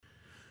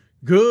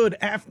Good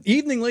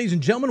evening, ladies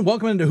and gentlemen.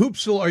 Welcome into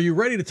Hoopsville. Are you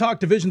ready to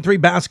talk Division III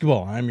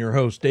basketball? I'm your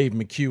host, Dave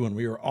McHugh, and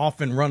we are off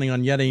and running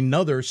on yet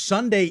another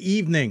Sunday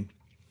evening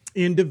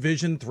in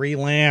Division III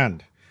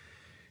land.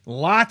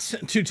 Lots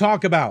to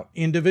talk about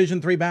in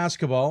Division III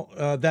basketball.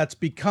 That's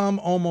become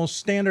almost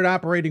standard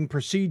operating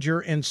procedure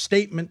and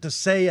statement to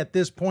say at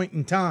this point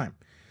in time.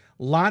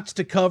 Lots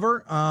to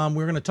cover.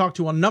 We're going to talk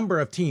to a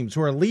number of teams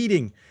who are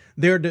leading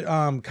their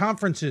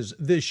conferences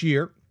this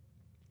year,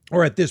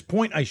 or at this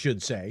point, I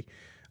should say.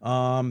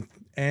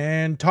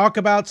 And talk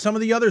about some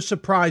of the other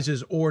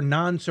surprises or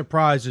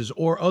non-surprises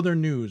or other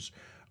news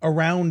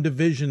around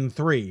Division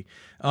III.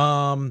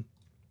 Got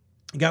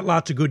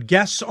lots of good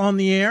guests on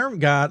the air.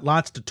 Got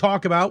lots to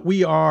talk about.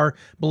 We are,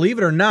 believe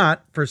it or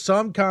not, for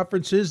some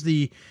conferences,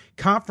 the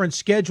conference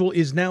schedule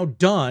is now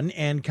done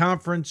and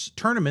conference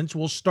tournaments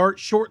will start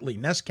shortly.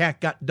 NESCAC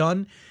got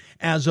done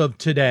as of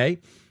today.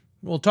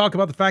 We'll talk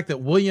about the fact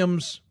that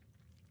Williams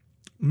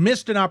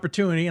missed an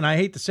opportunity, and I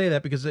hate to say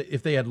that because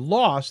if they had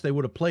lost, they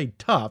would have played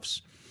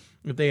Tufts.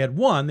 If they had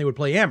won, they would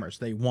play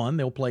Amherst. They won,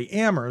 they'll play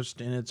Amherst,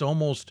 and it's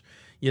almost,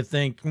 you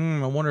think,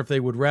 I wonder if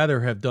they would rather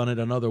have done it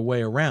another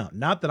way around.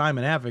 Not that I'm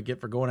an advocate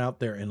for going out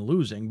there and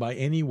losing by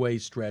any way,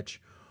 stretch,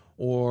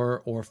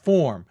 or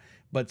form,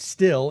 but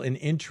still an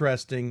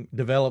interesting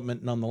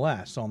development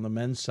nonetheless on the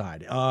men's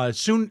side.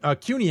 Soon,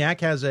 CUNYAC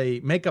has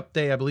a makeup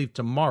day, I believe,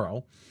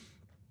 tomorrow,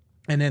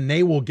 and then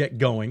they will get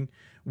going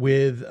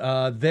with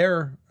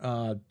their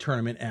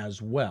tournament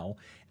as well.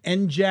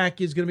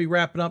 NJAC is going to be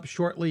wrapping up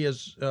shortly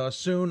as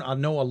soon. I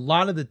know a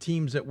lot of the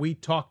teams that we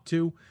talked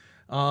to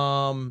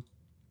or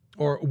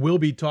will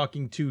be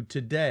talking to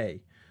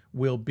today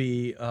will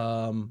be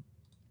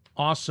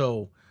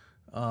also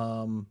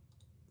wrapping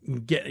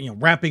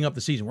up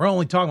the season. We're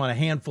only talking about a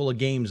handful of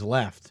games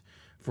left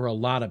for a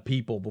lot of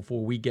people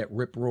before we get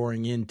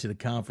rip-roaring into the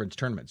conference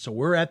tournament. So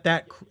we're at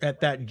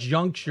that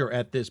juncture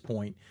at this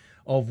point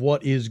of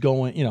what is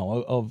going,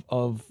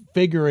 of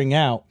figuring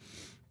out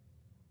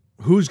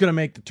who's going to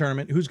make the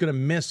tournament, who's going to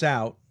miss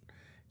out,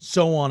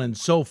 so on and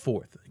so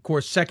forth. Of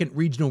course, second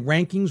regional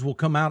rankings will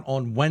come out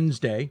on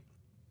Wednesday.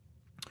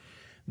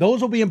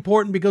 Those will be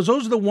important because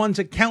those are the ones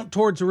that count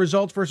towards the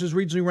results versus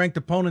regionally ranked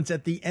opponents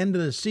at the end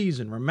of the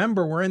season.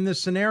 Remember, we're in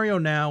this scenario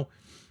now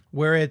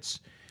where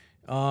it's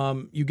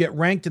you get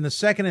ranked in the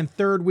second and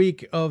third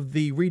week of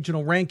the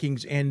regional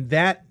rankings, and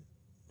that,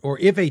 or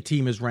if a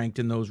team is ranked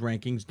in those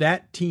rankings,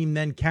 that team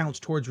then counts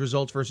towards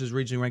results versus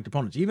regionally ranked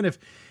opponents. Even if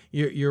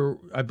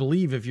I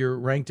believe if you're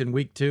ranked in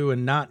week 2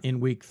 and not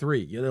in week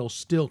 3, it'll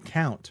still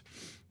count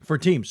for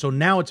teams. So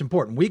now it's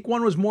important. Week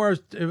 1 was more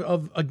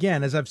of,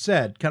 again, as I've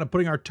said, kind of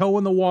putting our toe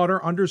in the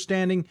water,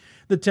 understanding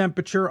the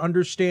temperature,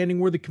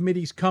 understanding where the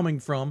committee's coming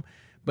from,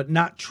 but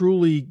not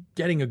truly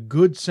getting a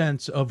good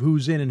sense of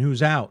who's in and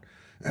who's out.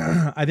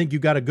 I think you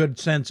got a good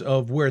sense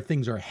of where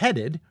things are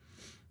headed.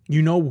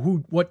 You know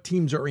what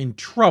teams are in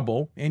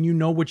trouble, and you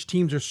know which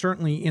teams are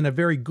certainly in a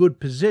very good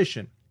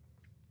position.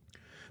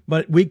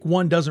 But week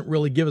 1 doesn't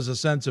really give us a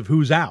sense of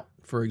who's out,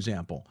 for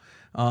example.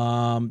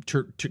 Or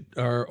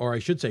I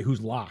should say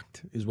who's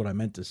locked is what I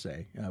meant to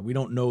say. We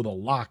don't know the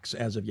locks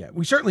as of yet.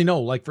 We certainly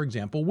know, like, for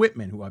example,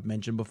 Whitman, who I've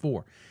mentioned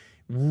before.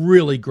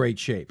 Really great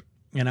shape.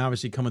 And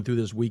obviously coming through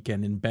this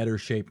weekend in better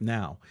shape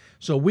now.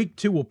 So week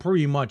 2 will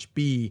pretty much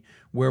be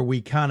where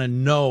we kind of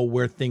know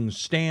where things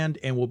stand,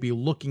 and we'll be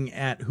looking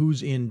at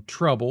who's in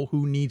trouble,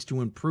 who needs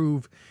to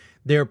improve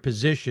their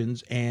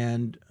positions,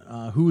 and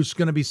who's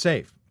going to be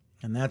safe.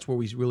 And that's where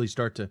we really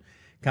start to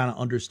kind of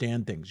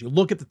understand things. You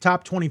look at the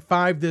top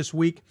 25 this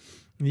week.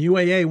 The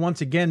UAA once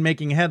again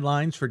making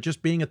headlines for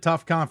just being a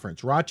tough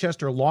conference.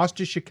 Rochester lost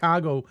to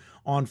Chicago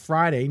on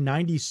Friday,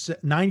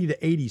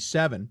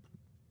 90-87.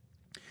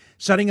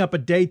 Setting up a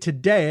day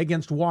today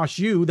against Wash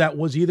U that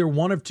was either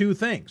one of two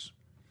things.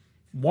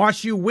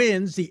 Wash U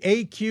wins, the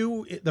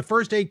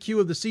first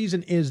AQ of the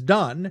season is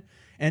done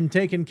and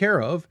taken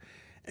care of,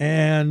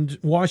 and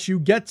Wash U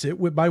gets it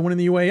by winning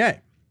the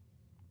UAA.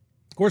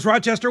 Of course,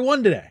 Rochester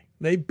won today.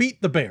 They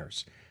beat the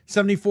Bears,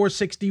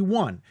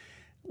 74-61.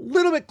 A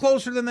little bit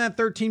closer than that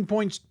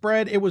 13-point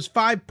spread. It was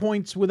 5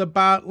 points with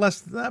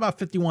about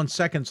 51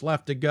 seconds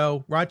left to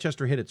go.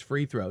 Rochester hit its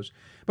free throws.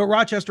 But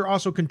Rochester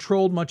also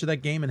controlled much of that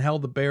game and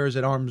held the Bears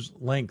at arm's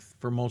length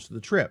for most of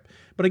the trip.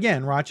 But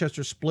again,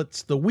 Rochester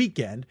splits the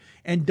weekend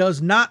and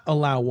does not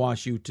allow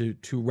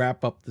WashU to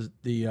wrap up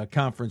the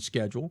conference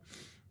schedule.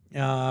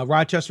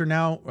 Rochester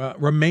now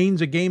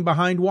remains a game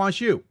behind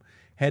WashU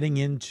heading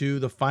into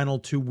the final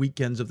 2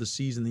 weekends of the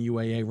season, the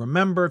UAA.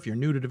 Remember, if you're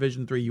new to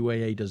Division III,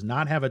 UAA does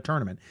not have a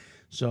tournament.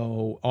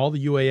 So all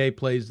the UAA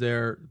plays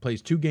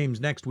 2 games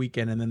next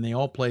weekend, and then they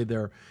all play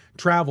their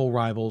travel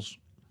rivals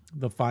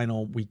the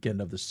final weekend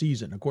of the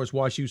season. Of course,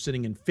 WashU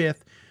sitting in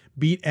 5th,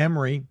 beat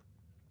Emory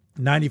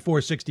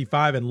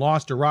 94-65 and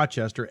lost to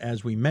Rochester,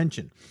 as we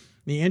mentioned.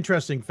 The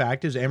interesting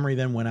fact is Emory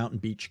then went out and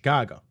beat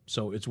Chicago.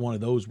 So it's one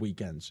of those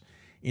weekends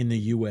in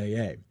the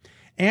UAA.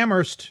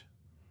 Amherst,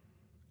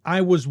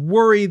 I was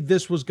worried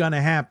this was going to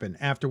happen.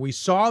 After we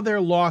saw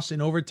their loss in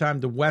overtime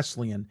to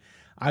Wesleyan,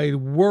 I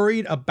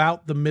worried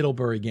about the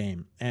Middlebury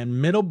game,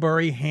 and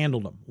Middlebury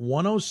handled them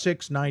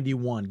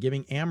 106-91,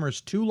 giving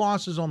Amherst 2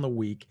 losses on the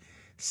week,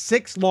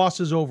 6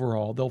 losses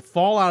overall. They'll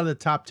fall out of the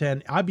top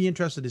 10. I'd be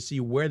interested to see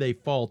where they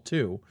fall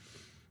to.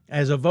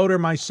 As a voter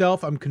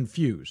myself, I'm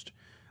confused.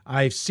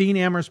 I've seen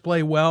Amherst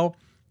play well,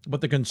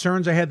 but the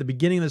concerns I had at the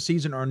beginning of the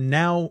season are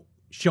now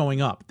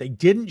showing up. They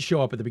didn't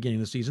show up at the beginning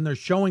of the season. They're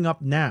showing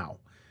up now.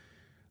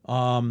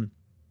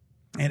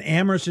 And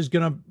Amherst is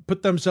going to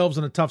put themselves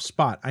in a tough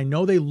spot. I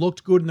know they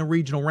looked good in the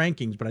regional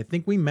rankings, but I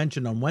think we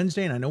mentioned on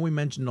Wednesday, and I know we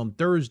mentioned on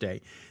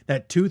Thursday,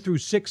 that 2 through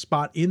 6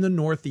 spot in the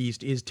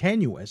Northeast is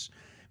tenuous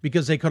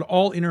because they could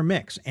all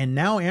intermix. And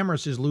now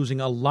Amherst is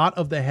losing a lot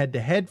of the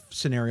head-to-head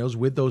scenarios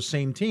with those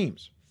same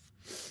teams.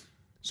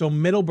 So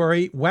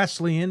Middlebury,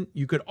 Wesleyan,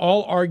 you could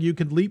all argue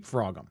could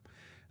leapfrog them.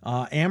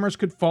 Amherst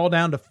could fall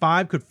down to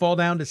 5, could fall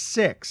down to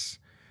 6.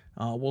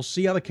 We'll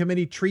see how the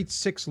committee treats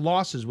 6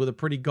 losses with a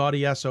pretty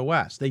gaudy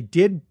SOS. They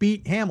did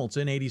beat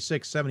Hamilton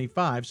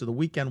 86-75, so the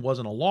weekend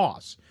wasn't a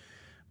loss.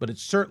 But it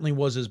certainly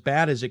was as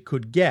bad as it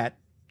could get,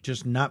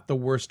 just not the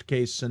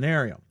worst-case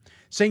scenario.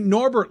 St.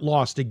 Norbert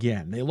lost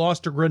again. They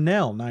lost to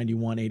Grinnell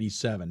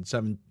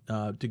 91-87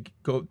 to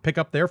go pick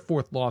up their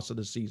 4th loss of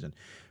the season.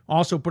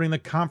 Also putting the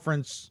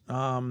conference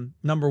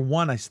number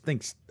 1, I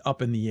think,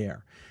 up in the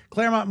air.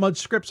 Claremont Mudd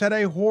Scripps had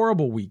a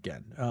horrible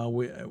weekend.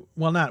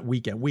 Not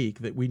week.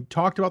 We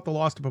talked about the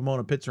loss to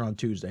Pomona Pitzer on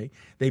Tuesday.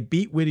 They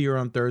beat Whittier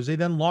on Thursday,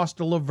 then lost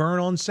to Laverne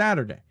on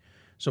Saturday.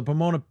 So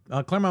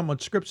Claremont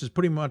Mudd Scripps has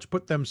pretty much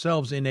put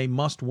themselves in a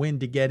must-win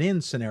to get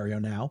in scenario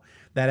now.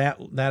 That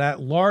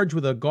at large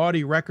with a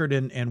gaudy record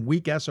and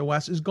weak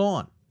SOS is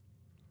gone.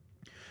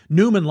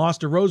 Newman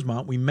lost to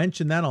Rosemont. We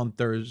mentioned that on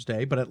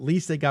Thursday, but at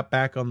least they got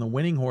back on the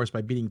winning horse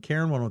by beating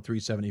Cairn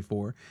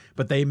 103-74.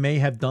 But they may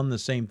have done the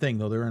same thing,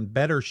 though they're in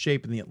better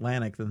shape in the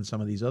Atlantic than some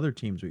of these other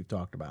teams we've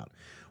talked about.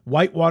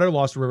 Whitewater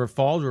lost to River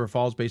Falls. River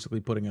Falls basically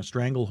putting a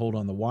stranglehold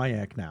on the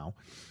WIAC now.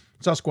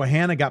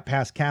 Susquehanna got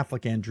past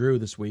Catholic and Drew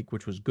this week,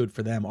 which was good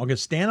for them.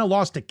 Augustana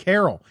lost to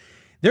Carroll.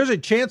 There's a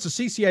chance the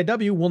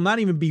CCIW will not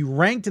even be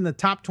ranked in the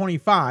top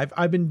 25.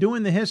 I've been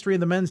doing the history of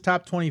the men's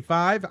top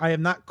 25. I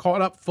have not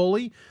caught up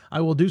fully.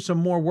 I will do some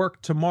more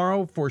work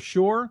tomorrow for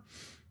sure.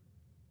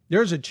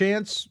 There's a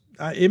chance.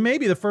 It may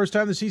be the first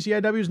time the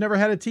CCIW has never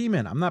had a team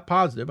in. I'm not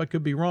positive. I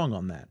could be wrong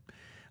on that.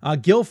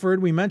 Guilford,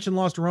 we mentioned,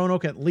 lost to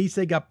Roanoke. At least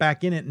they got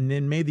back in it and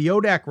then made the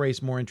ODAC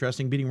race more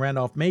interesting, beating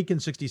Randolph-Macon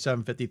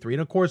 67-53.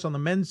 And, of course, on the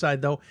men's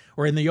side, though,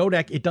 or in the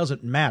ODAC, it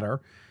doesn't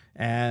matter,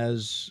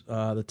 as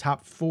the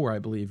top 4, I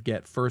believe,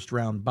 get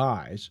first-round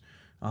buys,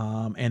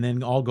 and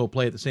then all go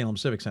play at the Salem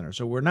Civic Center.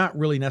 So we're not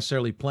really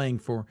necessarily playing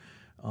for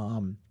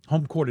home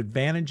court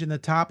advantage in the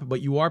top,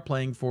 but you are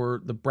playing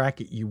for the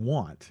bracket you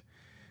want.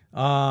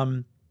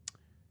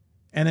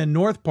 And then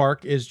North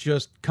Park is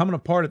just coming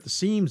apart at the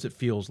seams, it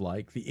feels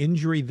like. The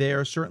injury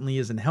there certainly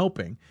isn't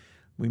helping.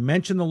 We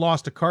mentioned the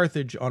loss to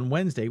Carthage on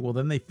Wednesday. Well,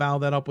 then they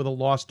fouled that up with a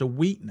loss to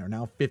Wheaton. They're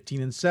now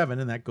 15-7,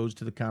 and that goes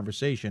to the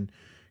conversation.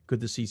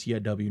 Could the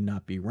CCIW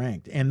not be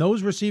ranked? And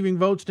those receiving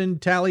votes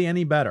didn't tally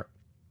any better.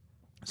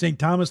 St.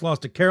 Thomas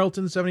lost to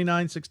Carrollton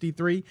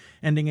 79-63,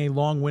 ending a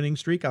long winning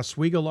streak.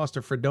 Oswego lost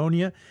to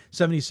Fredonia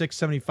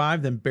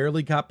 76-75, then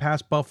barely got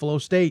past Buffalo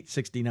State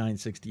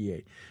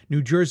 69-68.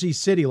 New Jersey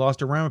City lost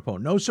to Ramapo.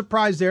 No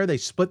surprise there. They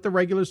split the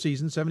regular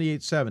season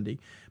 78-70.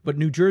 But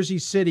New Jersey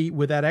City,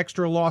 with that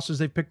extra losses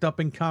they picked up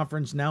in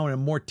conference, now in a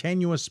more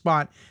tenuous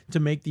spot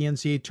to make the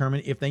NCAA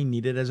tournament if they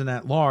need it as an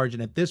at-large.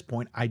 And at this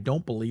point, I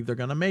don't believe they're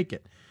going to make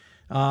it.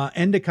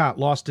 Endicott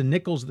lost to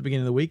Nichols at the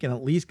beginning of the week and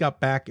at least got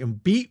back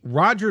and beat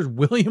Rogers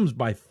Williams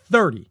by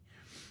 30.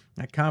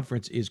 That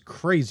conference is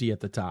crazy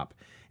at the top.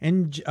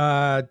 And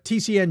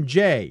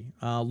TCNJ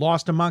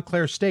lost to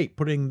Montclair State,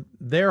 putting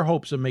their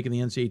hopes of making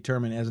the NCAA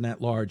tournament as an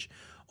at-large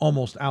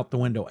almost out the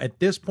window. At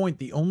this point,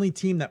 the only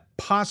team that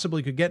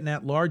possibly could get an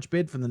at-large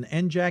bid from the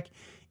NJAC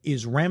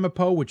is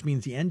Ramapo, which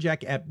means the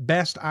NJAC at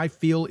best, I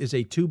feel, is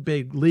a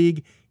too-big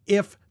league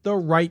if the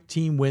right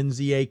team wins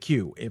the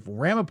AQ. If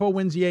Ramapo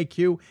wins the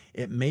AQ,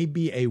 it may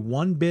be a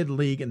one-bid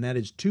league, and that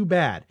is too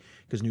bad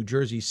because New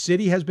Jersey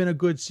City has been a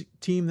good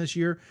team this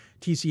year.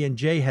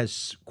 TCNJ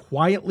has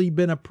quietly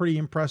been a pretty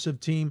impressive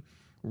team.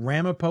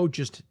 Ramapo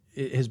just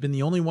has been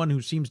the only one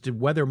who seems to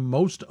weather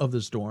most of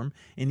the storm,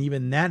 and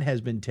even that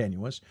has been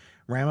tenuous.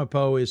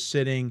 Ramapo is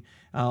sitting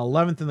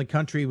 11th in the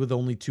country with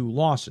only 2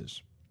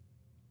 losses.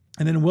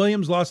 And then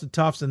Williams lost to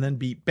Tufts and then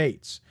beat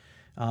Bates.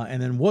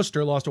 And then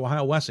Worcester lost to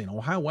Ohio Wesleyan.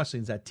 Ohio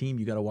Wesleyan's that team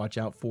you got to watch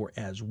out for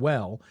as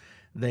well.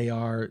 They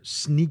are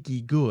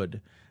sneaky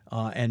good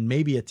and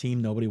maybe a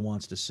team nobody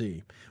wants to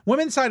see.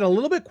 Women's side a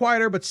little bit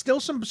quieter, but still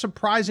some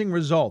surprising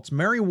results.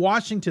 Mary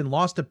Washington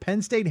lost to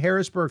Penn State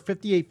Harrisburg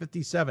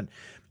 58-57.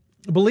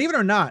 Believe it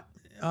or not,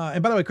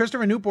 and by the way,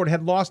 Christopher Newport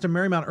had lost to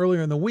Marymount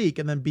earlier in the week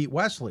and then beat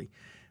Wesley.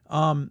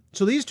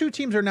 So these two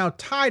teams are now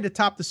tied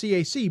atop the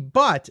CAC,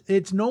 but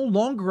it's no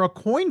longer a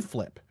coin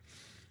flip.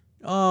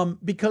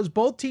 Because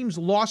both teams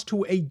lost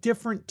to a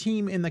different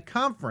team in the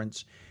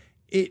conference.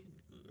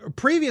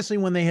 Previously,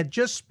 when they had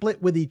just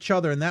split with each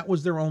other, and that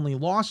was their only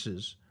loss,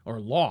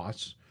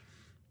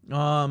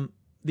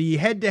 the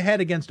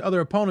head-to-head against other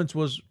opponents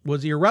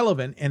was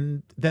irrelevant,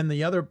 and then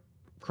the other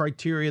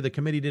criteria the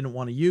committee didn't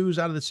want to use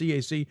out of the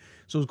CAC,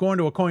 so it was going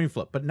to a coin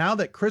flip. But now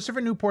that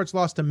Christopher Newport's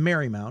lost to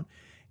Marymount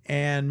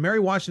and Mary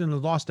Washington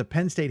has lost to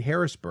Penn State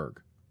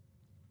Harrisburg,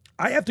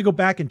 I have to go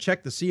back and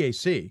check the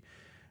CAC,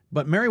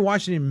 but Mary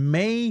Washington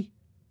may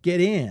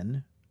get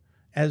in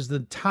as the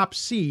top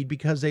seed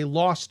because they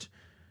lost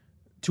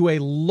to a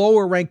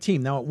lower-ranked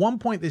team. Now, at one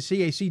point, the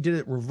CAC did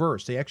it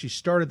reverse. They actually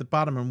started at the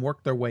bottom and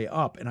worked their way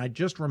up, and I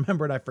just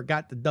remembered I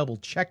forgot to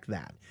double-check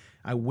that.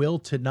 I will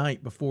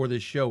tonight before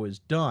this show is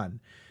done.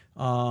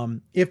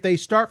 If they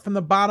start from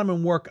the bottom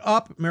and work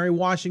up, Mary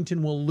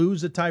Washington will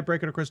lose the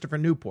tiebreaker to Christopher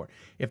Newport.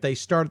 If they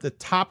start at the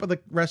top of the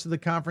rest of the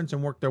conference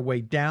and work their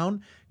way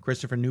down,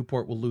 Christopher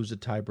Newport will lose the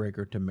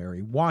tiebreaker to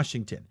Mary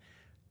Washington.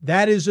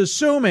 That is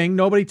assuming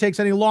nobody takes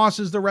any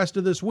losses the rest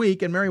of this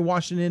week, and Mary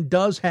Washington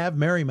does have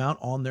Marymount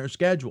on their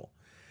schedule.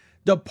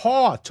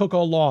 DePauw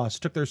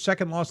took their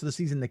second loss of the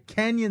season to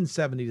Kenyon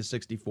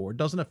 70-64.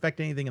 Doesn't affect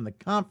anything in the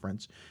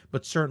conference,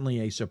 but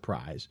certainly a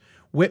surprise.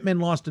 Whitman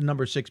lost to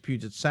number 6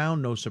 Puget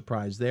Sound, no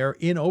surprise there.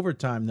 In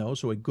overtime, though,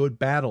 so a good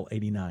battle,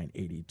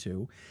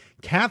 89-82.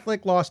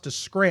 Catholic lost to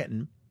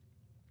Scranton.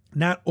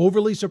 Not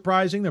overly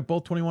surprising. They're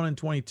both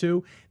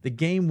 21-22. The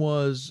game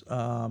was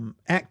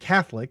at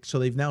Catholic, so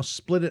they've now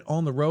split it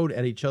on the road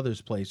at each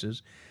other's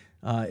places.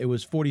 It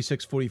was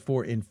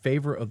 46-44 in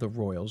favor of the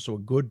Royals, so a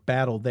good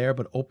battle there,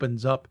 but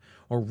opens up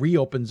or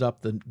reopens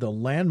up the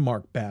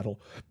landmark battle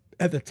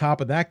at the top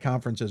of that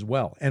conference as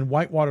well. And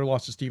Whitewater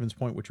lost to Stevens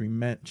Point, which we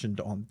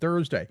mentioned on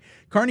Thursday.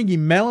 Carnegie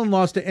Mellon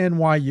lost to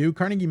NYU.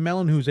 Carnegie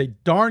Mellon, who's a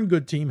darn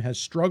good team, has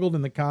struggled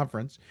in the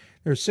conference.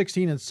 They're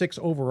 16-6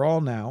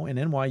 overall now, and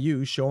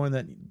NYU showing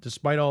that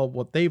despite all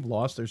what they've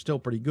lost, they're still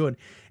pretty good.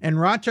 And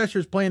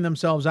Rochester's playing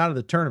themselves out of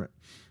the tournament.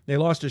 They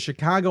lost to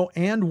Chicago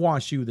and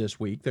WashU this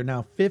week. They're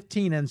now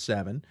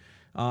 15-7.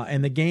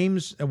 And the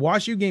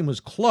WashU game was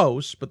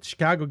close, but the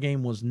Chicago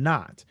game was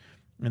not.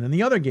 And then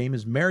the other game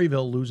is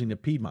Maryville losing to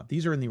Piedmont.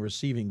 These are in the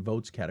receiving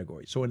votes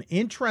category. So an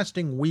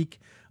interesting week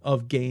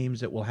of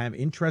games that will have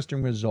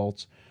interesting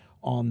results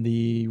on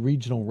the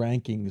regional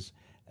rankings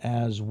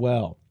as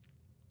well.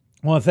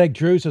 I want to thank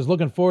Drew. He says,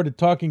 looking forward to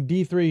talking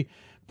D3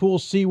 Pool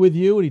C with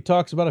you. And he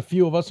talks about a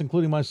few of us,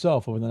 including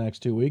myself, over the next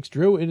 2 weeks.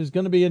 Drew, it is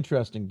going to be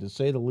interesting, to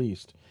say the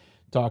least,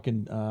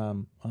 talking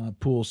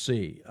Pool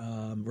C.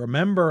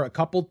 Remember, a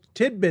couple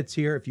tidbits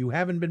here if you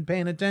haven't been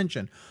paying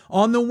attention.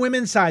 On the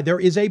women's side, there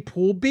is a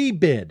Pool B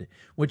bid,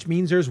 which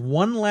means there's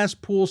one less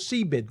Pool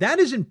C bid. That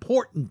is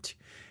important.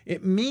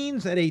 It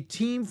means that a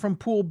team from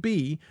Pool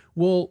B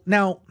will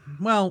now,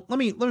 well, let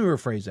me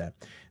rephrase that.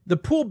 The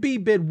Pool B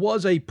bid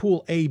was a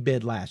Pool A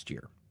bid last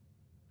year.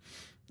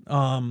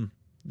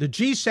 The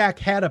GSAC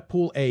had a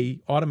Pool A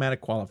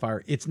automatic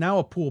qualifier. It's now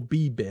a Pool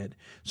B bid.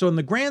 So in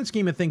the grand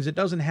scheme of things, it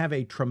doesn't have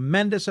a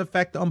tremendous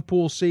effect on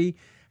Pool C.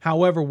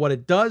 However, what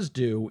it does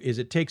do is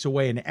it takes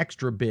away an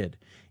extra bid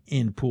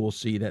in Pool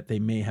C that they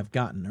may have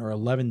gotten. There are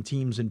 11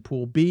 teams in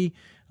Pool B,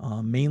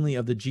 mainly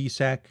of the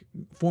GSAC,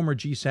 former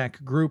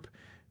GSAC group,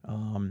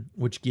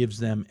 which gives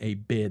them a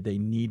bid. They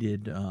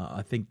needed,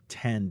 I think,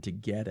 10 to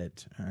get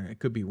it. I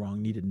could be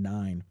wrong, needed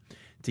 9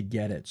 to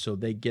get it. So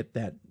they get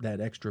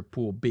that extra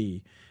Pool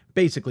B.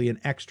 Basically an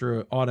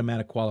extra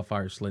automatic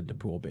qualifier slid to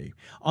Pool B.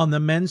 On the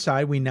men's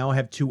side, we now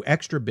have 2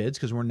 extra bids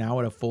because we're now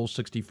at a full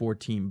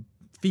 64-team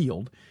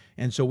field,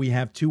 and so we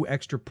have 2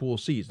 extra Pool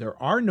Cs. There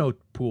are no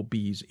Pool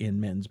Bs in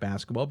men's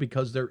basketball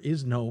because there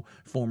is no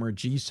former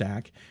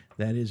GSAC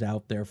that is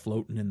out there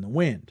floating in the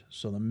wind.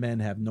 So the men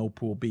have no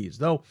Pool Bs,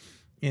 though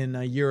in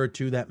a year or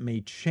two that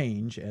may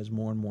change as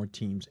more and more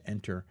teams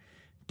enter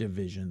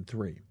Division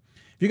III.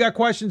 If you got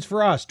questions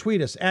for us,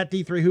 tweet us at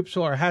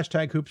D3Hoopsville or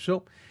hashtag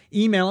Hoopsville.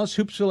 Email us,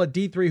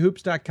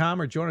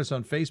 hoopsville@d3hoops.com, or join us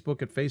on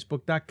Facebook at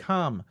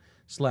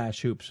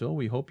facebook.com/Hoopsville.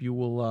 We hope you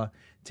will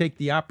take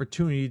the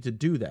opportunity to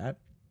do that.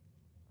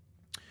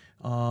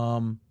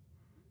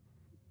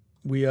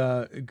 We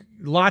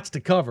lots to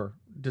cover,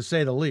 to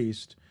say the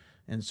least,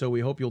 and so we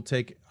hope you'll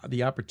take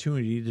the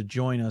opportunity to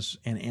join us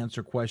and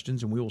answer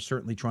questions, and we will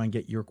certainly try and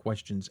get your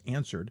questions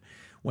answered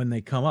when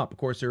they come up. Of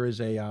course, there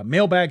is a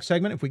mailbag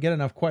segment. If we get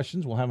enough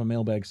questions, we'll have a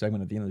mailbag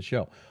segment at the end of the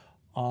show.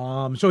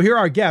 So here are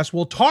our guests.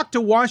 We'll talk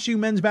to WashU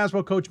men's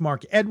basketball coach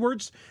Mark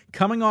Edwards,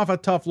 coming off a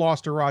tough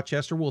loss to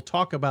Rochester. We'll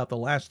talk about the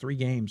last 3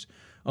 games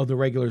of the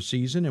regular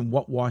season and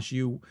what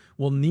WashU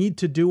will need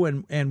to do,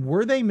 and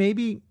were they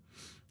maybe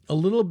a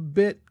little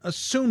bit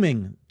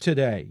assuming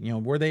today?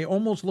 Were they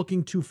almost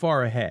looking too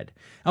far ahead?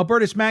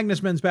 Albertus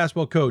Magnus men's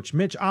basketball coach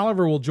Mitch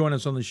Oliver will join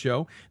us on the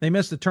show. They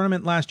missed the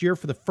tournament last year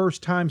for the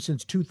first time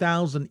since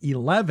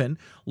 2011.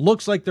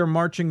 Looks like they're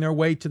marching their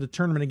way to the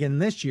tournament again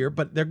this year,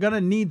 but they're going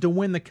to need to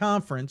win the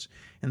conference,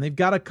 and they've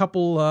got a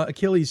couple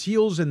Achilles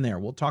heels in there.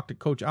 We'll talk to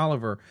Coach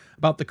Oliver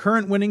about the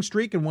current winning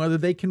streak and whether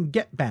they can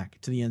get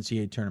back to the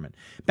NCAA tournament.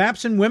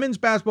 Babson women's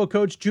basketball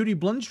coach Judy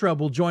Blundstrub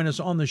will join us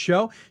on the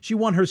show. She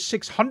won her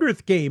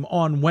 600th game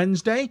on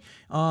Wednesday,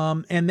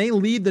 and they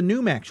lead the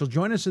NEWMAC. She'll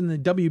join us in the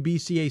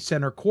WBCA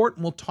Center Court,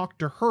 and we'll talk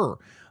to her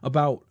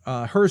about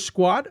her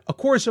squad, of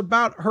course,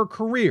 about her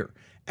career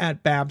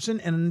at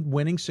Babson and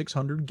winning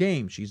 600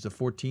 games. She's the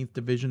 14th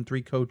Division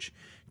III coach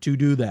to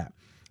do that.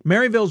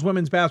 Maryville's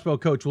women's basketball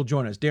coach will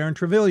join us. Darren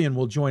Trevelyan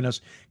will join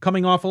us,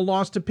 coming off a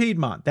loss to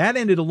Piedmont. That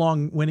ended a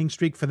long winning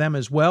streak for them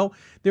as well.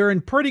 They're in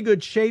pretty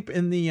good shape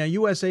in the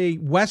USA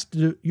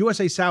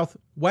South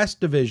West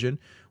Division.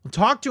 We'll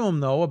talk to them,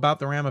 though, about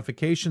the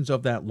ramifications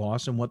of that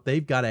loss and what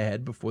they've got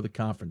ahead before the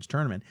conference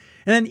tournament.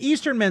 And then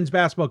Eastern men's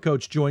basketball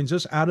coach joins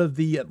us out of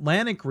the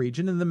Atlantic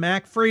region in the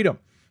MAC Freedom.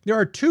 There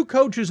are 2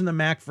 coaches in the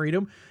MAC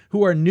Freedom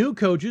who are new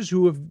coaches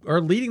who are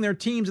leading their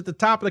teams at the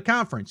top of the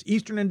conference,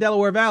 Eastern and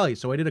Delaware Valley.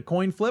 So I did a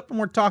coin flip, and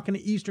we're talking to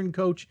Eastern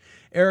coach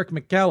Eric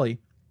McKelly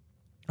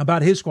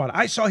about his squad.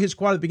 I saw his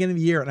squad at the beginning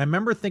of the year, and I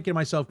remember thinking to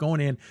myself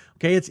going in,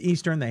 okay, it's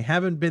Eastern. They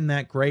haven't been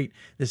that great.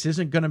 This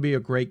isn't going to be a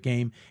great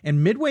game.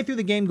 And midway through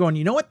the game going,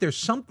 you know what? There's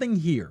something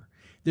here.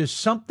 There's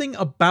something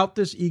about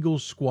this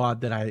Eagles squad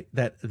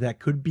that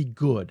could be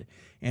good.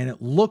 And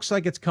it looks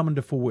like it's coming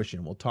to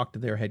fruition. We'll talk to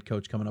their head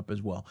coach coming up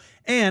as well.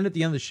 And at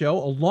the end of the show,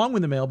 along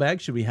with the mailbag,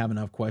 should we have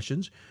enough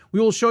questions, we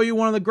will show you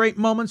one of the great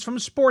moments from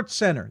Sports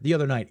Center the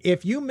other night.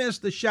 If you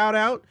missed the shout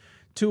out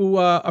to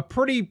a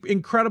pretty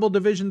incredible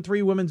Division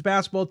III women's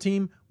basketball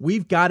team,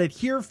 we've got it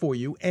here for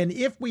you. And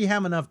if we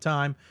have enough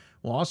time,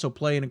 we'll also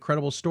play an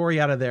incredible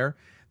story out of there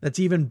that's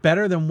even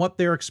better than what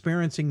they're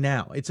experiencing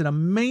now. It's an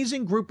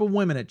amazing group of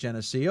women at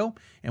Geneseo,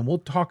 and we'll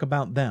talk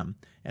about them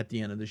at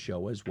the end of the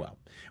show as well.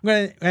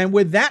 And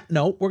with that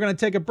note, we're going to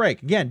take a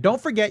break. Again,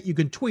 don't forget, you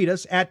can tweet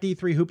us at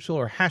D3Hoopsville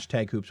or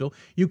hashtag Hoopsville.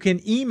 You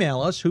can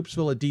email us,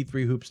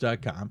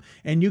 hoopsville@d3hoops.com.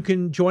 And you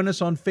can join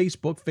us on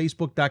Facebook,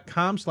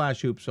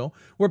 facebook.com/Hoopsville.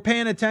 We're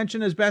paying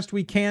attention as best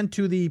we can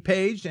to the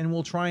page, and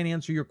we'll try and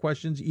answer your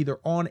questions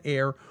either on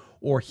air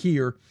or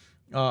here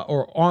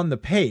or on the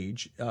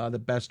page the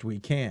best we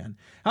can.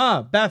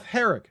 Beth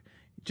Herrick,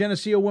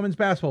 Geneseo women's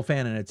basketball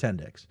fan in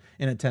attendance.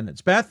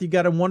 Beth, you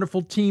got a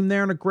wonderful team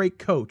there and a great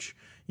coach.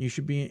 You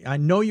should be. I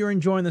know you're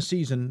enjoying the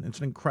season. It's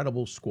an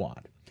incredible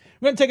squad.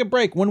 We're going to take a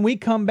break. When we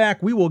come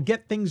back, we will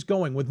get things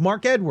going with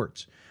Mark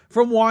Edwards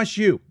from Wash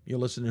U. You're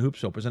listening to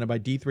Hoopsville, presented by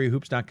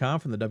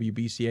D3Hoops.com from the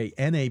WBCA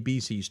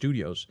NABC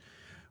studios.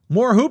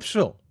 More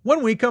Hoopsville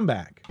when we come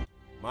back.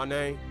 My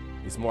name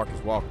is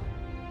Marcus Walker.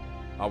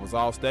 I was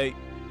All-State,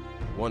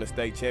 won a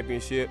state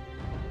championship,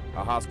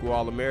 a high school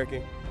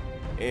All-American,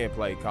 and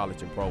played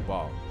college and pro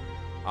ball.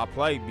 I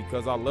played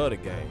because I love the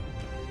game.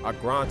 I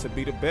grind to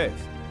be the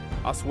best.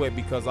 I sweat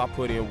because I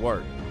put in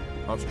work.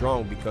 I'm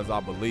strong because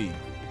I believe.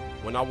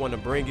 When I want to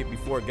bring it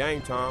before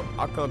game time,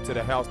 I come to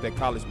the house that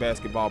college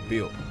basketball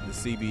built, the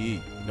CBE.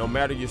 No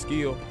matter your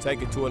skill,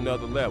 take it to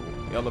another level.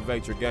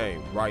 Elevate your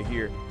game right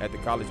here at the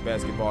College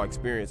Basketball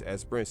Experience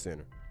at Sprint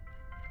Center.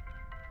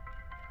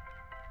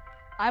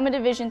 I'm a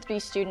Division III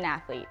student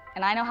athlete,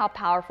 and I know how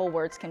powerful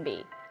words can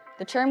be.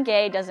 The term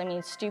gay doesn't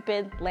mean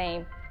stupid,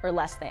 lame, or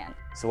less than.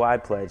 So I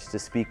pledge to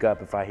speak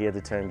up if I hear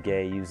the term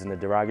gay used in a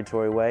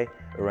derogatory way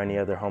or any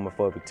other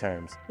homophobic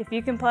terms. If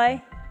you can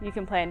play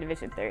in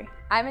Division III.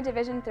 I'm a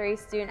Division III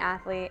student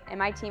athlete, and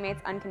my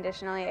teammates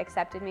unconditionally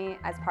accepted me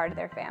as part of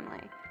their family.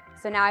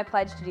 So now I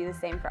pledge to do the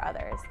same for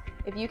others.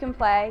 If you can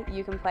play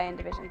in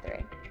Division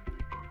III.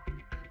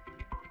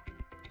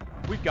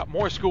 We've got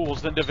more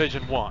schools than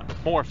Division I,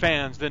 more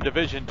fans than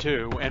Division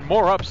II, and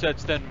more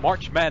upsets than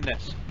March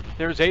Madness.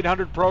 There's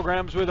 800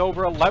 programs with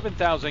over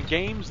 11,000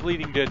 games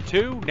leading to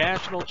 2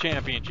 national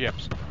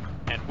championships.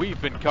 And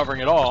we've been covering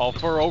it all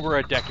for over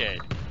a decade.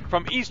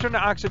 From Eastern to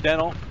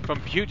Occidental,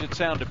 from Puget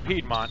Sound to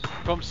Piedmont,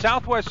 from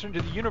Southwestern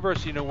to the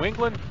University of New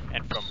England,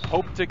 and from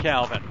Hope to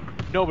Calvin.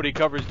 Nobody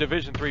covers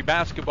Division III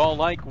basketball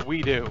like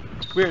we do.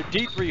 We're at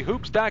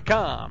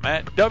D3Hoops.com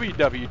at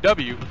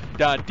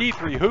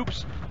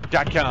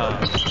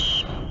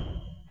www.d3hoops.com.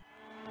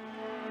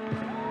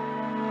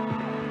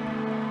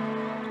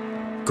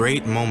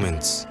 Great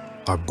moments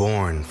are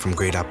born from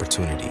great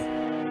opportunity.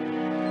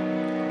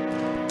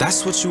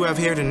 That's what you have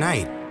here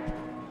tonight.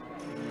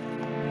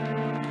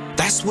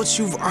 That's what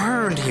you've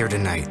earned here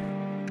tonight.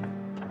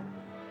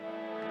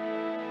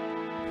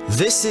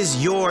 This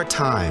is your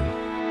time.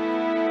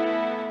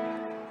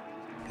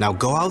 Now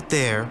go out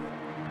there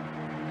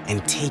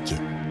and take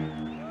it.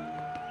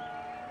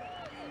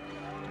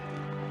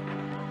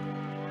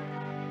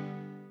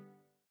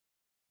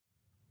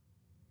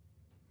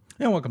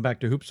 And welcome back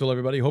to Hoopsville,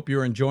 everybody. Hope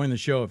you're enjoying the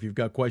show. If you've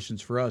got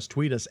questions for us,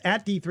 tweet us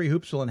at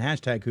D3Hoopsville and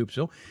hashtag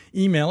Hoopsville.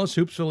 Email us,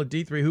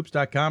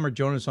 hoopsville@d3hoops.com, or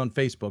join us on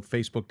Facebook,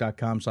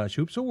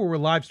 facebook.com/Hoopsville, where we're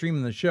live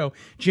streaming the show.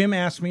 Jim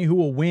asked me who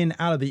will win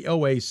out of the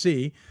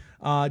OAC.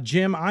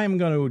 Jim, I'm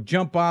going to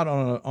jump out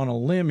on a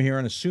limb here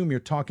and assume you're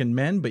talking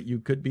men, but you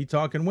could be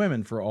talking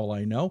women for all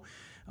I know.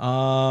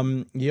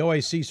 The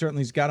OAC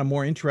certainly's got a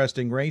more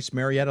interesting race.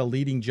 Marietta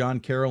leading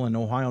John Carroll and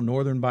Ohio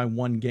Northern by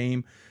 1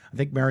 game. I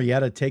think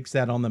Marietta takes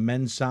that on the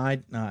men's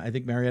side. I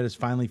think Marietta's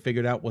finally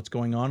figured out what's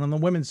going on the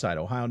women's side.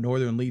 Ohio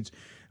Northern leads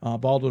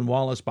Baldwin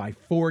Wallace by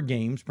 4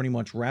 games, pretty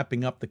much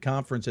wrapping up the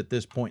conference at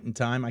this point in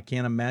time. I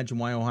can't imagine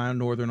why Ohio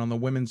Northern on the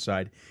women's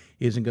side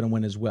isn't going to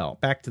win as well.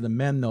 Back to the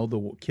men, though. The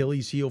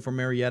Achilles heel for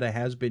Marietta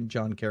has been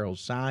John Carroll's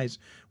size.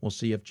 We'll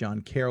see if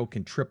John Carroll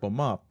can trip him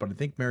up. But I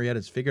think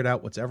Marietta's figured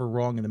out what's ever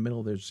wrong in the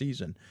middle of their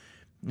season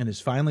and is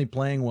finally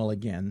playing well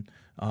again,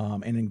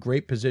 and in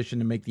great position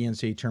to make the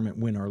NCAA tournament,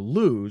 win or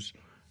lose.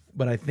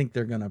 But I think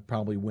they're going to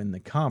probably win the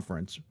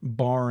conference,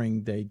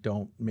 barring they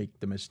don't make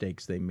the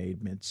mistakes they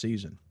made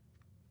midseason.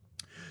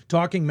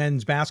 Talking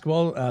men's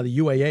basketball, the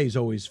UAA is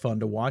always fun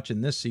to watch,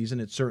 and this season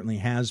it certainly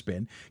has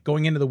been.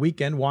 Going into the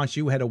weekend,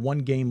 WashU had a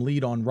 1-game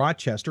lead on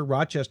Rochester.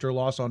 Rochester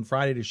lost on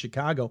Friday to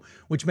Chicago,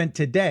 which meant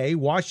today,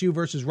 WashU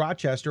versus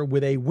Rochester,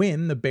 with a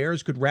win, the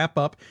Bears could wrap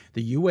up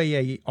the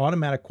UAA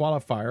automatic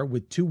qualifier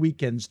with 2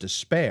 weekends to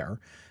spare.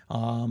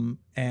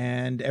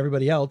 And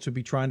everybody else would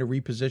be trying to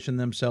reposition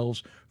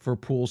themselves for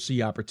Pool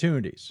C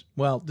opportunities.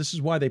 Well, this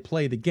is why they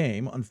play the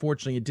game.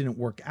 Unfortunately, it didn't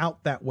work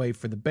out that way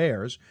for the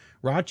Bears.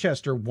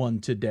 Rochester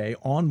won today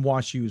on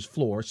WashU's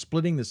floor,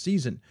 splitting the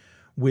season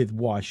with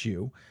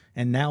WashU.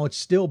 And now it's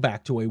still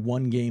back to a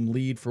 1-game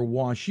lead for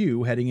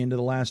WashU heading into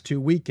the last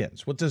 2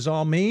 weekends. What does this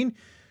all mean?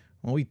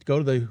 Well, we go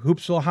to the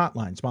Hoopsville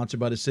Hotline, sponsored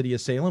by the City of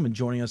Salem, and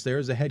joining us there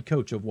is the head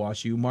coach of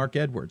WashU, Mark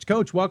Edwards.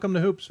 Coach, welcome to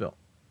Hoopsville.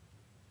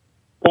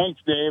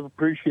 Thanks, Dave.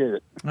 Appreciate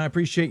it. I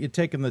appreciate you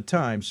taking the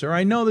time, sir.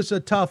 I know this is a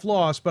tough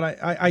loss, but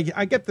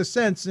I get the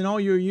sense in all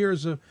your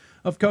years of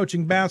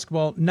coaching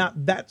basketball,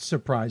 not that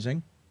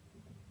surprising.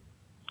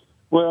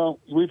 Well,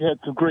 we've had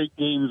some great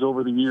games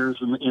over the years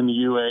in the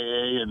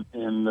UAA,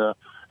 and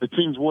it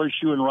seems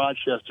WashU and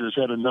Rochester has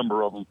had a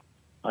number of them.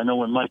 I know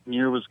when Mike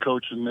Neer was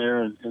coaching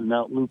there, and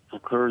now Luke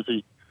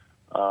Kersey,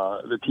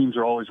 the teams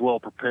are always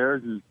well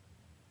prepared, and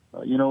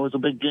it was a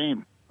big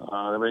game.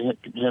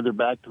 They had their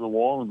back to the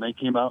wall, and they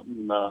came out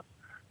and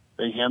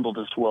they handled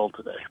us well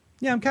today.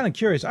 Yeah, I'm kind of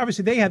curious.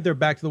 Obviously, they had their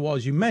back to the wall,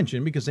 as you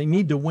mentioned, because they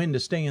need to win to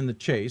stay in the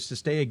chase, to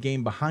stay a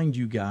game behind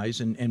you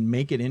guys and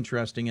make it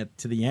interesting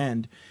to the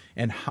end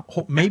and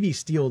maybe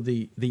steal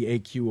the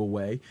AQ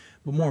away.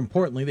 But more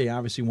importantly, they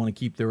obviously want to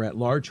keep their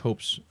at-large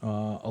hopes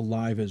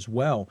alive as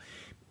well.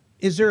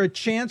 Is there a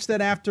chance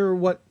that after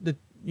what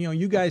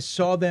you guys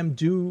saw them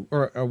do,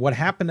 or what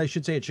happened, I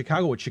should say, at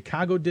Chicago, what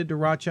Chicago did to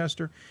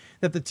Rochester,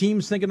 that the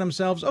team's thinking to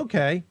themselves,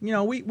 okay,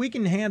 we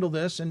can handle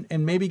this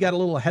and maybe got a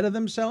little ahead of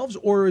themselves?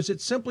 Or is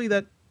it simply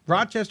that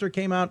Rochester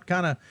came out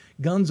kind of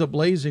guns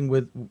a-blazing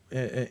with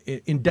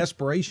in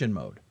desperation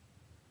mode?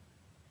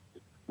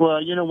 Well,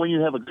 when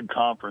you have a good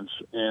conference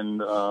and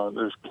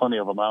there's plenty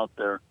of them out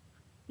there,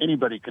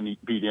 anybody can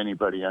beat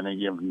anybody on any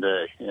given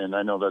day. And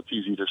I know that's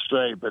easy to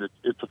say, but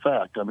it's a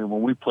fact. I mean,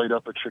 when we played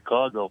up at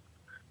Chicago,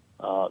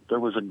 there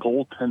was a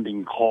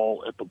goaltending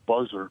call at the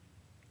buzzer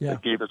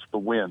that gave us the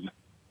win.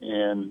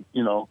 And,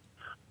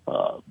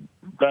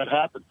 that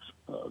happens.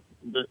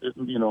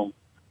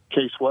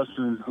 Case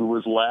Western, who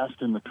was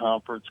last in the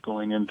conference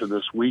going into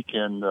this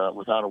weekend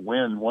without a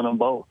win, won them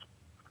both.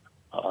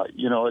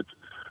 It's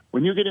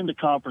when you get into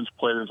conference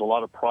play, there's a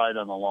lot of pride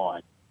on the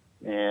line.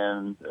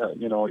 And,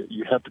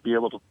 you have to be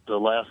able to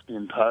last the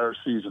entire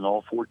season,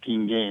 all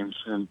 14 games.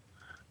 And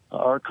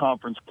our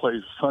conference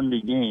plays a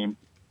Sunday game,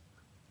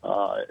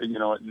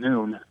 at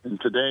noon. And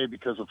today,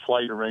 because of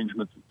flight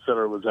arrangements, et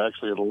cetera, was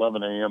actually at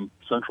 11 a.m.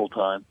 Central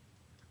Time.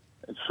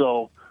 And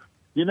so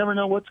you never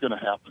know what's going to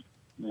happen.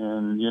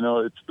 And,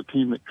 it's the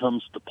team that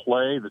comes to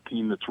play, the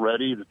team that's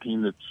ready, the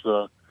team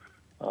that's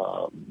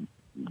got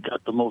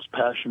the most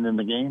passion in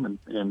the game.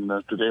 And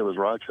today was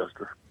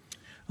Rochester.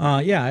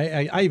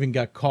 I even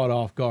got caught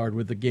off guard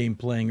with the game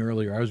playing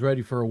earlier. I was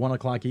ready for a 1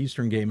 o'clock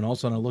Eastern game, and all of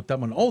a sudden I looked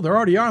up and, they're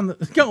already on.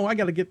 Go! I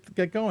got to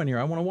get going here.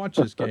 I want to watch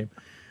this game.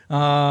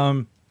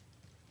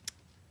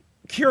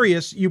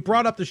 Curious, you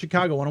brought up the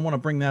Chicago one. I want to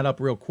bring that up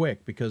real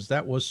quick because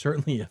that was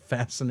certainly a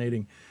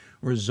fascinating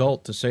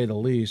result, to say the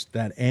least.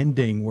 That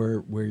ending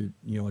where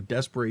a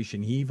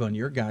desperation heave on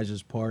your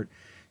guys' part.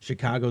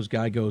 Chicago's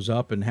guy goes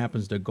up and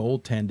happens to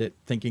goaltend it,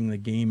 thinking the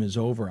game is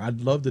over.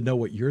 I'd love to know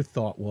what your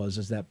thought was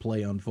as that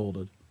play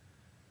unfolded.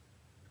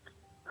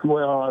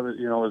 Well, it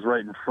was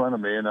right in front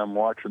of me, and I'm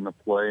watching the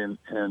play,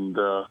 and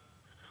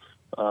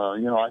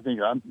I think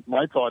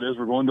my thought is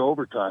we're going to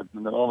overtime.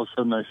 And then all of a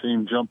sudden I see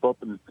him jump up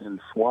and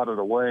swat it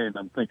away, and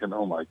I'm thinking,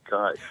 oh, my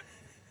gosh.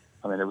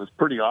 I mean, it was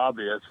pretty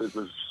obvious. It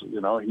was,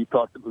 he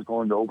thought it was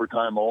going to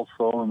overtime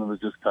also, and it was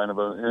just kind of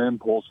an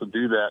impulse to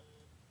do that.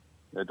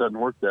 It doesn't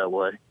work that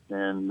way.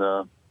 And,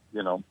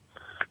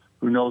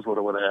 who knows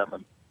what would have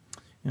happened.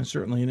 And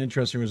certainly an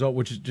interesting result,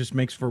 which just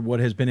makes for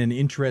what has been an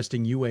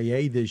interesting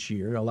UAA this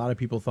year. A lot of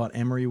people thought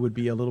Emory would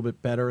be a little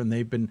bit better, and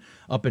they've been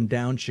up and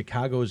down.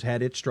 Chicago's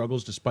had its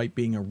struggles despite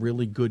being a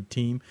really good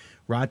team.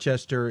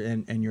 Rochester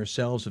and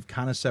yourselves have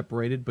kind of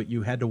separated, but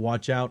you had to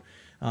watch out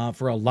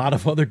for a lot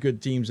of other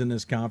good teams in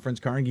this conference.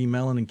 Carnegie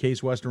Mellon and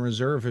Case Western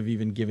Reserve have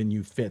even given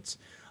you fits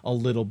a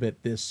little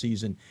bit this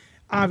season.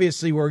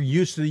 Obviously, we're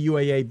used to the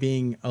UAA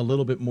being a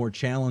little bit more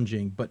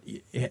challenging, but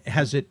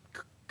has it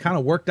kind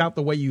of worked out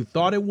the way you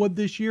thought it would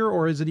this year,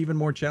 or is it even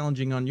more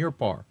challenging on your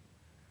part?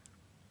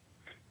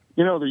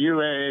 You know, the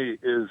UAA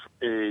is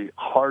a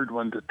hard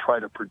one to try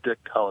to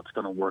predict how it's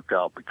going to work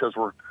out because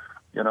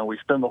we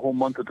spend the whole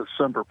month of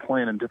December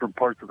playing in different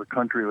parts of the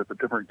country with a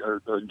different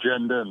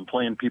agenda and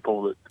playing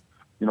people that,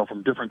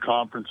 from different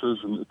conferences,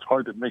 and it's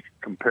hard to make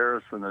a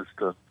comparison as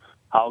to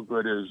how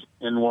good is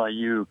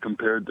NYU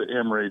compared to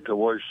Emory, to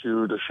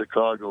WashU, to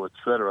Chicago, et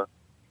cetera.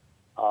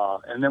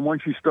 And then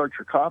once you start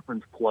your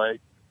conference play,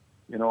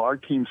 our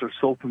teams are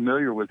so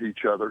familiar with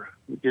each other.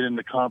 You get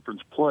into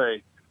conference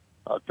play,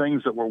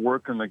 things that were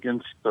working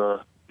against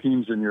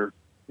teams in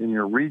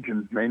your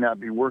region may not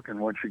be working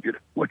once you get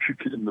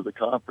into the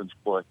conference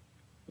play,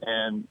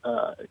 and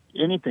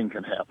anything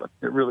can happen.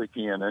 It really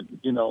can. And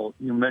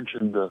you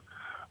mentioned the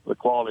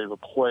quality of the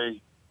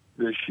play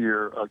this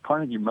year.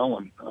 Carnegie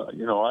Mellon,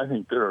 I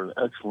think they're an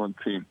excellent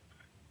team.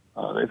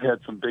 They've had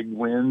some big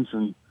wins,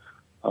 and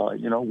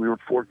we were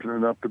fortunate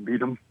enough to beat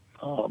them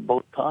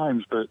both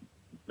times, but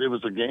it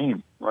was a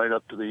game right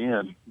up to the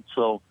end.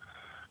 So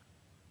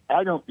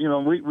I don't,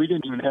 we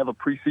didn't even have a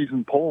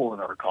preseason poll in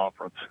our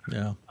conference.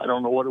 Yeah. I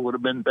don't know what it would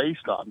have been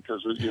based on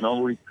because,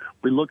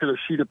 we look at a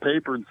sheet of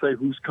paper and say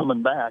who's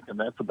coming back, and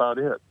that's about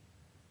it.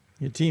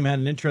 Your team had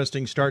an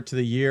interesting start to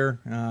the year,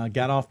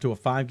 got off to a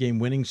 5-game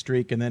winning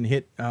streak, and then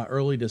hit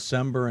early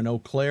December, and Eau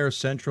Claire,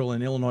 Central,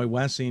 and Illinois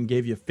Wesleyan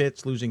gave you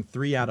fits, losing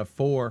 3 out of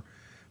 4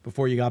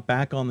 before you got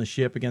back on the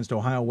ship against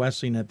Ohio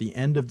Wesleyan at the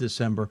end of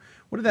December.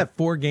 What did that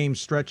 4-game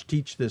stretch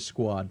teach this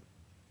squad?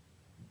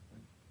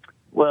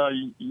 Well,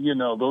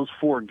 those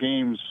 4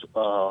 games,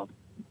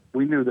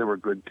 we knew they were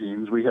good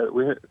teams. We had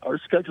our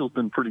schedule's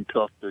been pretty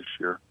tough this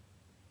year.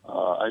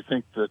 I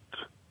think that,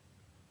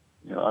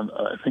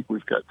 I think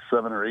we've got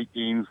 7 or 8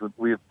 games that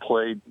we have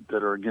played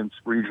that are against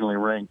regionally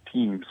ranked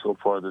teams so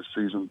far this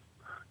season.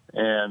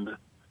 And,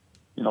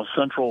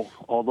 Central,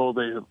 although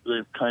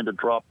they've kind of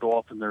dropped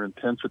off in their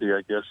intensity,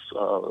 I guess,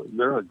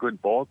 they're a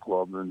good ball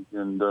club, and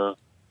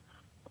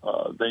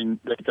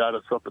they got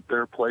us up at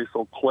their place.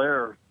 Eau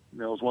Claire,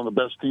 was one of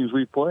the best teams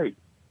we played.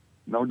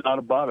 No doubt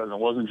about it. And it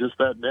wasn't just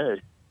that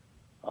day.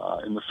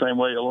 In the same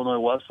way, Illinois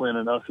Wesleyan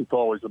and us, it's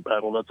always a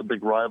battle. That's a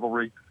big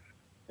rivalry,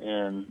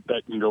 and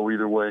that can go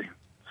either way.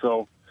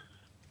 So,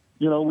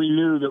 we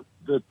knew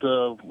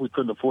that we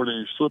couldn't afford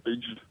any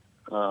slippage.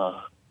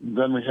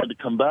 Then we had to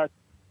come back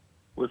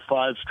with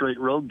 5 straight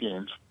road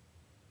games.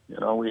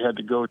 We had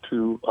to go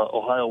to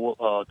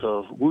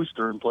to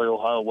Worcester and play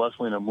Ohio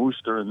Wesleyan and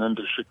Worcester, and then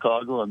to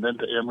Chicago, and then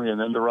to Emory, and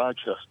then to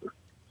Rochester.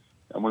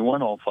 And we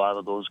won all 5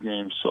 of those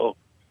games. So,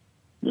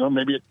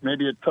 maybe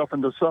it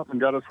toughened us up and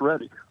got us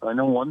ready. I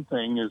know one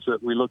thing is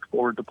that we look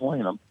forward to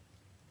playing them.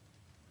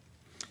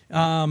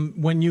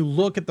 When you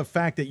look at the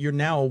fact that you're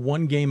now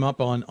 1 game up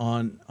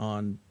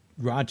on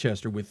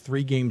Rochester with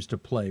 3 games to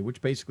play,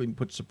 which basically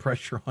puts the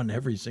pressure on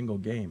every single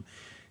game,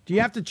 do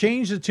you have to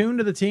change the tune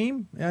to the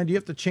team? Do you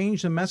have to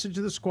change the message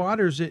of the squad,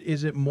 or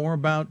is it more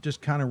about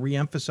just kind of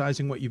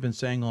reemphasizing what you've been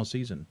saying all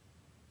season?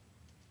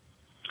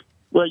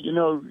 Well,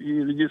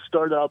 you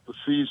start out the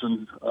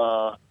season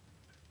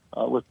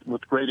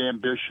with great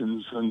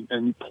ambitions,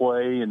 and you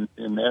play,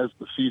 and as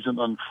the season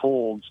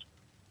unfolds,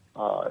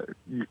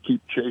 you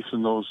keep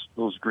chasing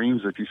those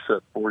dreams that you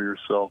set for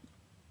yourself.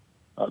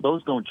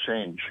 Those don't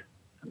change.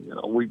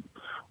 If we'd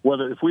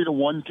have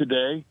won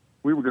today,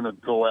 we were going to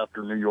go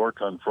after New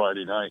York on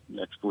Friday night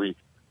next week,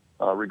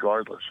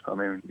 regardless. I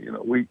mean,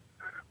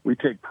 we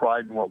take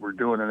pride in what we're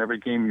doing, and every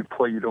game you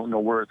play, you don't know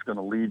where it's going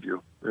to lead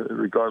you,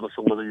 regardless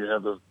of whether you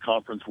have the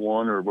conference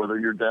won or whether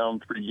you're down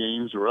 3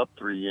 games or up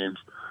 3 games.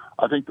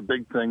 I think the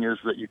big thing is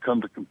that you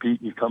come to compete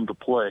and you come to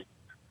play.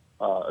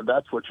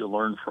 That's what you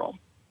learn from.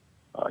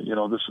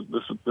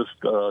 This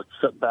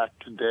setback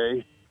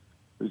today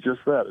is just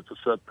that. It's a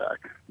setback.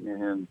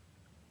 And,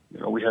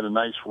 we had a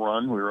nice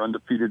run. We were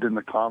undefeated in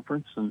the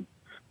conference, and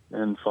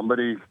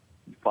somebody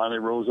finally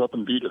rose up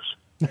and beat us.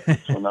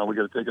 So now we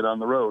got to take it on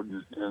the road.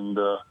 And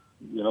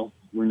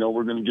we know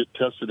we're going to get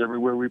tested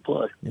everywhere we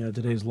play. Yeah,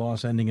 today's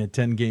loss ending a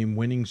 10-game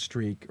winning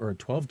streak, or a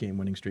 12-game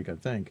winning streak, I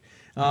think.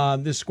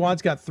 This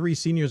squad's got 3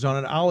 seniors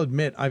on it. I'll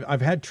admit,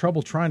 I've had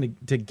trouble trying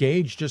to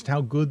gauge just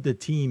how good the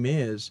team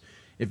is.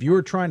 If you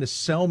were trying to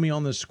sell me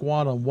on the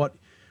squad on what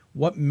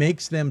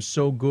makes them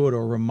so good,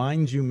 or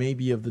reminds you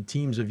maybe of the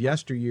teams of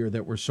yesteryear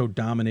that were so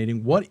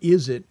dominating, what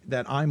is it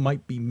that I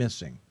might be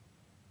missing?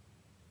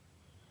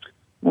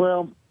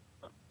 Well,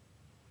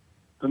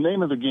 the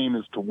name of the game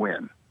is to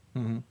win,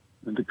 and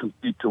to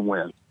compete to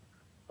win.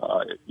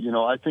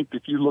 I think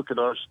if you look at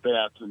our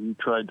stats and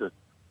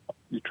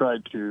you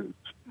tried to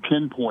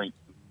pinpoint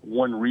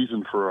one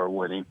reason for our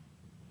winning,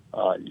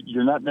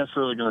 you're not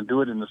necessarily going to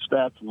do it in the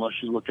stats unless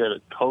you look at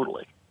it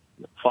totally.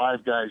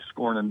 5 guys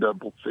scoring in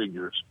double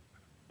figures.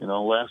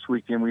 Last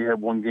weekend we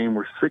had 1 game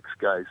where 6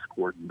 guys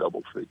scored in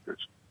double figures.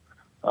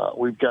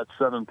 We've got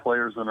 7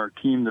 players on our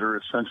team that are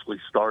essentially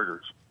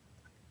starters,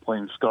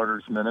 playing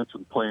starters minutes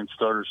and playing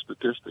starter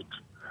statistics.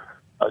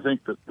 I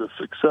think that the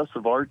success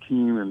of our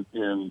team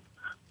is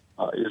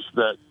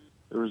that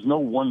there is no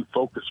one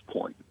focus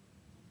point.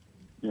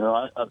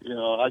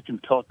 I can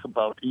talk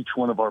about each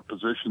one of our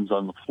positions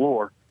on the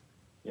floor,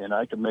 And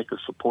I can make a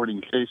supporting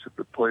case if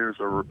the players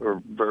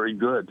are very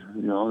good,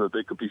 that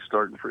they could be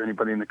starting for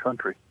anybody in the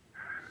country.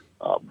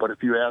 But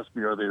if you ask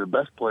me, are they the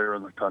best player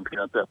in the country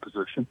at that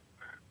position?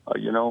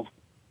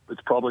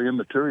 It's probably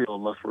immaterial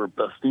unless we're the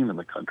best team in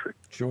the country.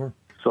 Sure.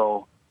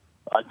 So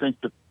I think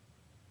that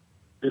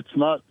it's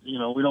not,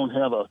 we don't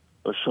have a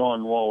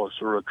Sean Wallace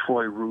or a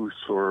Troy Roos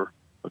or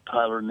a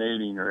Tyler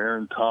Nading or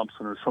Aaron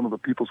Thompson or some of the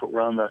people that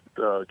were on that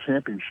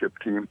championship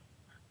team.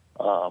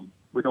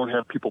 We don't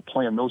have people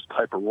playing those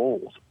type of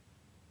roles.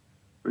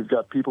 We've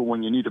got people,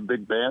 when you need a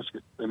big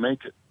basket, they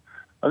make it.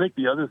 I think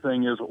the other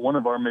thing is one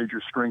of our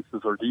major strengths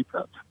is our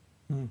defense.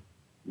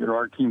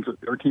 Our team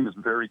is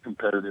very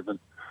competitive, and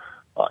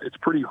it's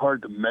pretty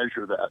hard to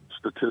measure that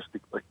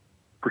statistically,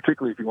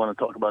 particularly if you want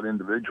to talk about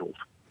individuals.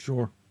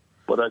 Sure.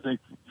 But I think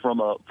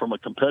from a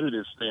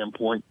competitive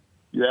standpoint,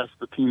 you ask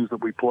the teams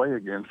that we play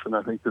against, and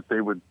I think that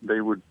they would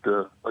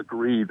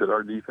agree that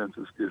our defense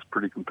is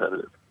pretty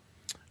competitive.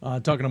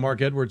 Talking to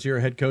Mark Edwards here,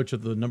 head coach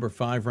of the number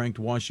 5 ranked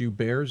WashU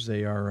Bears.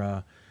 They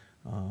are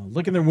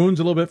licking their wounds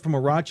a little bit from a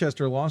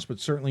Rochester loss, but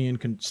certainly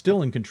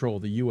still in control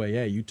of the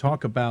UAA. You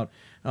talk about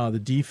the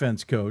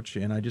defense, coach,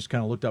 and I just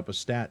kind of looked up a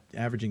stat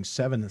averaging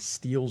 7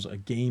 steals a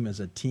game as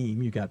a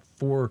team. You got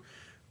 5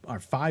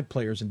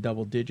 players in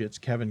double digits.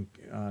 Kevin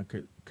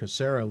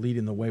Casera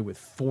leading the way with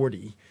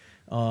 40.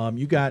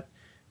 You got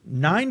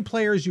 9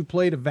 players you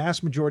played a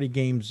vast majority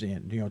games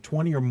in,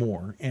 20 or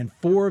more, and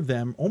 4 of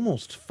them,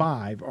 almost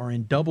 5, are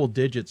in double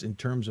digits in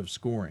terms of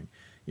scoring.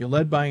 You're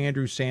led by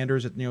Andrew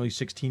Sanders at nearly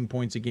 16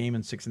 points a game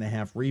and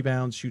 6.5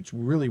 rebounds, shoots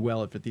really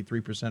well at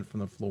 53%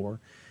 from the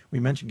floor. We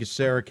mentioned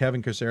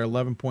Kevin Casera,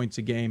 11 points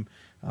a game,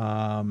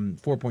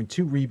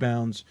 4.2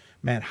 rebounds.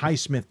 Matt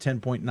Highsmith,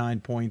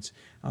 10.9 points.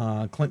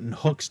 Clinton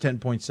Hooks,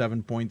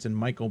 10.7 points. And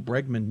Michael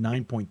Bregman,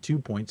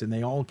 9.2 points. And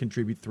they all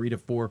contribute 3 to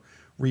 4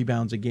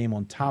 rebounds a game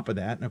on top of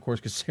that. And, of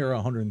course, Casera,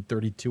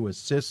 132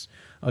 assists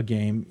a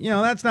game.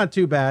 That's not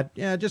too bad.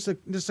 Yeah, just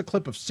a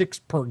clip of 6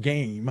 per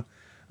game.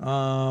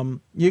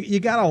 You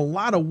got a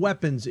lot of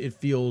weapons, it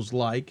feels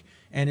like.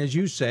 And as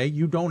you say,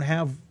 you don't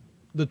have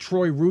the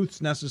Troy Ruths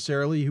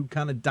necessarily who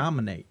kind of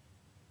dominate.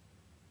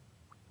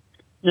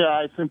 Yeah,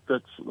 I think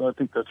that's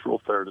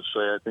real fair to say.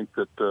 I think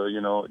that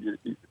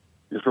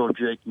you throw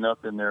Jake Nutt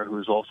in there,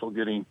 who's also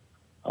getting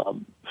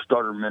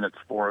starter minutes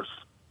for us,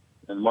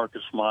 and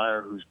Marcus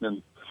Meyer, who's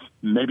been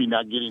maybe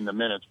not getting the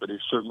minutes, but he's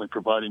certainly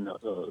providing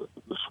the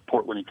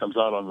support when he comes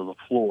out onto the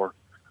floor.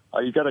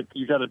 You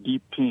got a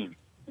deep team,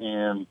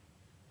 and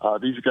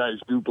these guys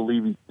do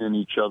believe in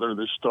each other.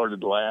 This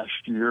started last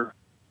year.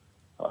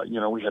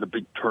 We had a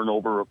big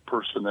turnover of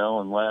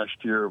personnel, and last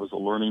year it was a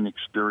learning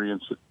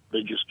experience that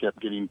they just kept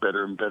getting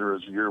better and better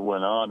as the year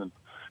went on, and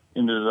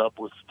ended up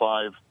with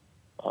 5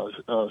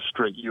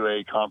 straight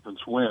UAA conference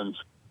wins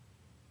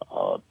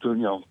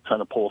to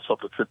kind of pull us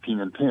up to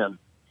 15-10.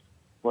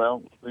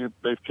 Well,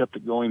 they've kept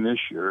it going this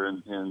year,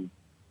 and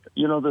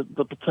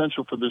the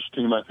potential for this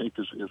team I think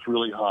is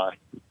really high.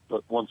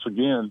 But once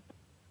again,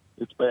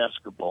 it's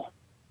basketball.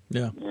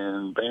 Yeah.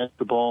 And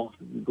basketball,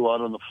 you go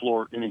out on the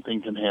floor,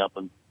 anything can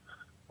happen.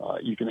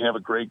 You can have a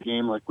great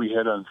game like we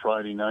had on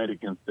Friday night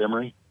against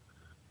Emory.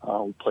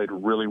 We played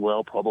really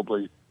well,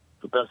 probably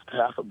the best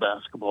half of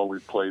basketball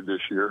we've played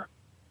this year.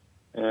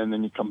 And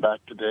then you come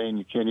back today and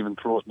you can't even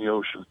throw it in the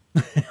ocean.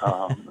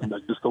 And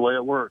that's just the way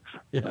it works.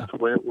 Yeah. That's the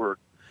way it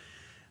works.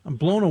 I'm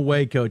blown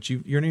away, Coach.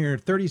 You're in your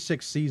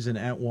 36th season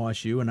at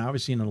WashU, and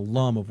obviously an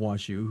alum of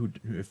WashU,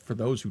 who, for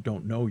those who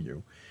don't know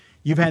you.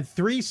 You've had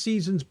 3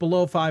 seasons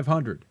below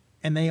 500,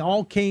 and they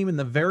all came in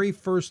the very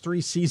first 3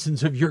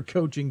 seasons of your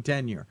coaching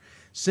tenure.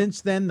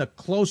 Since then, the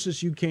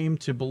closest you came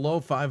to below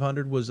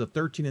 500 was a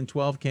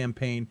 13-12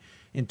 campaign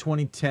in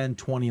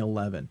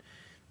 2010-2011.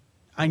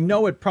 I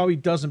know it probably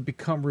doesn't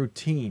become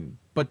routine,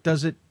 but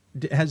has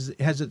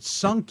it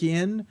sunk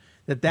in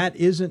that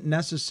isn't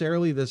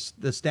necessarily the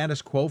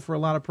status quo for a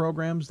lot of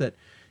programs, that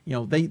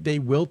they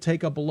will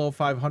take a below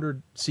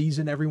 500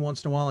 season every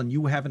once in a while, and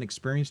you haven't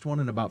experienced one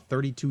in about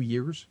 32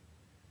 years?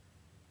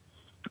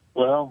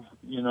 Well,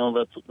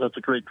 that's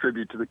a great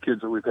tribute to the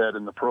kids that we've had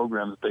in the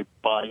program, that they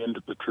buy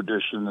into the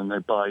tradition and they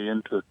buy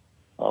into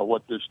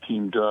what this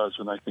team does,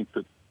 and I think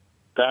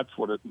that's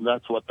what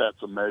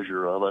that's a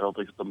measure of. I don't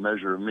think it's a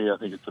measure of me. I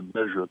think it's a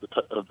measure of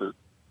the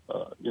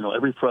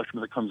every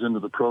freshman that comes into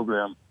the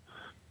program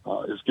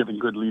is given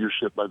good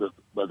leadership by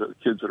the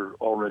kids that are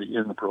already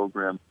in the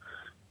program,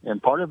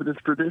 and part of it is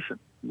tradition.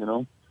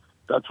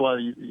 That's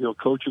why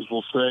coaches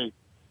will say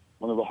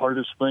one of the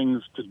hardest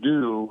things to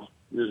do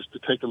is to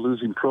take a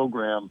losing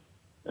program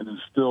and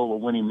instill a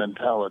winning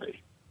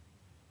mentality.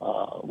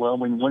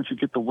 Once you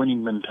get the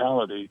winning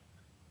mentality,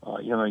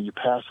 you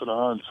pass it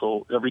on.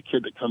 So every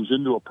kid that comes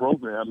into a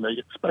program, they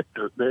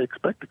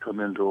expect to come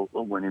into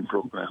a winning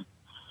program.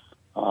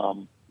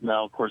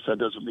 Now, of course, that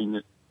doesn't mean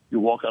that you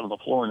walk out on the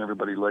floor and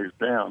everybody lays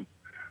down.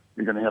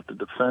 You're going to have to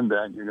defend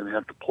that, and you're going to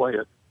have to play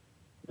it.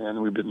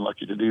 And we've been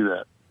lucky to do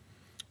that.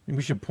 And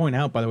we should point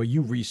out, by the way,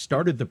 you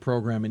restarted the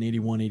program in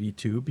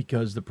 81-82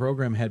 because the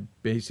program had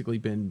basically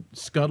been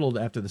scuttled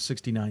after the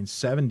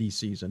 69-70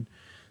 season.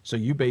 So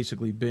you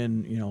basically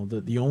been,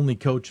 the only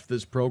coach of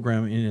this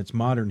program in its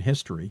modern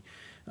history.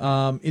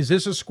 Is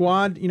this a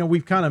squad?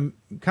 We've kind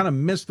of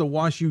missed the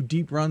WashU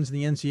deep runs in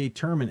the NCAA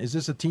tournament. Is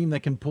this a team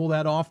that can pull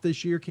that off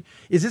this year?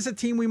 Is this a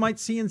team we might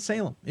see in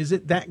Salem? Is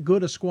it that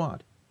good a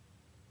squad?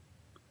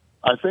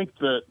 I think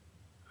that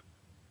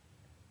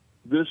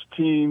this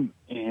team,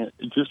 and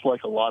just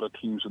like a lot of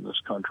teams in this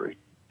country,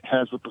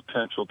 has the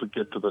potential to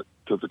get to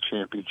the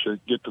championship,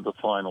 get to the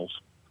finals.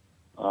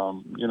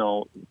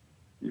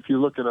 If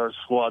you look at our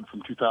squad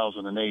from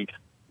 2008,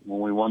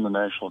 when we won the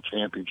national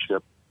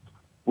championship,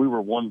 we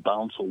were one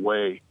bounce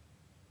away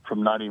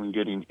from not even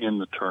getting in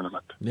the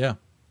tournament. Yeah.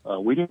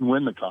 We didn't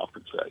win the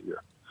conference that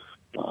year.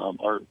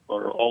 Our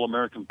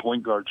All-American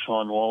point guard,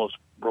 Sean Wallace,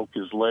 broke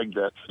his leg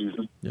that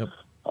season. Yep.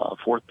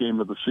 Fourth game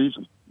of the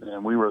season.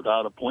 And we were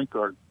without a point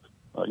guard,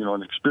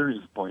 an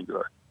experienced point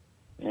guard.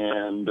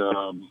 And,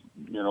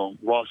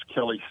 Ross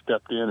Kelly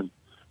stepped in,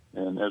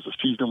 and as the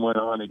season went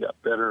on, he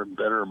got better and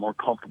better and more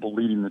comfortable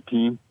leading the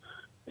team.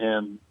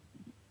 And,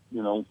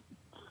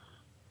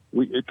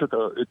 it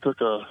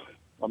took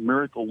a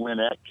miracle win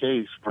at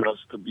Case for us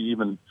to be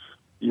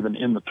even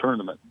in the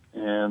tournament.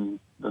 And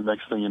the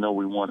next thing you know,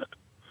 we won it.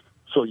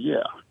 So,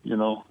 yeah,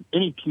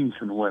 any team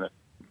can win it.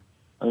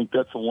 I think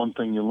that's the one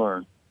thing you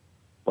learn.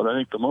 But I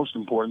think the most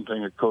important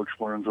thing a coach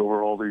learns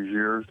over all these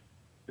years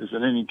is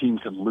that any team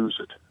can lose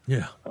it.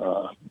 Yeah.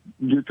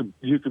 You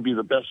could be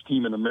the best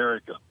team in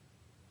America,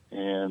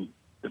 and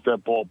if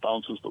that ball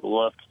bounces to the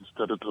left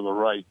instead of to the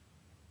right,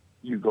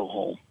 you go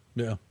home.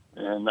 Yeah.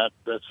 And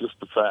that's just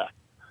the fact.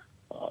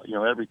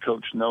 Every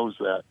coach knows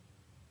that.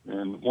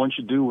 And once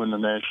you do win the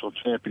national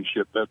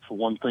championship, that's the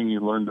one thing you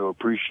learn to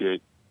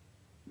appreciate.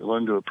 You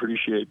learn to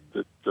appreciate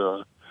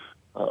that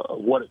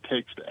what it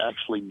takes to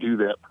actually do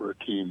that for a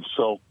team.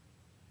 So,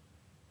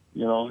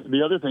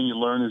 the other thing you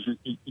learn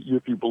is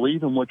if you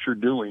believe in what you're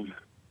doing,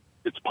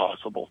 it's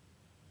possible.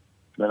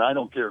 And I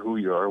don't care who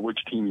you are, or which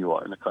team you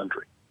are in the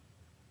country,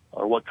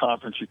 or what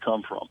conference you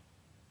come from.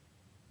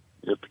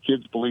 If the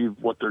kids believe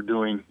what they're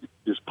doing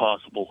is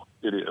possible,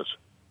 it is.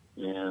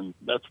 And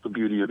that's the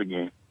beauty of the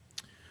game.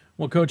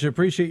 Well, Coach, I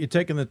appreciate you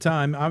taking the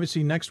time.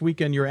 Obviously, next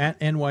weekend you're at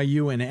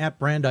NYU and at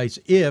Brandeis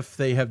if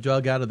they have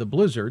dug out of the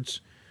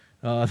blizzards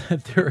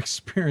that they're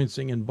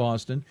experiencing in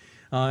Boston.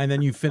 And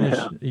then you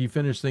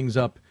finish things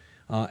up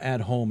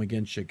at home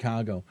against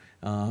Chicago.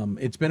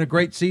 It's been a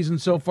great season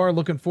so far.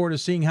 Looking forward to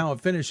seeing how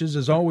it finishes.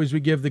 As always, we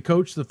give the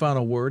coach the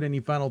final word. Any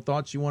final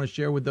thoughts you want to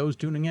share with those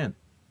tuning in?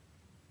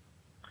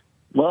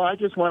 Well, I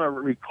just want to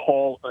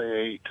recall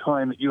a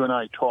time that you and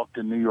I talked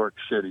in New York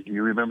City. Do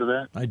you remember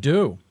that? I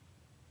do.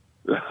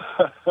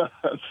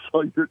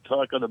 So you're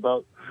talking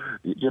about,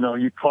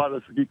 you caught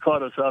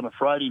us on a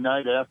Friday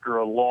night after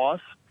a loss.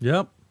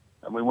 Yep.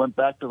 And we went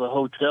back to the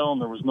hotel,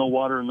 and there was no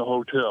water in the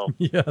hotel.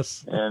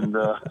 Yes. And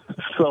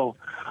so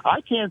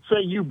I can't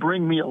say you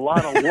bring me a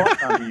lot of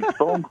luck on these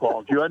phone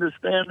calls. You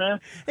understand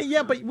that? Hey,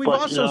 yeah, but we've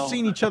also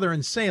seen each other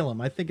in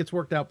Salem. I think it's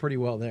worked out pretty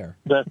well there.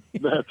 That's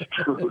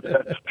true.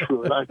 That's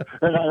true.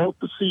 And I hope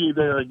to see you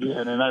there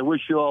again. And I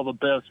wish you all the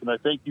best. And I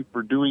thank you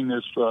for doing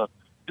this,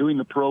 doing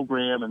the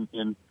program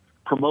and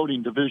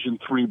promoting Division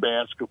III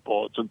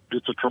basketball.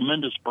 It's a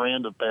tremendous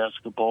brand of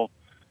basketball.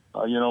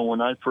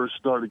 When I first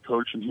started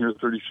coaching here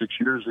 36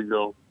 years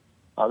ago,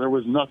 there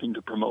was nothing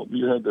to promote.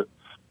 You had to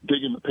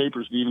dig in the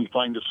papers to even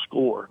find a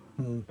score.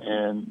 Mm-hmm.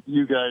 And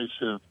you guys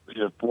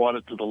have brought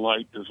it to the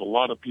light. There's a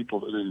lot of people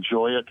that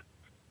enjoy it.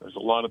 There's a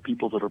lot of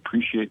people that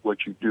appreciate what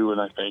you do,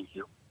 and I thank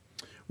you.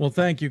 Well,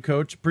 thank you,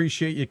 Coach.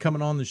 Appreciate you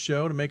coming on the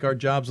show to make our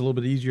jobs a little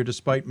bit easier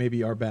despite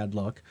maybe our bad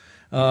luck.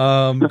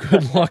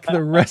 Good luck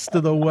the rest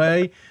of the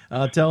way.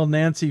 Tell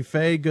Nancy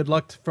Faye good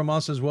luck from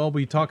us as well.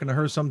 We'll be talking to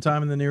her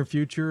sometime in the near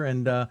future,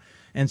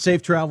 and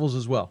safe travels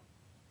as well.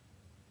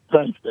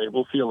 Thanks, Dave.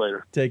 We'll see you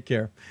later. Take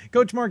care.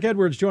 Coach Mark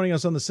Edwards joining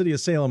us on the City of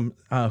Salem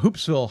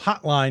Hoopsville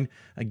hotline.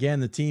 Again,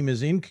 the team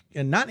is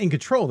not in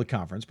control of the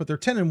conference, but they're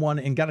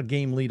 10-1 and got a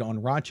game lead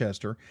on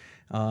Rochester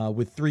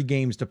with 3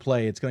 games to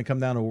play. It's going to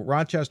come down to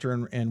Rochester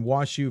and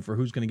WashU for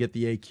who's going to get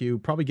the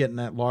AQ, probably getting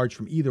that large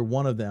from either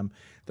one of them.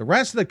 The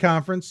rest of the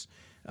conference,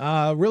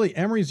 really,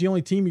 Emory's the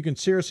only team you can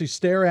seriously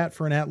stare at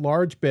for an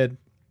at-large bid.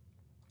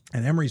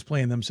 And Emory's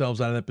playing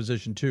themselves out of that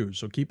position, too.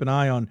 So keep an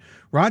eye on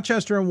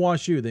Rochester and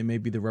WashU. They may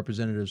be the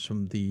representatives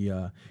from the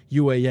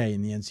UAA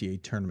in the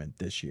NCAA tournament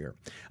this year.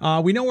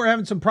 We know we're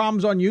having some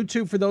problems on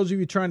YouTube. For those of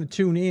you trying to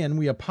tune in,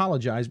 we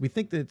apologize. We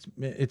think that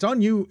it's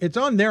on you. It's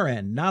on their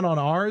end, not on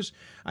ours.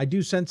 I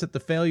do sense that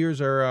the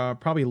failures are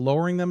probably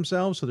lowering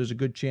themselves, so there's a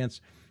good chance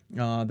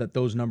that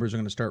those numbers are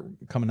going to start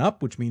coming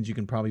up, which means you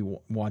can probably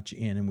watch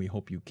in, and we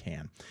hope you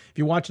can. If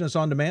you're watching us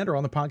on demand or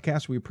on the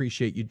podcast, we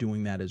appreciate you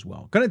doing that as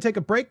well. Going to take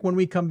a break. When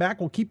we come back,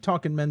 we'll keep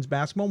talking men's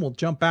basketball. We'll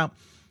jump out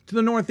to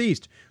the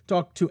Northeast,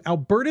 talk to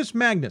Albertus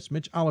Magnus.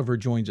 Mitch Oliver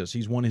joins us.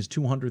 He's won his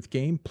 200th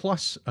game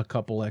plus a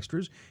couple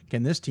extras.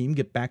 Can this team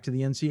get back to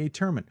the NCAA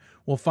tournament?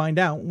 We'll find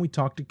out when we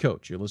talk to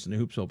Coach. You're listening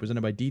to Hoopsville,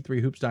 presented by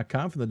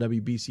D3Hoops.com from the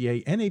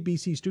WBCA and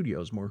ABC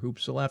studios. More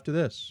Hoopsville after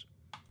this.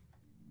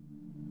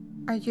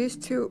 I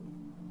used to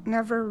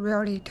never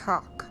really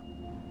talk.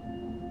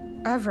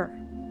 ever.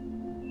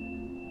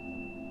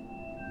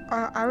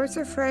 I was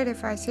afraid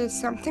if I said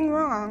something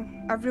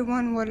wrong,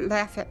 everyone would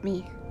laugh at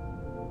me.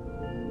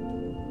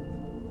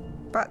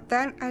 But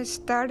then I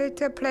started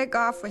to play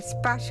golf with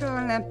Special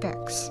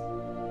Olympics.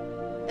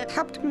 It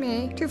helped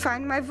me to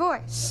find my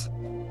voice.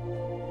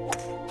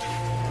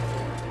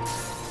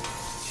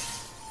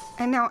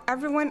 And now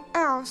everyone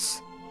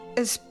else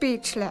is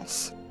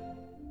speechless.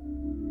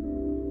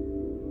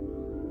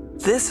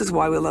 This is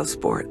why we love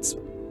sports.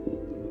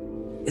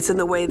 It's in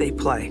the way they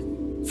play,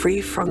 free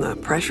from the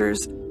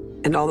pressures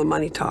and all the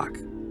money talk.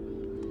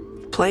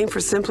 Playing for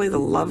simply the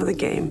love of the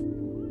game,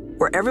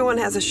 where everyone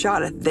has a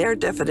shot at their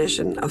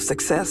definition of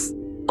success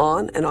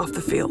on and off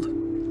the field.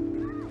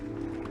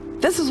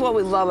 This is what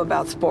we love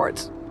about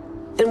sports,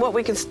 and what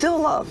we can still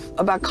love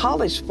about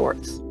college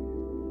sports.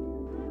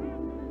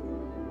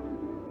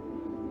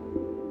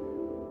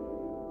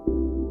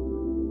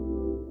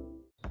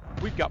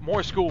 We've got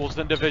more schools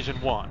than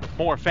Division I,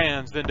 more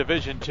fans than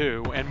Division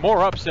II, and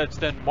more upsets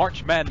than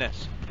March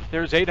Madness.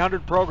 There's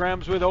 800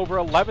 programs with over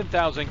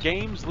 11,000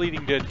 games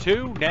leading to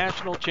 2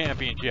 national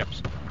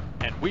championships.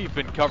 And we've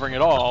been covering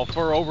it all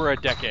for over a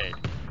decade.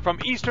 From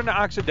Eastern to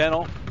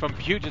Occidental, from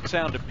Puget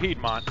Sound to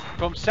Piedmont,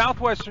 from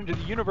Southwestern to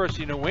the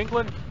University of New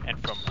England,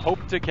 and from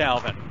Hope to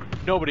Calvin.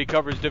 Nobody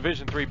covers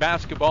Division III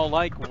basketball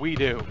like we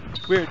do.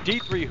 We're at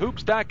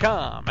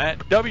D3Hoops.com at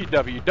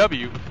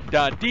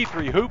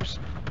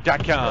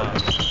www.d3hoops.com.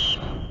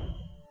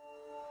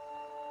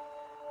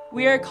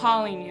 We are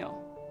calling you,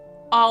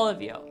 all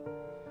of you.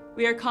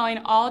 We are calling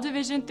all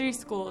Division III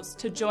schools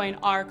to join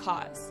our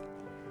cause.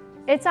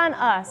 It's on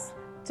us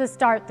to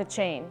start the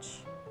change.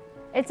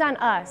 It's on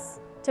us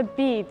to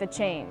be the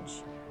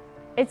change.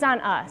 It's on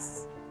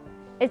us.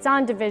 It's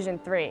on Division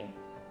III.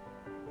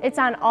 It's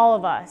on all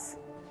of us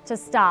to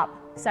stop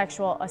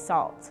sexual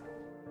assault.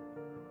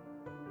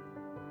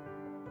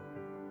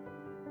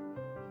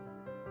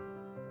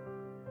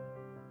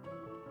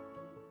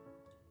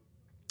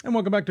 And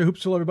welcome back to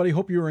Hoopsville, everybody.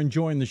 Hope you are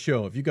enjoying the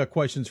show. If you got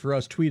questions for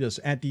us, tweet us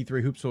at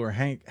D3Hoopsville or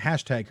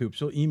hashtag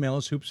Hoopsville. Email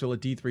us, hoopsville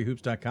at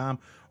D3Hoops.com,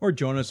 or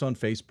join us on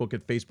Facebook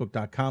at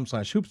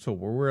Facebook.com/Hoopsville,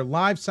 where we're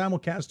live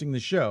simulcasting the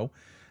show,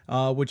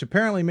 which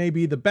apparently may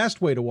be the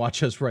best way to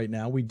watch us right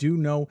now. We do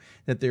know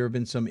that there have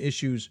been some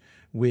issues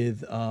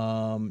with the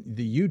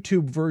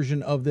YouTube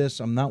version of this.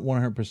 I'm not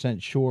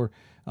 100% sure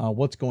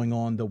what's going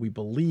on, though we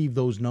believe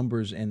those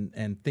numbers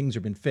and things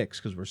have been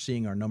fixed because we're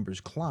seeing our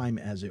numbers climb,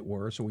 as it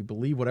were. So we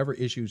believe whatever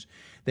issues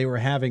they were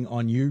having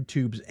on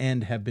YouTube's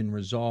end have been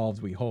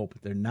resolved, we hope.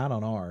 They're not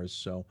on ours,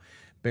 so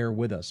bear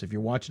with us. If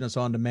you're watching us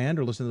on demand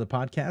or listening to the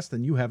podcast,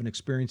 then you haven't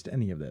experienced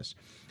any of this.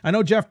 I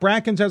know Jeff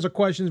Brackens has a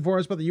question for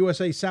us about the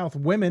USA South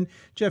women.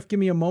 Jeff,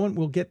 give me a moment.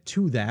 We'll get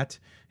to that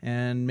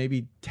and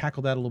maybe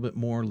tackle that a little bit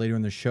more later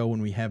in the show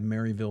when we have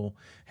Maryville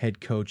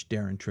head coach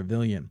Darren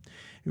Trevillion.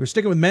 We're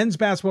sticking with men's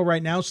basketball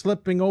right now,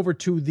 slipping over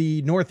to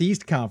the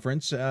Northeast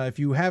Conference. If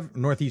you have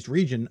Northeast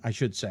region, I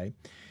should say.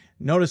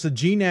 Notice the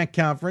GNAC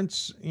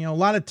Conference, a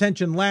lot of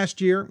tension last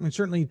year, and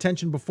certainly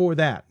tension before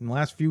that. In the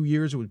last few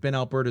years, it was Ben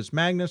Albertus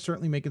Magnus,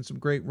 certainly making some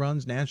great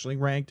runs, nationally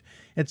ranked,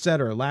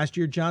 etc. Last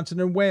year,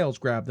 Johnson & Wales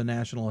grabbed the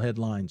national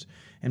headlines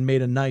and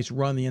made a nice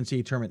run in the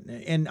NCAA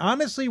tournament. And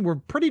honestly, we're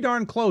pretty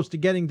darn close to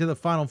getting to the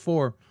Final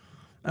Four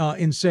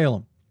in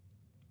Salem.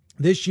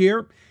 This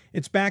year,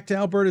 it's back to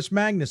Albertus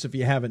Magnus, if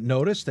you haven't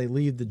noticed. They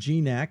lead the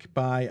GNAC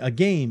by a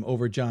game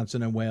over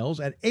Johnson & Wales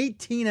at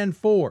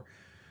 18-4.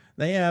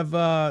 They have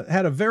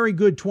had a very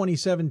good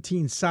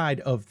 2017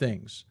 side of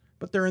things,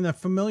 but they're in a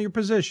familiar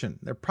position.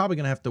 They're probably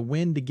going to have to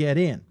win to get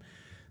in.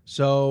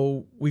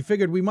 So we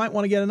figured we might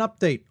want to get an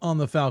update on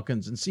the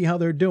Falcons and see how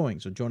they're doing.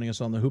 So joining us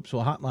on the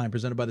Hoopsville Hotline,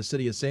 presented by the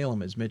City of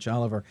Salem, is Mitch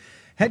Oliver,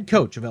 head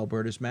coach of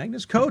Albertus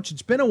Magnus. Coach,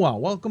 it's been a while.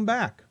 Welcome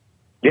back.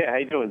 Yeah, how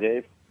you doing,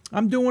 Dave?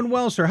 I'm doing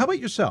well, sir. How about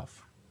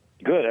yourself?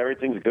 Good.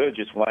 Everything's good.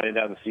 Just winding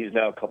down the season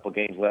now. A couple of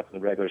games left in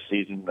the regular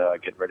season,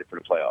 getting ready for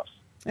the playoffs.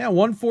 Yeah,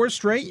 won 4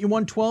 straight. You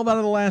won 12 out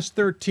of the last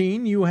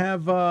 13. You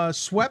have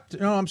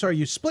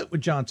you split with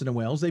Johnson &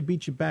 Wales. They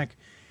beat you back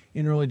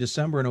in early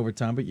December in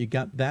overtime, but you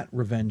got that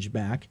revenge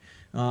back.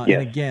 Yes.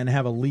 And again,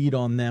 have a lead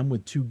on them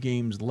with 2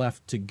 games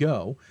left to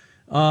go.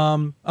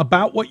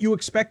 About what you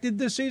expected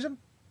this season?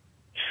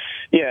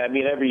 Yeah, I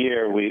mean, every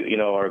year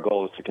our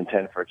goal is to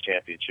contend for a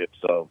championship.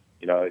 So,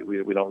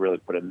 we don't really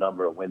put a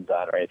number of wins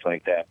on or anything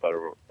like that, but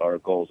our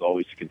goal is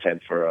always to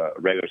contend for a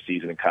regular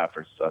season and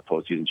conference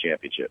postseason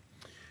championship.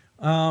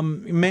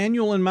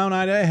 Emmanuel and Mount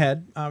Ida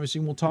ahead. Obviously,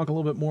 we'll talk a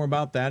little bit more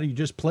about that. You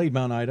just played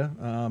Mount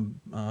Ida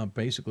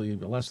basically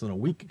less than a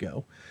week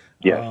ago.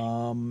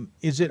 Yeah.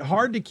 Is it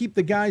hard to keep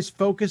the guys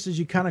focused as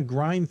you kind of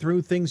grind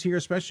through things here,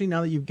 especially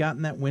now that you've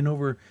gotten that win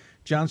over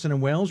Johnson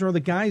 & Wales? Or are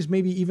the guys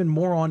maybe even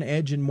more on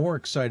edge and more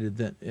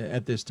excited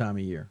at this time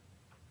of year?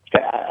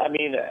 I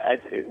mean,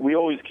 we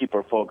always keep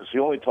our focus. We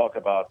only talk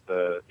about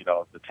the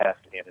task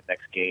and the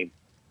next game.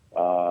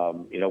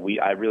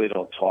 I really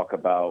don't talk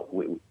about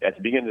at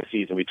the beginning of the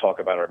season. We talk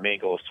about our main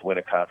goal is to win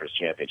a conference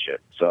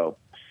championship. So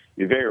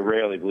we very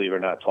rarely, believe it or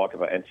not, talk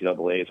about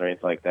NCAAs or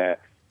anything like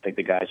that. I think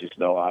the guys just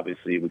know.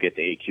 Obviously, we get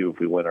the AQ if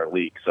we win our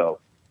league. So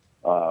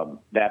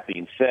That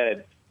being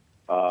said,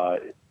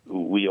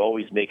 we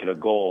always make it a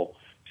goal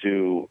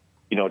to,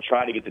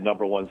 try to get the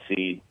number 1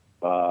 seed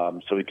so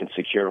we can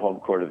secure home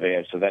court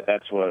advantage. So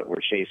that's what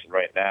we're chasing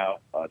right now.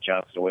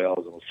 Johnson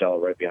Wales and LaSalle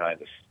right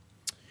behind us.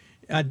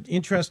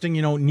 Interesting,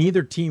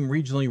 neither team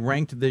regionally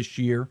ranked this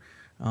year.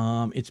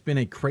 It's been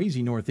a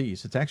crazy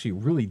Northeast. It's actually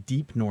really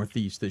deep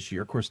Northeast this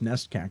year. Of course,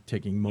 NESCAC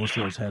taking most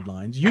of those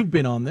headlines. You've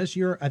been on this.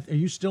 Are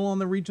you still on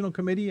the regional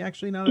committee?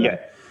 Actually, now. Yeah.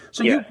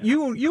 So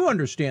you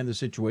understand the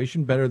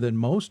situation better than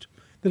most.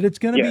 That it's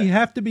going to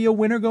have to be a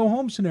win or go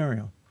home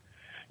scenario.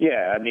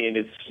 Yeah, I mean,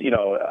 it's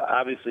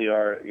obviously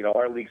our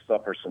league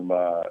suffers from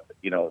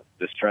the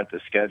strength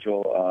of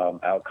schedule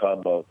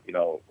outcome of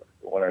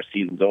when our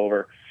season's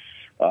over.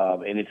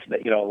 And it's,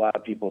 a lot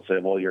of people say,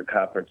 well, your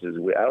conference is,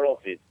 I don't know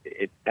if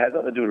it has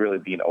nothing to do with really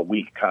being a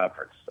weak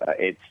conference.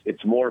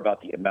 It's more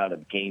about the amount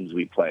of games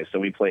we play. So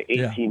we play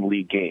 18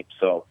 league games.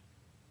 So,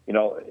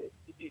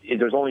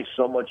 there's only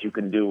so much you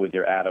can do with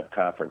your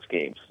out-of-conference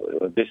games.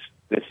 This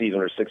season,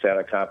 there are 6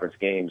 out-of-conference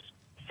games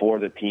for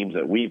the teams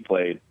that we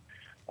played.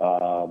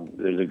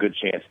 There's a good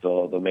chance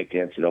they'll make the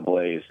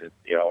NCAAs.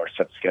 Our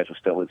set schedule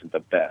still isn't the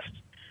best.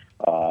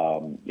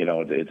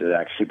 It's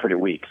actually pretty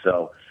weak.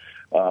 So,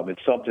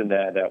 it's something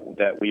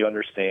that we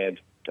understand,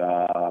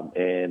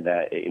 and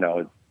that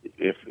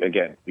if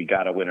again we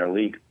got to win our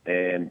league,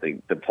 and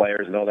the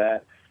players know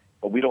that,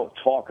 but we don't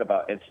talk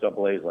about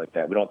NCAAs like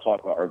that. We don't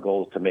talk about our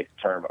goals to make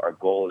the tournament. Our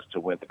goal is to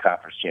win the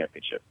conference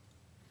championship.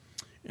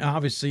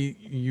 Obviously,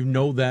 you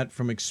know that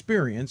from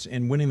experience,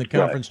 and winning the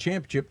conference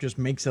championship just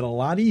makes it a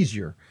lot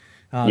easier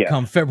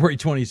come February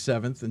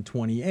 27th and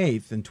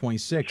 28th and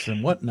 26th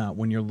and whatnot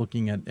when you're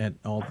looking at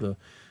all the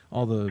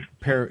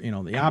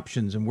the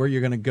options and where you're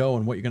going to go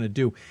and what you're going to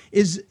do.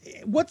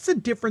 What's the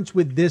difference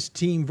with this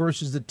team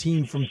versus the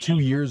team from 2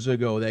 years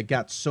ago that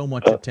got so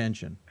much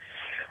attention?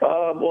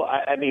 Well,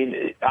 I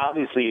mean,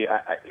 obviously,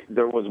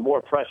 there was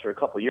more pressure a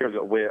couple of years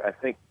ago. Where I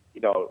think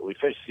we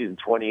finished season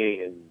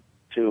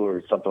 28-2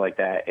 or something like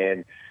that,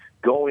 and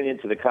going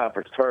into the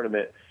conference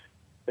tournament,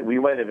 we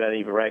might have been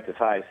even ranked as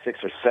high as 6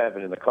 or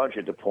 7 in the country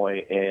at the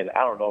point, and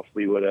I don't know if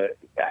we would have.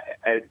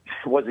 It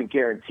wasn't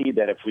guaranteed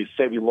that if we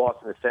say we lost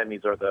in the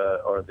semis or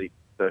the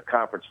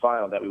conference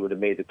final that we would have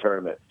made the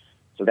tournament.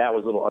 So that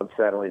was a little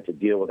unsettling to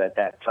deal with at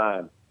that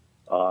time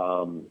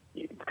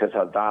because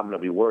how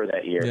dominant we were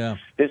that year. Yeah.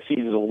 This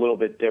season is a little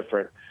bit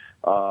different.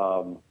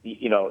 Again,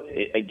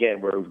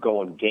 we're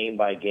going game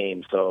by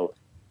game. So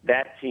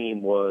that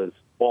team was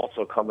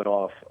also coming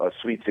off a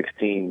Sweet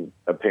 16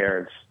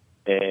 appearance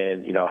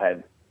and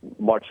had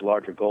much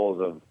larger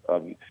goals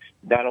of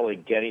not only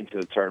getting to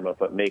the tournament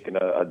but making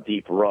a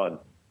deep run.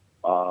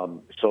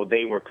 So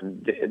they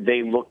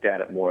looked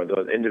at it more.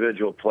 The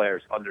individual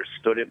players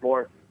understood it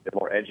more. They're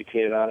more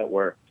educated on it.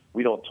 Where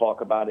we don't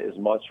talk about it as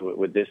much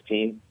with this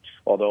team.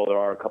 Although there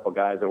are a couple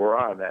guys that were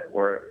on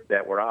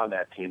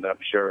that team that I'm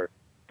sure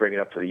bring it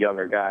up to the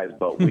younger guys.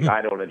 But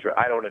I don't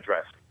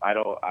address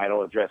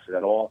it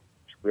at all.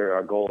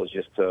 Our goal is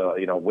just to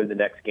win the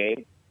next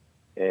game,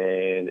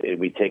 and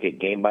we take it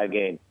game by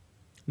game.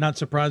 Not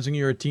surprising,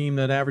 you're a team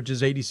that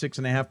averages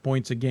 86.5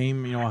 points a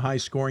game, a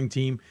high-scoring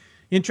team.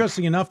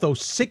 Interesting enough, though,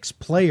 6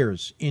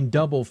 players in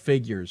double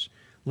figures,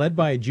 led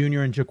by a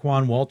junior in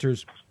Jaquan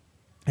Walters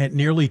at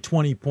nearly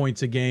 20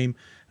 points a game,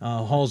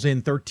 hauls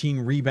in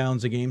 13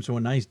 rebounds a game, so a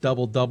nice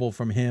double-double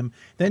from him.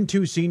 Then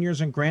 2 seniors,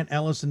 and Grant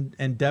Ellis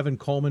and Devin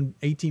Coleman,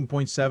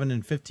 18.7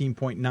 and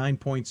 15.9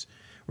 points,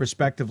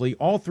 respectively.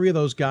 All 3 of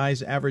those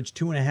guys average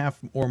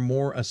 2.5 or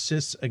more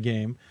assists a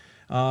game.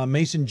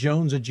 Mason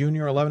Jones, a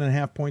junior,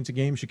 11.5 points a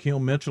game.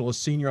 Shaquille Mitchell, a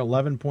senior,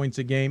 11 points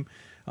a game.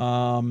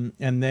 And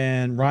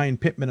then Ryan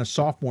Pittman, a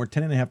sophomore,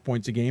 10.5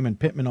 points a game. And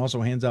Pittman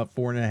also hands out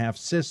 4.5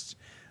 assists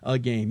a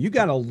game. You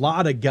got a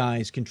lot of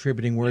guys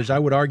contributing, whereas I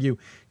would argue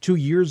 2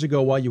 years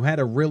ago, while you had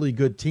a really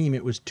good team,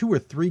 it was 2 or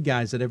 3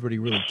 guys that everybody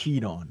really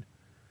keyed on.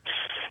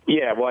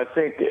 Yeah, well, I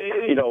think,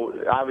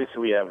 obviously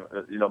we have,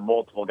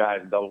 multiple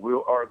guys in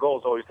double. Our goal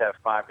is always to have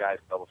 5 guys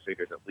in double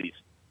figures at least.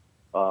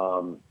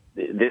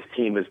 This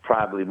team is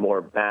probably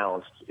more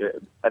balanced.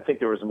 I think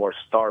there was more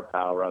star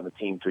power on the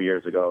team 2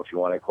 years ago, if you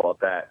want to call it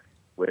that,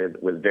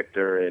 with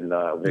Victor and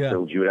Victor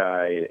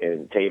Ujudai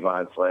and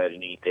Tavon Sledge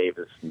and E.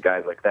 Davis and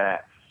guys like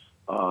that.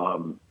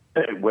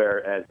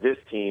 Whereas this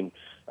team,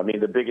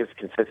 the biggest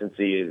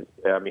consistency is,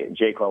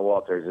 Jaquan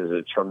Walters is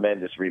a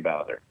tremendous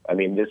rebounder.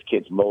 This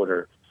kid's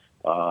motor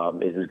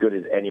is as good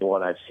as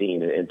anyone I've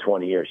seen in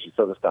 20 years. She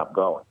doesn't stop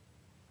going.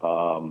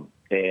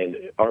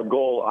 And our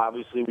goal,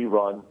 obviously, we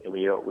run and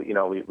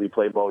we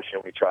play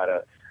motion. We try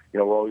to,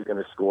 we're always going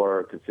to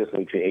score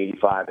consistently between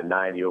 85 and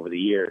 90 over the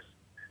years.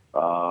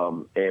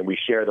 And we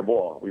share the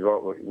ball.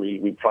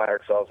 We pride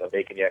ourselves on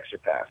making the extra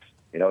pass.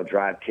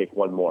 Drive, kick,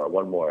 one more.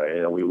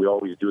 We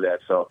always do that.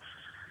 So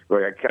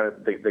we're kind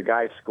of the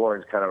guys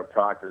scoring is kind of a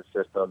product of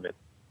the system.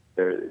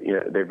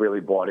 And they've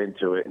really bought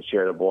into it and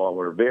share the ball.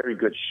 We're a very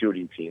good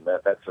shooting team.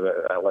 That's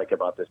what I like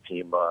about this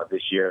team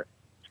this year.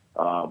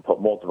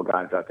 Put multiple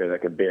guys out there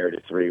that can bear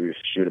to 3. We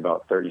shoot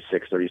about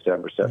 36,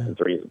 37% from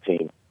 3 as a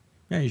team.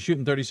 Yeah, you're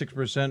shooting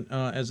 36%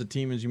 as a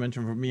team, as you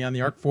mentioned, from beyond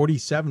the arc,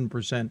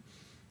 47%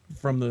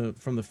 from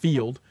the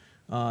field,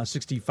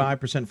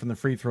 65% from the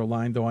free throw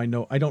line. Though I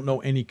don't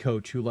know any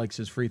coach who likes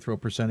his free throw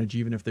percentage,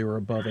 even if they were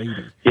above 80.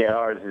 Yeah,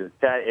 ours is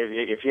that.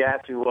 If you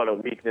ask me what a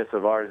weakness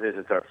of ours is,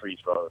 it's our free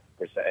throw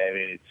percent. I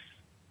mean,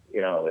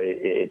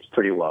 it's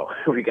pretty low.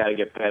 We got to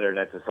get better.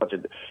 That's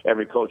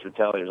every coach would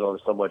tell you there's only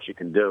so much you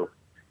can do.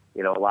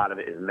 A lot of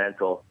it is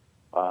mental.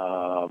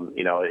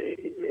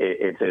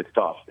 It's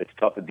tough. It's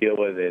tough to deal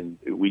with, and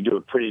we do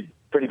a pretty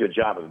good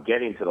job of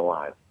getting to the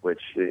line, which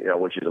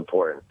is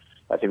important.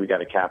 I think we got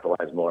to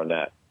capitalize more on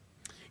that.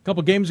 A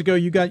couple games ago,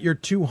 you got your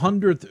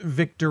 200th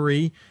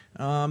victory.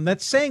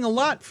 That's saying a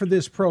lot for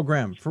this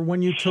program for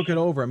when you took it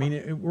over. I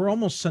mean, we're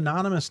almost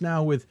synonymous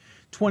now with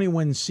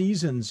 20-win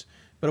seasons,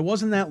 but it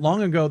wasn't that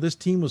long ago. This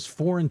team was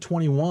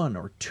 4-21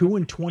 or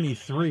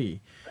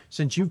 2-23.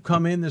 Since you've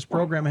come in, this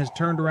program has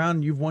turned around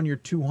and you've won your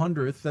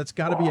 200th. That's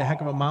got to be a heck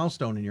of a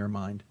milestone in your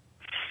mind.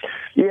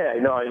 Yeah,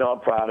 I'm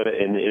proud of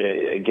it. And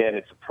again,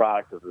 it's a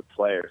product of the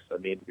players. I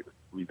mean,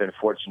 we've been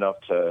fortunate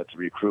enough to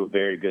recruit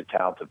very good,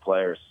 talented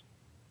players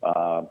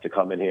to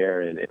come in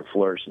here and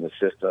flourish in the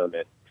system.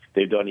 And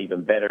they've done an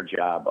even better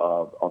job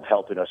of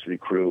helping us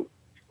recruit,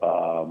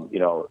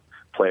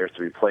 players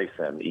to replace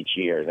them each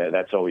year. And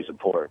that's always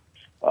important.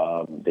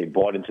 They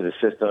bought into the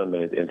system,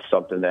 and it's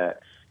something that,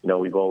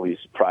 we've always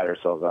prided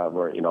ourselves on.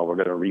 We're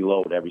going to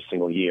reload every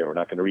single year. We're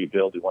not going to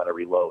rebuild. We want to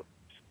reload.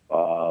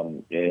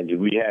 And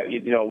we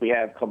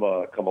have come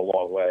a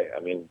long way. I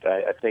mean,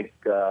 I think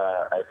I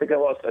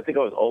was 0-13.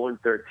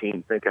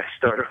 I think I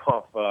started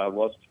off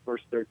lost the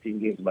first 13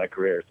 games of my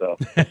career. So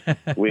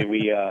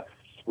we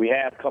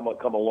have come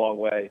a long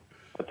way.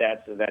 But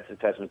that's a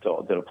testament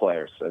to the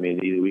players. I mean,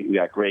 we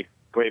got great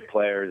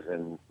players,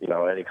 and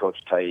any coach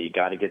will tell you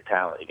got to get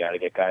talent. You got to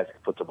get guys who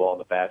can put the ball in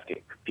the basket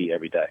and compete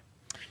every day.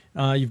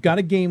 You've got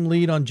a game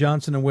lead on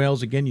Johnson and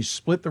Wales. Again, you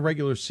split the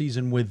regular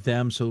season with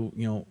them, so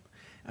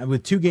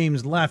with 2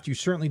 games left, you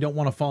certainly don't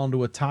want to fall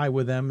into a tie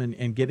with them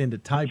and get into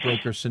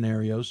tiebreaker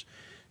scenarios.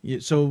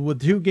 So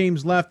with 2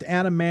 games left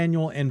at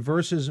Emmanuel and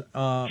versus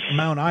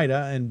Mount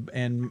Ida,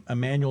 and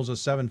Emmanuel's a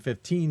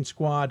 7-15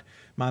 squad,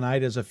 Mount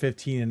Ida's a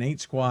 15-8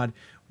 squad.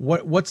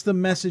 What's the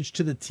message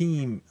to the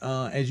team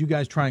as you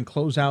guys try and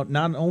close out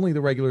not only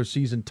the regular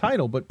season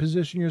title, but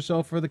position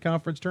yourself for the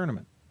conference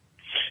tournament?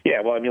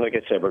 Yeah, well, I mean, like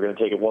I said, we're going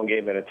to take it one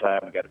game at a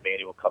time. We got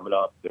Emmanuel coming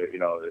up.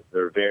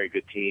 They're a very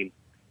good team.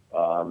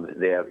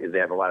 They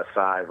have a lot of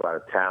size, a lot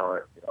of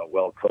talent,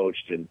 well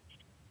coached, and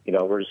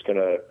we're just going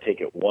to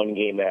take it one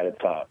game at a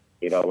time.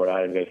 We're not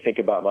even going to think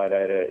about Mount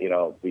Ida.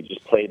 We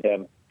just played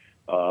them.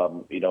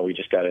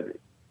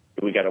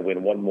 We got to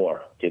win one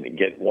more,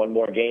 get one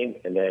more game,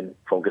 and then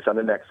focus on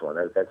the next one.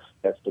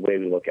 That's the way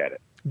we look at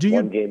it.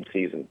 One game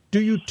season. Do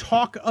you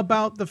talk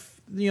about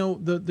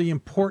the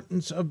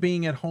importance of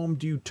being at home?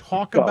 Do you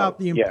talk about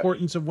the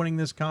importance of winning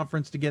this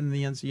conference to get in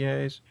the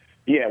NCAAs?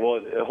 Yeah, well,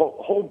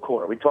 home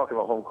court. We talk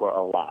about home court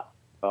a lot.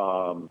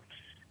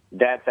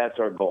 That's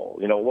our goal.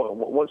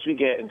 Once we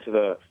get to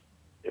the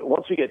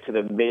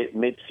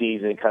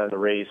mid-season kind of the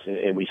race,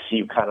 and we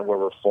see kind of where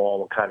we're falling,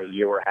 what kind of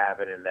year we're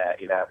having, and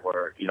that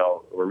we're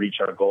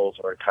reaching our goals,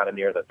 and we're kind of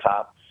near the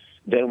top,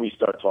 then we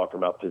start talking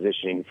about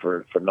positioning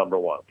for number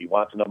one. We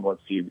want the number 1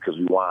 seed because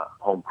we want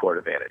home court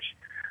advantage.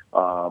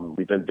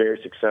 We've been very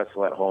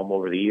successful at home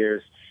over the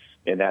years,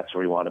 and that's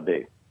where we want to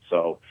be.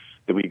 So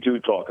we do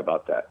talk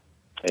about that.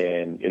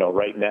 And,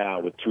 right now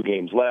with 2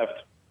 games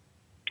left,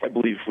 I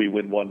believe if we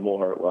win one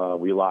more,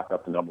 we lock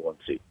up the number 1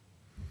 seed.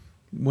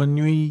 When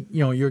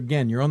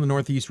you're on the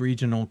Northeast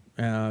Regional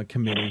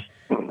Committee.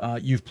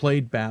 You've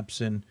played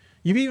Babson.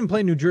 You've even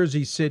played New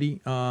Jersey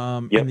City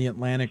in the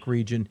Atlantic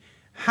region.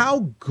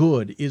 How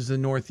good is the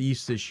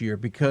Northeast this year?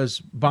 Because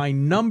by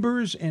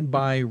numbers and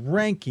by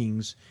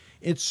rankings,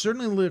 it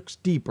certainly looks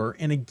deeper.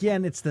 And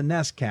again, it's the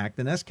NESCAC.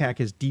 The NESCAC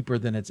is deeper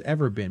than it's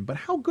ever been. But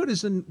how good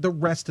is the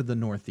rest of the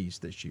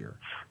Northeast this year?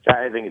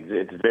 I think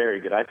it's very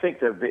good. I think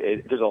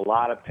there's a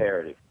lot of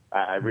parity.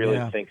 I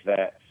really think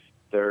that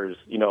there's,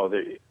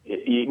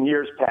 in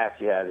years past,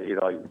 you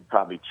had,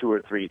 probably 2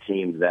 or 3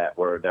 teams that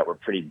were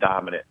pretty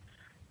dominant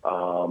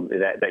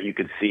that you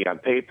could see on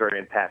paper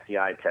and pass the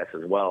eye test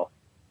as well.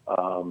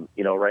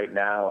 Right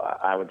now,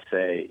 I would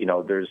say,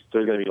 there's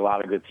going to be a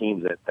lot of good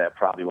teams that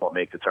probably won't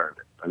make the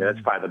tournament. I mean,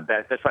 that's probably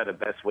the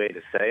best way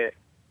to say it.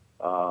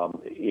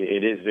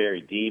 It is very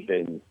deep,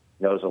 and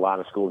there's a lot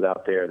of schools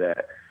out there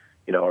that,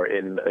 are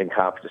in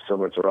conferences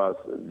similar to us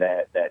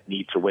that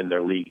need to win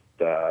their league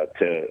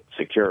to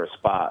secure a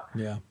spot.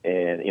 Yeah.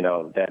 And,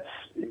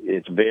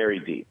 it's very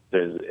deep.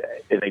 And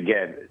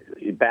again,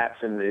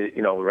 Babson,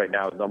 right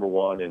now is number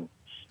 1, and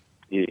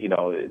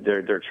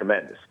they're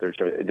tremendous.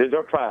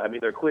 They're probably,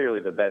 they're clearly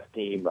the best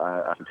team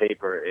on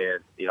paper,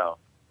 and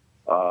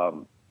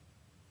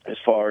as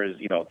far as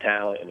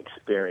talent and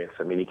experience,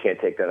 you can't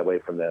take that away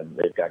from them.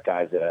 They've got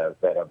guys that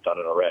have done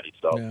it already,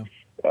 so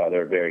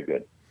they're very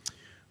good.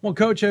 Well,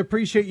 Coach, I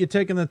appreciate you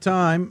taking the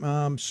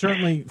time.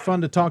 Certainly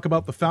fun to talk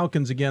about the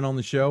Falcons again on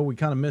the show. We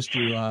kind of missed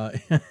you.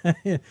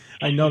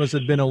 I noticed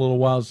it's been a little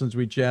while since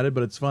we chatted,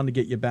 but it's fun to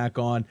get you back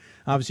on.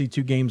 Obviously,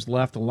 2 games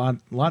left, a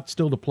lot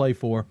still to play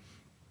for.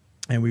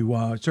 And we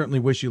certainly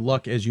wish you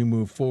luck as you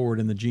move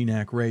forward in the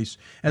GNAC race.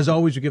 As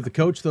always, we give the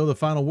coach, though, the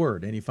final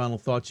word. Any final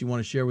thoughts you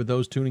want to share with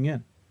those tuning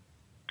in?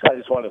 I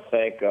just want to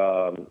thank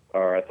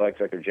our athletic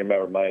director, Jim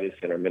Mavromitis,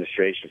 and our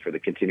administration for the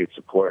continued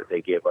support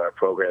they give our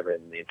program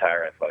and the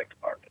entire athletic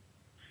department.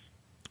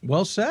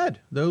 Well said.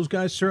 Those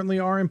guys certainly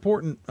are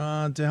important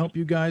to help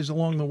you guys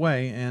along the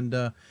way, and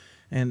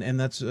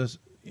that's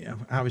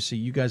obviously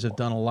you guys have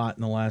done a lot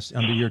in the last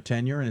under your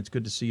tenure, and it's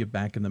good to see you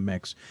back in the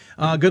mix.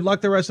 Good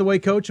luck the rest of the way,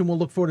 Coach, and we'll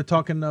look forward to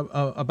talking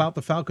about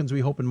the Falcons. We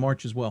hope in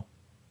March as well.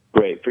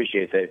 Great.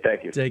 Appreciate it.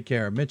 Thank you. Take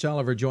care. Mitch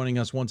Oliver joining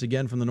us once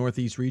again from the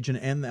Northeast region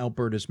and the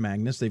Albertus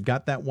Magnus. They've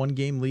got that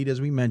 1-game lead, as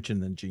we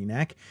mentioned, in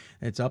GNAC.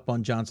 It's up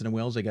on Johnson &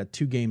 Wales. They got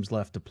 2 games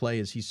left to play.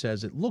 As he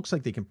says, it looks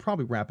like they can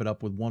probably wrap it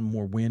up with 1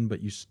 more win,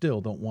 but you still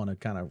don't want to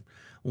kind of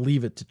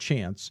leave it to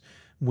chance.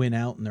 Win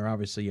out, and they're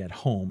obviously at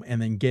home, and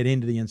then get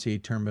into the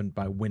NCAA tournament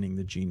by winning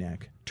the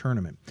GNAC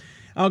tournament.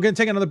 I'm going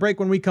to take another break.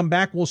 When we come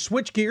back, we'll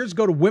switch gears,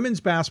 go to women's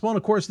basketball. And,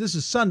 of course, this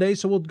is Sunday,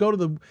 so we'll go to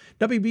the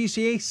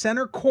WBCA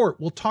Center Court.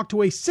 We'll talk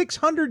to a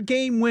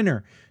 600-game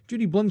winner.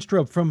 Judy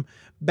Blindstrup from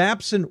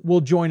Babson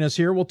will join us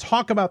here. We'll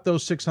talk about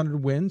those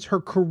 600 wins,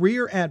 her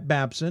career at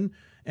Babson,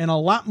 and a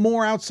lot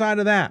more outside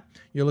of that.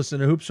 You're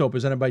listening to Hoops Hope,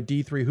 presented by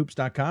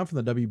D3Hoops.com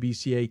from the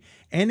WBCA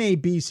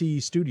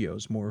NABC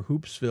studios. More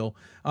Hoopsville.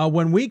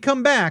 When we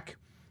come back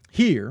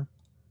here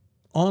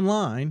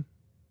online,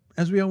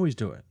 as we always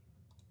do it.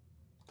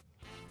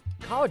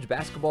 College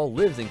basketball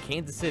lives in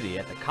Kansas City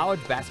at the College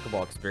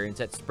Basketball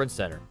Experience at Sprint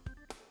Center.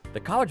 The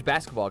College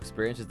Basketball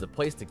Experience is the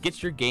place to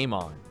get your game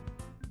on.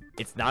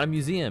 It's not a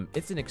museum,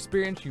 it's an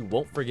experience you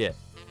won't forget.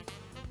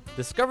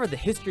 Discover the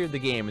history of the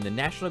game in the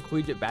National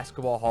Collegiate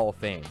Basketball Hall of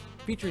Fame,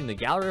 featuring the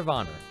Gallery of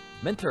Honor,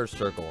 Mentor's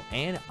Circle,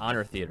 and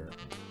Honor Theater.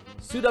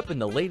 Suit up in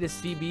the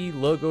latest CBE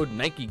logoed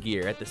Nike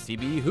gear at the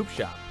CBE Hoop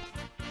Shop.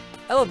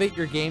 Elevate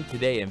your game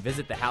today and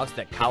visit the house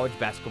that college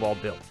basketball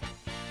built.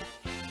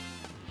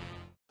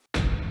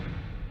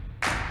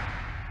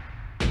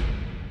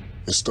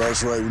 It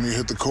starts right when you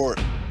hit the court.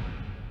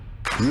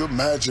 You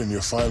imagine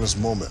your finest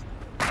moment.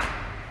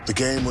 The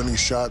game-winning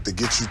shot that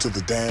gets you to the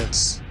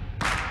dance,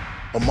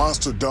 a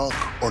monster dunk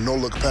or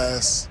no-look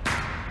pass,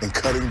 and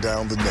cutting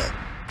down the net.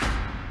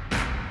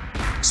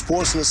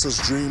 Sports lets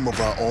us dream of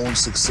our own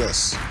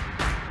success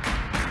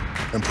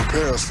and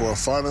prepare us for our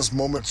finest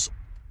moments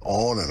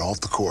on and off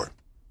the court.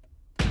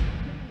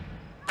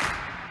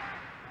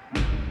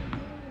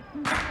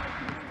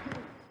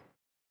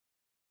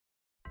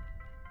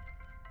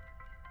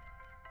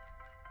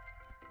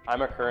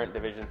 I'm a current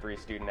Division III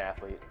student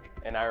athlete,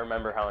 and I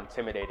remember how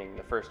intimidating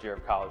the first year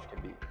of college can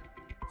be.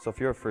 So if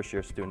you're a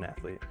first-year student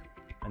athlete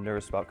and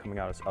nervous about coming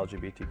out as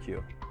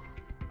LGBTQ,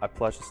 I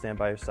pledge to stand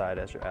by your side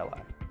as your ally.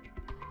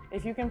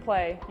 If you can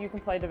play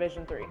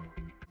Division III.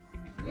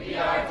 We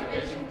are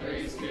Division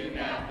III student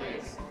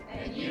athletes,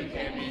 and you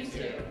can be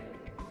too.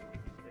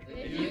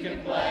 If you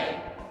can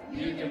play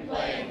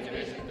in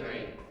Division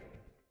III.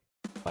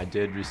 I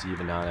did receive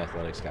a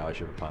non-athletic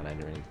scholarship upon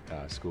entering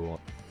school.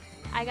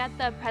 I got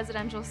the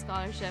presidential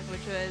scholarship,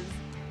 which was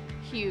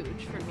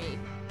huge for me.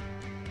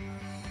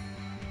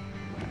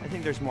 I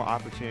think there's more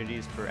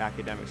opportunities for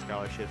academic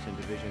scholarships in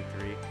Division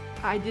III.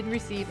 I did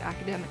receive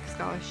academic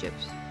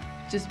scholarships.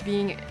 Just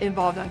being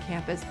involved on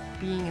campus,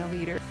 being a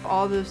leader,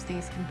 all those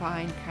things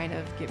combined kind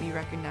of get me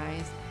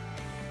recognized.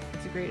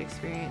 It's a great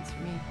experience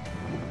for me.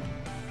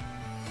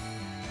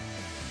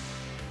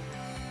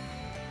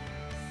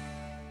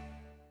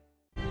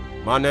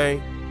 My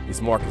name is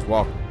Marcus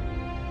Walker.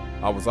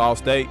 I was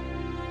All-State,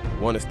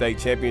 won a state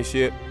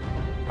championship,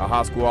 a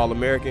high school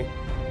All-American,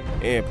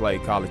 and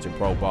played college and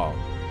pro ball.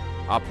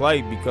 I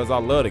played because I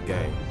love the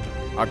game.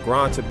 I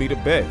grind to be the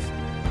best.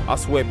 I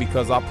sweat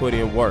because I put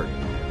in work.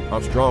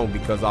 I'm strong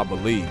because I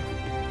believe.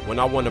 When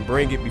I want to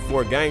bring it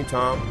before game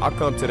time, I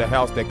come to the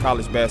house that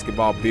college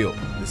basketball built,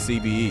 the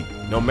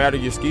CBE. No matter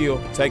your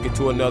skill, take it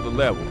to another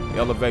level.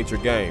 Elevate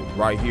your game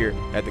right here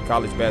at the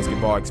College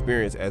Basketball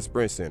Experience at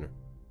Sprint Center.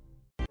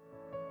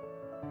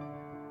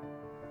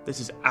 This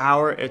is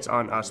our It's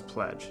On Us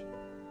pledge.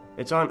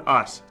 It's on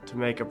us to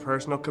make a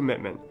personal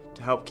commitment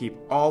to help keep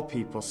all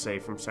people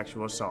safe from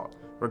sexual assault,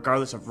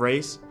 regardless of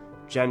race,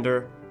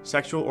 gender,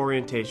 sexual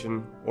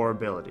orientation, or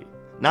ability.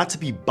 Not to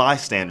be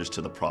bystanders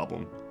to the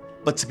problem,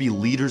 but to be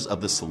leaders of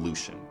the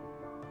solution.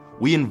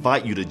 We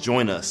invite you to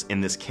join us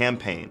in this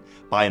campaign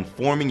by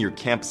informing your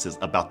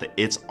campuses about the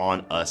It's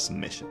On Us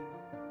mission.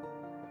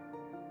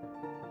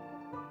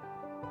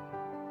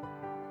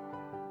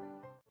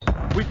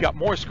 We've got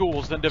more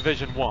schools than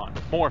Division I,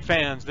 more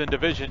fans than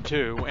Division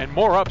II, and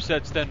more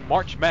upsets than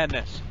March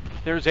Madness.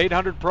 There's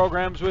 800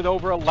 programs with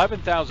over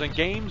 11,000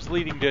 games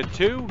leading to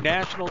 2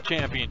 national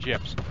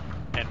championships.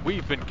 And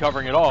we've been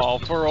covering it all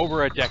for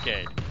over a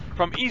decade.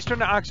 From Eastern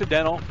to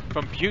Occidental,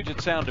 from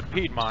Puget Sound to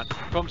Piedmont,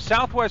 from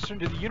Southwestern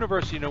to the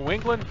University of New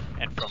England,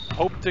 and from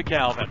Hope to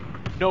Calvin.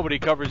 Nobody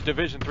covers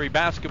Division III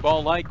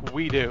basketball like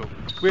we do.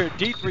 We're at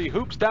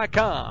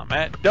D3Hoops.com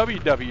at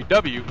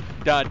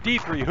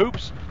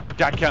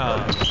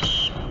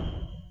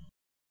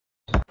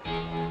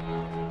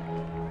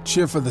www.D3Hoops.com.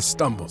 Cheer for the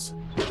stumbles.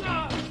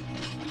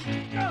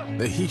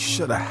 The he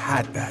shoulda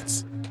had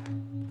that's.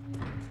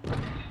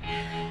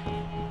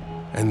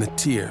 And the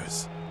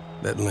tears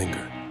that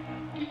linger.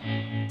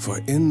 For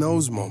in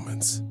those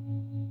moments,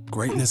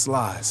 greatness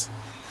lies.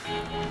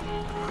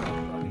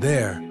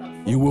 There,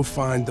 you will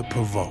find the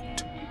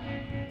provoked,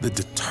 the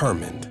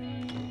determined,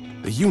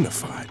 the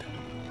unified.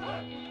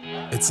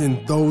 It's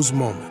in those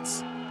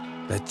moments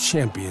that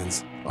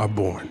champions are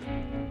born.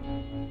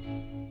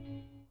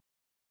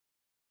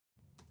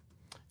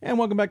 And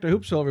welcome back to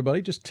Hoopsville,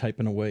 everybody. Just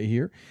typing away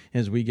here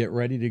as we get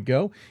ready to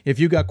go. If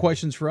you got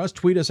questions for us,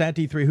 tweet us at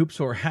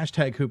D3Hoopsville or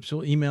hashtag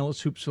Hoopsville. Email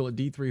us, hoopsville at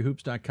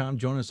D3Hoops.com.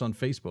 Join us on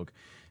Facebook,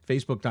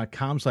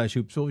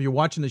 Facebook.com/Hoopsville. If you're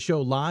watching the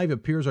show live, it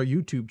appears our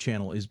YouTube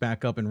channel is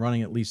back up and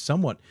running at least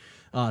somewhat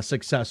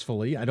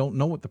successfully. I don't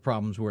know what the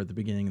problems were at the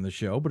beginning of the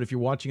show, but if you're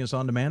watching us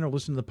on demand or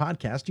listening to the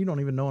podcast, you don't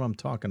even know what I'm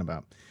talking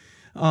about.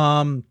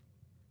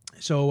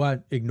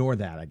 So ignore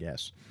that, I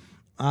guess.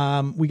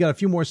 We got a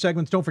few more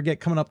segments. Don't forget,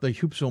 coming up, the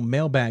Hoopsville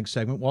mailbag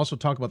segment. We'll also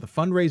talk about the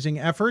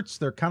fundraising efforts.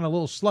 They're kind of a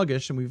little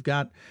sluggish, and we've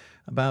got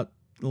about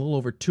a little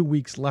over 2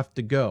 weeks left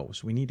to go.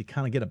 So we need to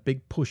kind of get a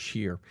big push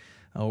here,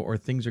 or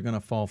things are going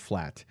to fall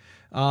flat.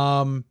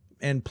 And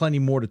plenty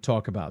more to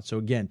talk about. So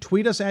again,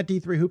 tweet us at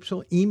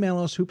D3Hoopsville. Email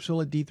us,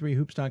 hoopsville at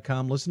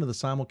D3Hoops.com. Listen to the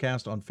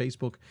simulcast on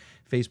Facebook,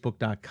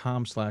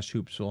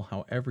 Facebook.com/Hoopsville.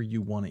 However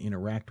you want to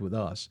interact with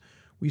us,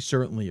 we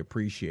certainly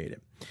appreciate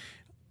it.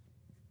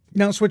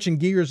 Now switching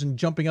gears and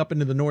jumping up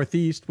into the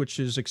Northeast, which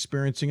is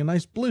experiencing a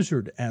nice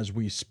blizzard as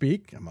we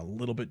speak. I'm a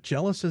little bit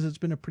jealous as it's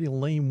been a pretty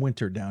lame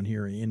winter down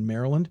here in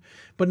Maryland.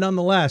 But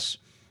nonetheless,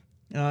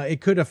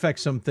 it could affect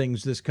some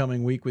things this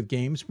coming week with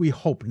games. We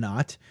hope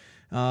not.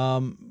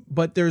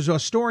 But there's a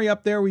story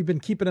up there we've been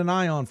keeping an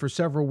eye on for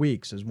several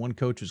weeks as one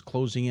coach is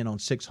closing in on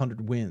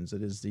 600 wins.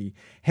 It is the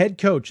head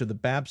coach of the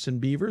Babson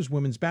Beavers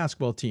women's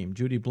basketball team,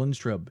 Judy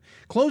Blindstrub,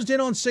 closed in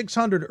on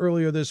 600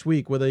 earlier this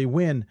week with a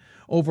win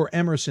over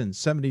Emerson,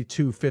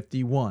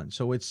 72-51.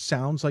 So it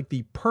sounds like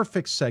the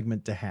perfect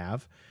segment to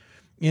have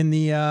in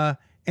the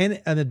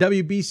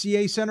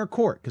WBCA Center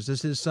Court, because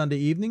this is Sunday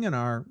evening and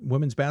our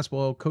Women's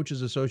Basketball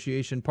Coaches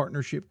Association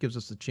partnership gives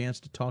us the chance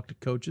to talk to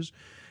coaches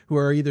who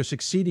are either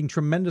succeeding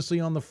tremendously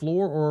on the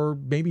floor or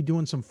maybe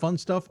doing some fun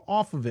stuff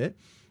off of it.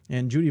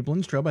 And Judy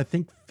Blindstrub, I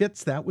think,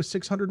 fits that with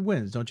 600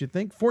 wins, don't you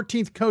think?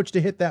 14th coach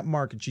to hit that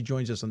mark, and she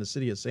joins us on the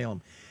City of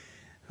Salem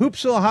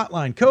Hoopsville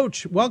Hotline.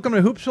 Coach, welcome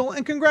to Hoopsville,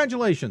 and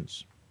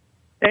congratulations.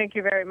 Thank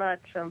you very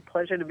much. It's a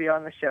pleasure to be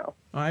on the show.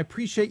 I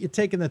appreciate you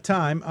taking the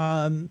time.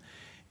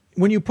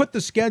 When you put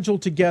the schedule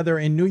together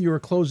and knew you were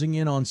closing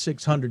in on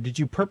 600, did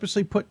you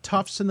purposely put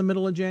Tufts in the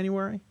middle of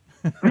January?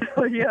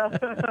 Yeah.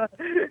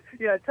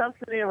 Yeah, Tufts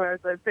and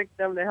Amherst. I picked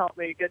them to help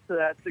me get to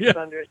that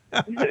 600.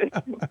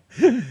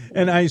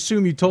 And I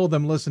assume you told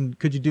them, listen,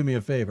 could you do me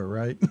a favor,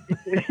 right?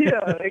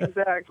 Yeah,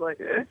 exactly.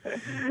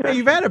 Hey,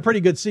 you've had a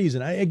pretty good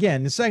season.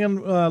 Again, the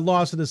second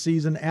loss of the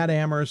season at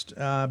Amherst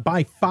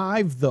by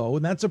 5, though,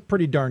 and that's a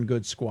pretty darn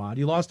good squad.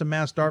 You lost to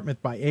Mass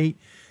Dartmouth by 8.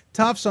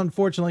 Tufts,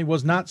 unfortunately,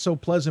 was not so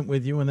pleasant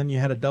with you, and then you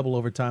had a double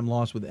overtime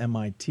loss with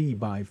MIT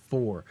by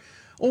 4.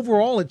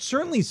 Overall, it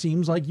certainly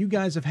seems like you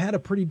guys have had a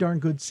pretty darn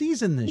good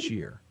season this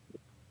year.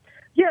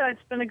 Yeah,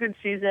 it's been a good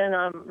season.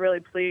 I'm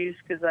really pleased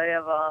because I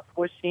have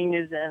 4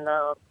 seniors, and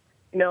I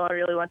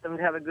really want them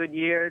to have a good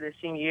year, their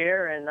senior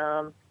year,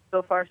 and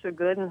so far so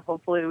good, and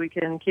hopefully we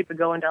can keep it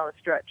going down the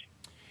stretch.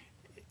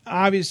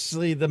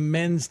 Obviously, the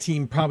men's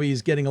team probably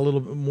is getting a little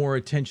bit more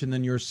attention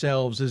than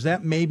yourselves. Is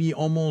that maybe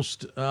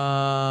almost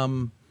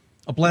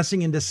a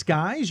blessing in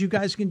disguise? You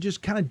guys can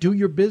just kind of do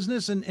your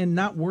business and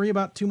not worry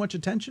about too much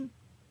attention?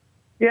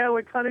 Yeah,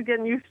 we're kind of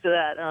getting used to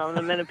that.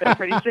 The men have been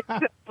pretty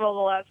successful the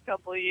last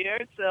couple of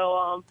years.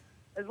 So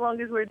as long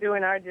as we're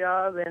doing our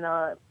job and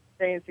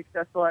staying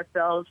successful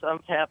ourselves, I'm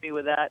happy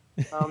with that.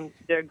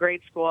 They're a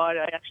great squad.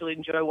 I actually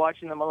enjoy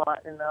watching them a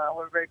lot, and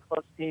we're a very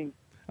close team.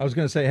 I was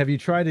going to say, have you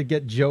tried to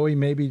get Joey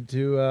maybe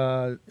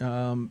to, put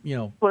on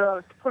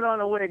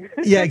a wig?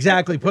 Yeah,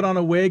 exactly. Put on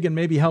a wig and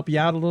maybe help you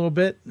out a little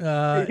bit.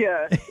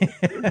 Yeah.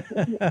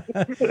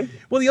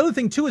 Well, the other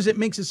thing, too, is it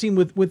makes it seem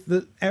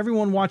with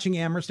everyone watching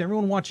Amherst,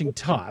 everyone watching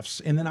Tufts,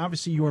 and then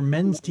obviously your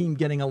men's team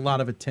getting a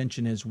lot of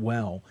attention as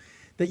well,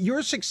 that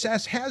your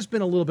success has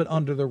been a little bit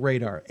under the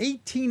radar.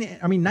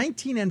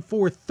 19-4,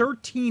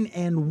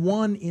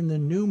 13-1 in the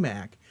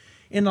NEWMAC.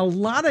 In a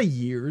lot of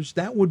years,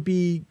 that would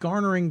be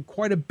garnering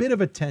quite a bit of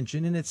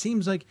attention, and it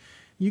seems like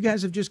you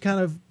guys have just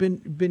kind of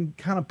been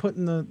kind of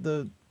putting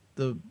the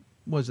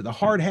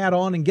hard hat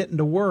on and getting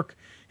to work,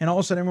 and all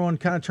of a sudden everyone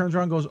kind of turns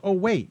around and goes, "Oh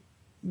wait,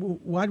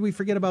 why did we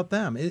forget about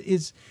them?"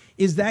 Is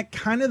that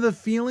kind of the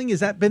feeling?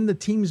 Has that been the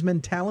team's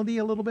mentality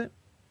a little bit?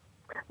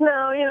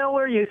 No,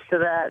 we're used to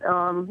that.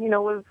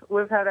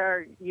 We've had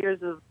our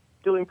years of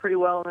doing pretty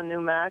well in the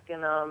new MAC,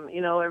 and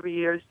every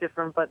year is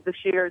different. But this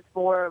year it's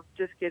more of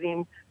just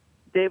getting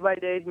day by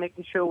day,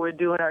 making sure we're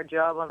doing our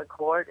job on the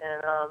court,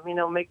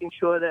 and making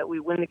sure that we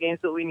win the games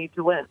that we need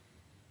to win.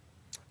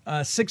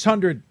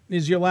 600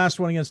 is your last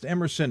one against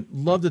Emerson.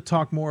 Love to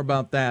talk more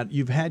about that.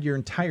 You've had your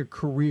entire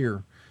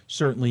career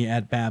certainly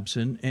at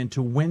Babson, and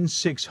to win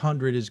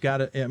 600 has got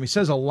to, it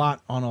says a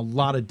lot on a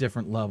lot of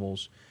different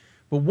levels.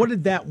 But what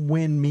did that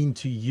win mean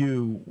to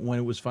you when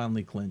it was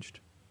finally clinched?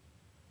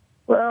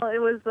 Well, it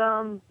was,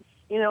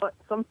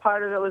 some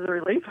part of it was a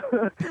relief,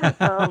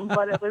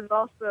 but it was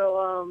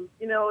also,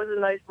 it was a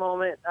nice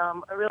moment.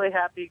 I'm really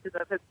happy because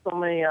I've had so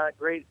many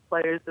great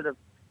players that have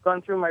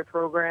gone through my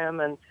program,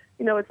 and,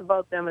 it's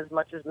about them as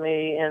much as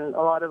me, and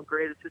a lot of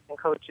great assistant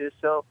coaches.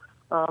 So,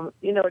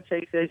 it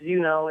takes, as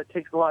it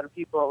takes a lot of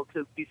people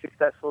to be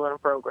successful in a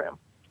program.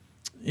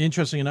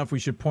 Interesting enough, we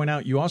should point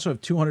out you also have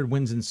 200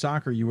 wins in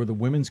soccer. You were the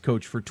women's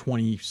coach for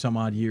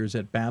 20-some-odd years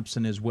at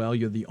Babson as well.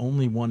 You're the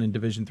only one in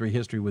Division III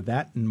history with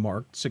that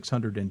marked,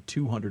 600 and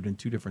 200 in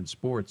two different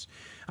sports.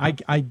 I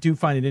do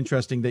find it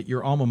interesting that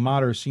your alma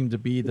mater seemed to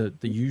be the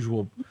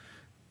usual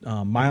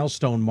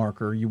milestone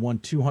marker. You won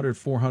 200,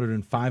 400,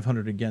 and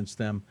 500 against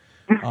them.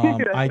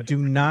 I do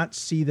not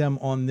see them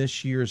on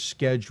this year's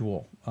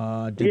schedule.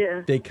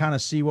 Did they kind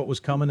of see what was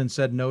coming and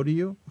said no to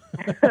you?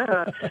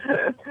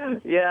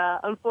 Yeah,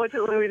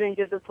 unfortunately, we didn't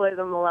get to play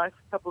them the last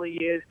couple of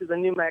years because the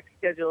new MAC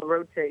schedule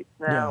rotates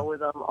now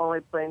with only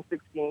playing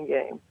 16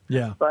 games.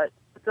 Yeah. But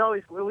it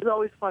was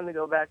always fun to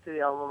go back to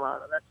the alma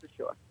mater, that's for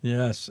sure.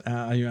 Yes,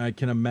 I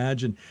can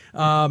imagine.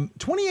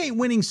 28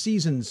 winning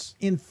seasons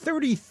in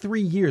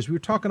 33 years. We were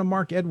talking to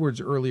Mark Edwards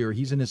earlier.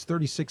 He's in his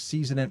 36th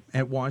season at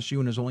WashU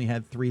and has only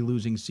had 3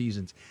 losing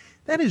seasons.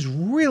 That is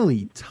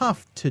really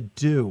tough to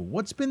do.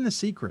 What's been the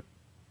secret?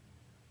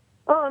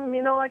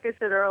 Like I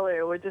said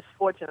earlier, we're just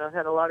fortunate. I've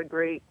had a lot of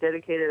great,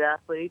 dedicated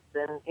athletes,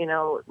 and,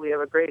 we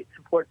have a great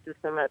support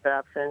system at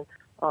Babson.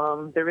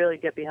 They really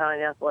get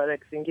behind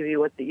athletics and give you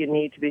what you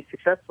need to be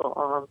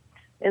successful.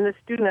 And the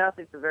student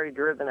athletes are very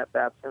driven at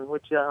Babson,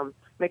 which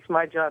makes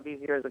my job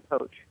easier as a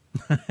coach.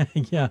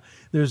 Yeah,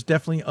 there's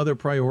definitely other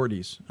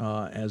priorities,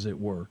 as it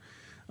were.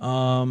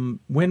 Win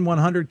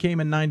 100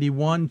 came in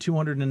 91,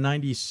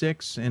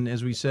 296, and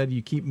as we said,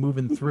 you keep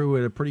moving through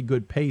at a pretty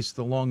good pace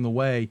along the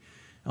way,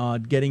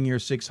 getting your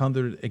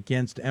 600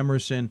 against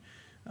Emerson.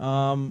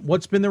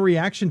 What's been the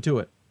reaction to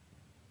it?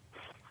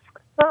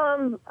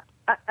 I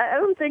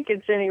don't think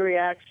it's any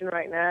reaction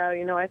right now.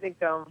 I think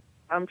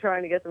I'm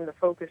trying to get them to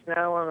focus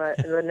now on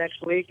the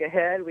next week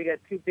ahead. We got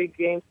 2 big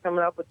games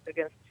coming up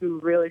against 2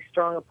 really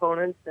strong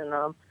opponents, and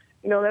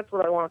that's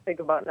what I want to think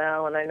about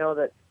now. And I know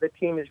that the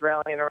team is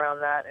rallying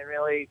around that and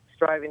really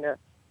striving to,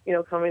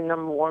 come in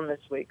number 1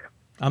 this week.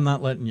 I'm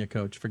not letting you,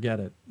 Coach. Forget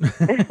it.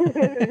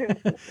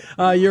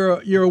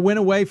 You're a win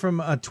away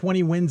from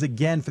 20 wins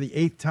again for the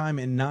 8th time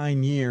in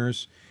 9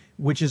 years,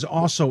 which is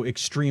also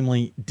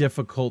extremely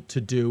difficult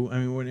to do.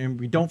 And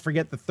we don't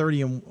forget the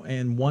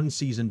 30-1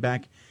 season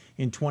back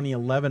in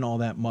 2011 all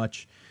that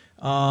much.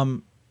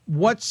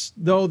 What's,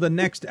 though, the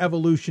next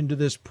evolution to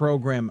this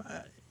program?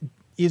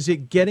 Is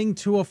it getting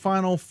to a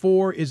Final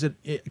Four?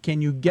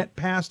 Can you get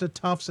past a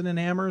Tufts and an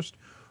Amherst?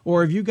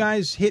 Or have you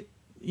guys hit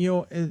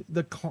not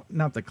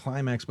the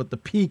climax, but the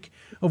peak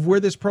of where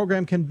this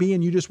program can be,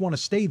 and you just want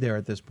to stay there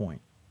at this point?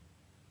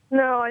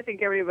 No, I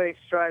think everybody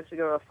strives to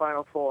go to a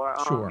Final Four.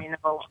 Sure.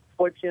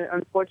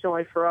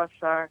 Unfortunately for us,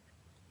 our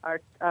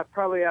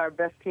probably our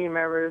best team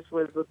ever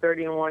was the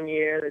 30-1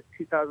 year, the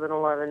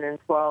 2011 and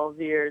 12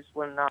 years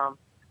when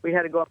we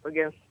had to go up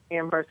against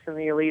Amherst in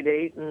the Elite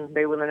Eight, and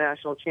they won the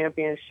national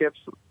championships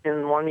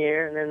in 1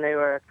 year, and then they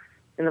were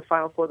in the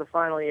Final Four the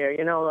final year.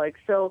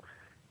 So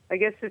I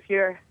guess if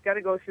you're got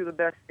to go through the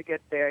best to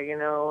get there,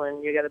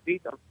 and you got to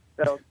beat them.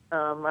 So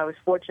I was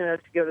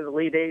fortunate to go to the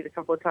Elite Eight a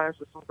couple of times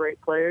with some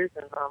great players,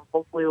 and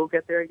hopefully we'll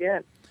get there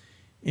again.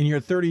 In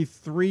your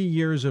 33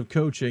 years of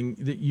coaching,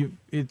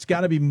 it's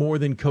got to be more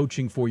than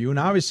coaching for you. And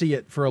obviously,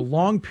 for a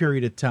long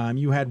period of time,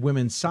 you had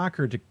women's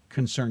soccer to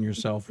concern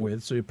yourself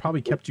with, so it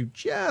probably kept you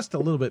just a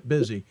little bit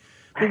busy.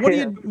 But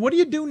what do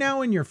you do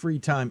now in your free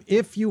time,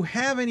 if you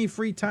have any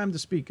free time to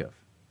speak of?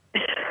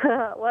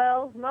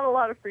 Well, not a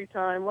lot of free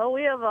time. Well,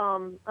 we have.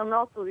 I'm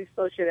also the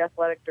associate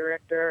athletic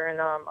director,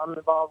 and I'm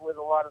involved with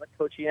a lot of the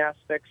coaching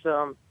aspects.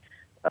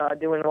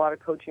 Doing a lot of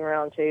coaching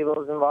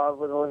roundtables, involved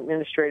with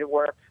administrative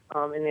work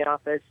in the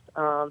office,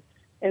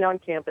 and on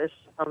campus.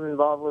 I'm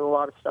involved with a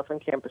lot of stuff on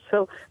campus,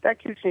 so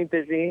that keeps me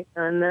busy.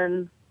 And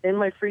then in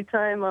my free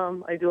time,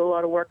 I do a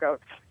lot of workouts.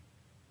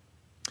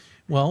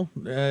 Well,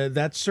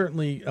 that's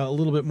certainly a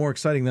little bit more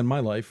exciting than my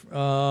life.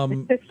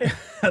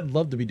 I'd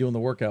love to be doing the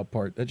workout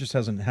part. That just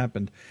hasn't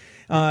happened.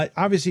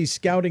 Obviously,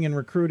 scouting and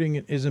recruiting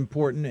is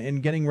important,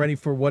 and getting ready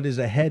for what is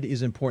ahead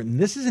is important.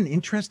 This is an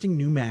interesting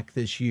new MAC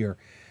this year.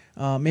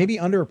 Maybe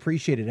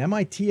underappreciated.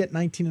 MIT at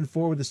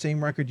 19-4 with the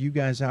same record you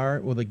guys are,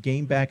 with a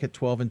game back at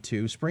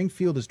 12-2.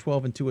 Springfield is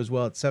 12-2 as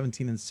well at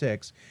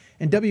 17-6.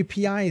 And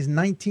WPI is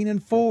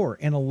 19-4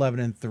 and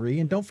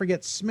 11-3. And don't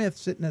forget Smith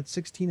sitting at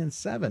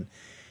 16-7.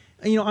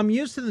 I'm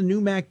used to the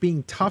NEWMAC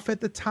being tough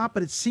at the top,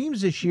 but it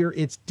seems this year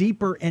it's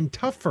deeper and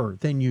tougher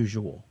than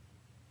usual.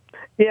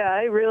 Yeah,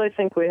 I really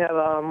think we have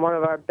one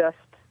of our best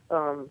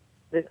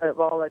of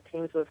all the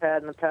teams we've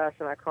had in the past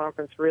in our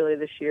conference. Really,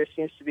 this year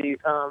seems to be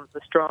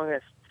the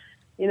strongest.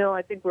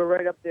 I think we're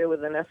right up there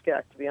with the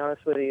NESCAC, to be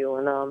honest with you.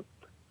 And I'm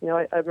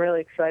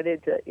really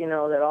excited to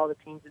that all the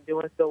teams are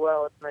doing so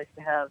well. It's nice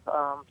to have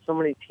so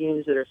many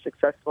teams that are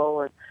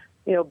successful and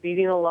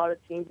beating a lot of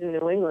teams in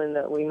New England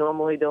that we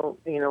normally don't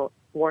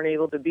weren't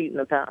able to beat in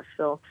the past.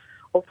 So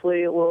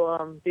hopefully it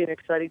will be an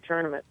exciting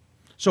tournament.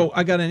 So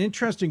I got an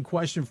interesting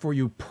question for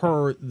you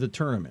per the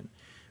tournament.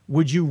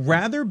 Would you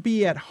rather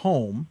be at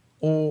home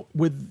or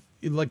with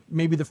like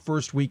maybe the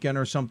first weekend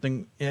or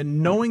something,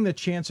 and knowing the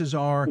chances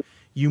are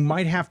you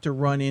might have to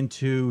run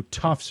into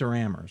Tufts or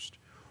Amherst?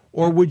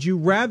 Or would you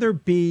rather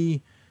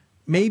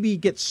maybe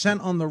get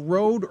sent on the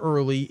road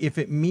early if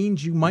it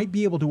means you might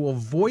be able to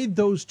avoid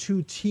those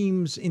two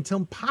teams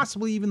until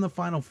possibly even the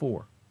Final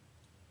Four?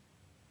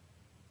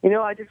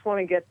 I just want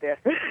to get there.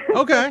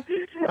 Okay,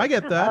 I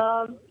get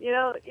that.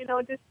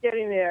 Just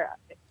getting there.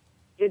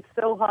 It's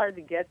so hard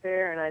to get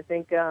there, and I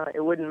think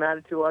it wouldn't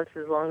matter to us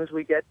as long as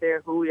we get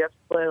there. Who we have to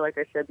play, like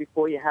I said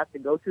before, you have to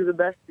go through the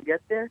best to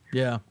get there.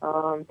 Yeah.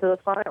 To the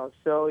finals.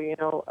 So it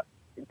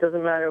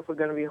doesn't matter if we're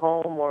going to be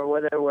home or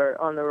whether we're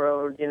on the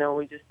road.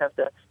 We just have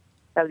to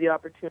have the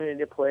opportunity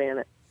to play in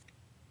it.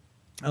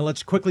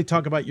 Let's quickly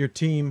talk about your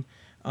team.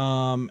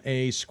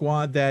 A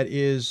squad that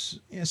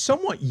is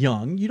somewhat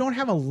young. You don't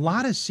have a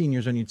lot of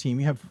seniors on your team.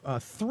 You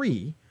have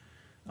 3,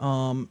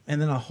 and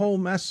then a whole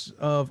mess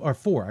of, or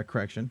 4,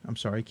 correction. I'm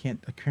sorry,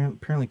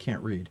 apparently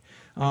can't read.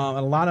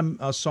 A lot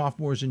of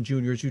sophomores and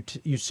juniors.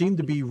 You seem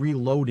to be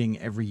reloading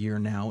every year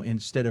now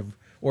instead of,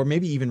 or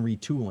maybe even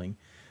retooling.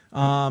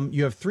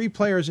 You have 3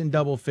 players in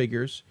double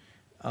figures.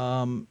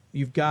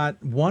 You've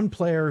got 1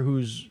 player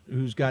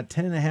who's got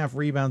 10.5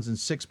 rebounds and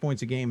 6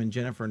 points a game, in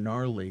Jennifer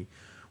Gnarly.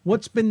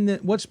 What's been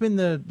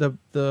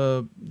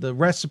the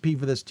recipe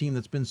for this team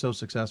that's been so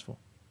successful?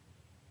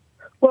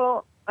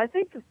 Well, I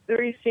think the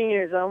 3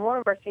 seniors. One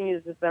of our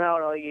seniors has been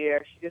out all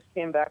year. She just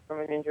came back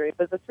from an injury.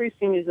 But the 3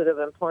 seniors that have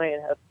been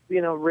playing have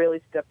really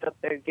stepped up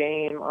their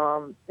game,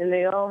 and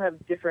they all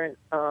have different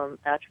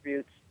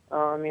attributes.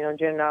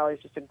 Jen Nolly is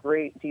just a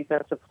great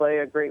defensive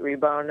player, a great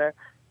rebounder.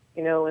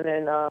 And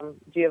then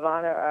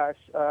Giovanna,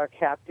 our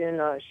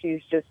captain,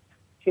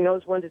 she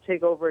knows when to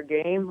take over a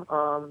game,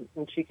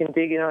 and she can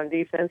dig in on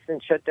defense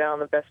and shut down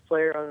the best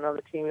player on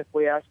another team if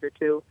we ask her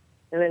to.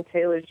 And then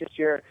Taylor's just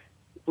your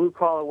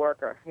blue-collar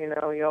worker. You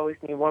always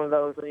need one of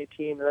those on your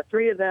team. And the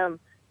 3 of them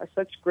are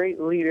such great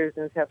leaders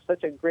and have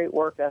such a great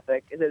work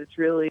ethic that it's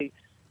really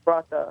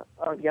brought the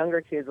younger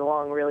kids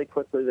along really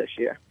quickly this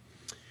year.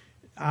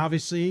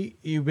 Obviously,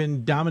 you've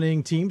been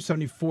dominating teams,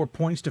 74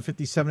 points to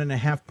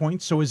 57.5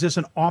 points. So is this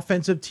an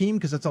offensive team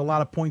because that's a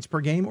lot of points per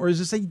game, or is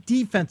this a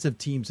defensive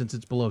team since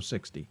it's below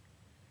 60?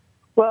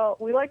 Well,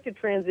 we like to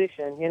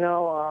transition.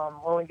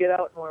 When we get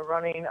out and we're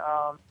running,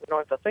 we don't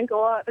have to think a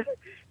lot,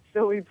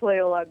 so we play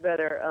a lot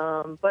better.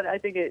 But I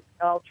think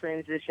all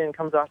transition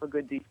comes off a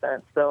good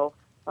defense, so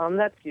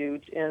that's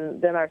huge.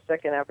 And then our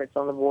second efforts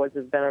on the boards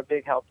has been a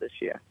big help this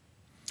year.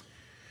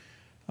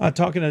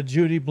 Talking to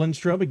Judy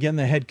Blindstrup, again,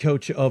 the head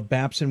coach of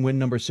Babson, win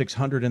number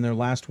 600 in their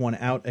last one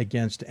out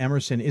against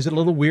Emerson. Is it a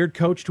little weird,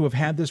 Coach, to have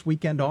had this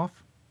weekend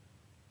off?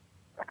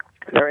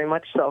 Very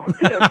much so.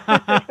 It's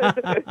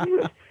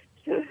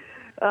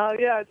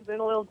been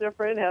a little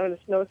different, having a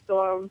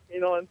snowstorm,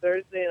 on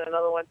Thursday and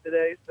another one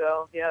today.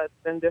 So, yeah, it's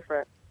been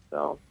different.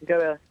 So,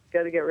 gotta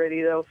get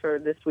ready, though, for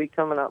this week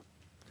coming up.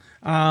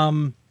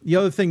 The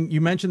other thing,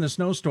 you mentioned the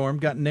snowstorm,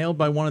 got nailed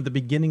by one at the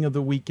beginning of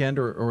the weekend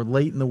or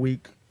late in the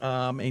week.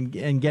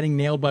 And getting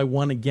nailed by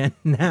one again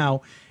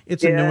now.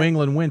 It's a New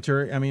England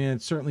winter. I mean,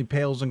 it certainly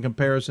pales in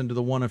comparison to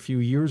the one a few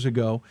years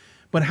ago.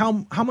 But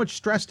how much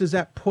stress does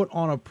that put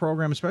on a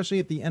program, especially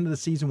at the end of the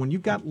season when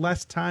you've got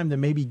less time to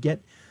maybe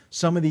get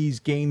some of these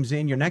games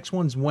in? Your next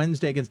one's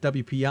Wednesday against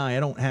WPI.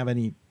 I don't have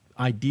any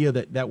idea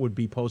that would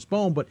be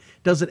postponed, but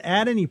does it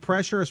add any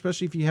pressure,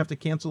 especially if you have to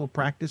cancel a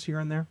practice here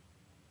and there?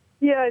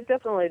 Yeah, it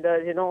definitely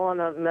does. You don't want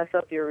to mess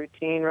up your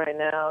routine right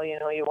now. You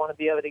want to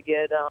be able to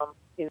get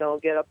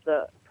up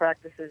the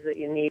practices that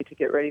you need to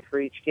get ready for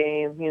each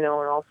game, and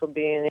also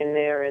being in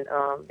there and,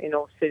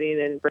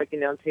 sitting and breaking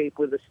down tape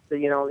with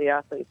the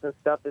athletes and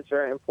stuff is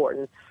very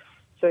important.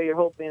 So you're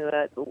hoping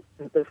that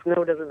the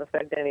snow doesn't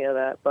affect any of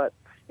that. But,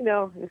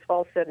 it's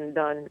all said and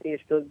done. You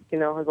still,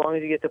 as long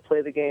as you get to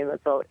play the game,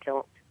 that's all that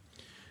counts.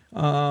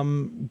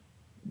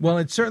 Well,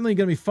 it's certainly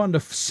going to be fun to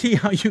see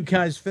how you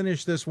guys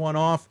finish this one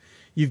off.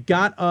 You've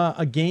got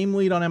a game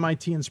lead on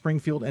MIT and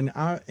Springfield, and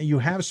you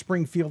have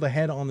Springfield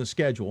ahead on the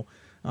schedule,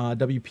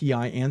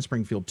 WPI and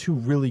Springfield, 2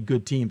 really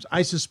good teams.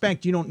 I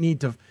suspect you don't need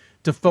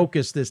to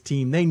focus this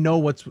team. They know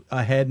what's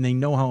ahead, and they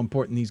know how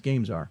important these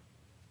games are.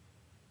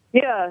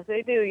 Yeah,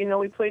 they do.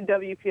 We played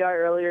WPI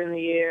earlier in the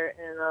year,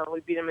 and we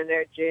beat them in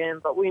their gym,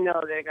 but we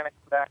know they're going to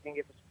come back and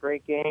give us a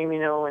great game,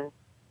 and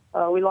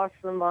we lost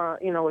them,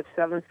 with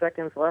 7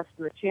 seconds left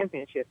in the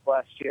championship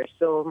last year.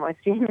 So my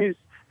seniors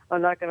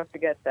I'm not going to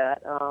forget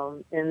that.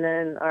 And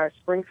then our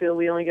Springfield,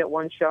 we only get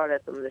one shot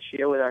at them this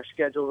year with our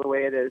schedule the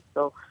way it is.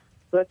 So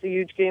that's a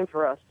huge game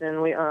for us. And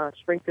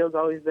Springfield's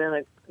always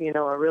been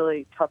a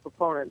really tough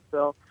opponent.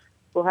 So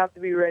we'll have to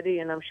be ready,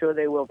 and I'm sure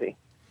they will be.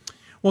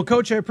 Well,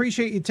 Coach, I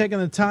appreciate you taking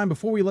the time.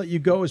 Before we let you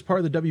go, as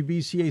part of the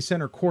WBCA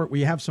Center Court,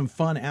 we have some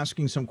fun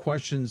asking some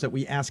questions that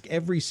we ask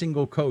every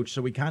single coach,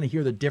 so we kind of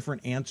hear the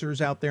different answers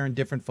out there and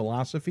different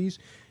philosophies.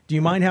 Do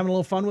you mind having a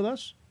little fun with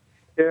us?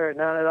 Sure,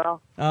 not at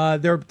all.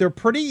 They're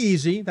pretty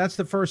easy. That's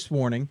the first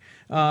warning.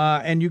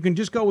 And you can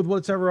just go with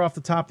whatever off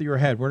the top of your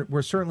head.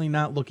 We're certainly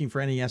not looking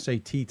for any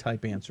SAT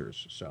type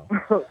answers. So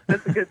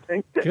that's a good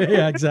thing.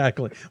 Yeah,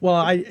 exactly. Well,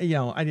 I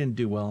didn't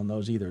do well in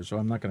those either, so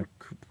I'm not going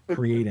to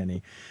create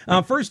any.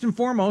 First and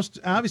foremost,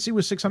 obviously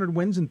with 600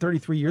 wins in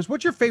 33 years,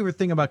 what's your favorite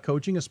thing about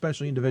coaching,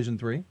 especially in Division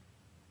III?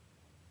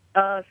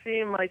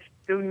 Seeing my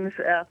students,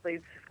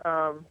 athletes,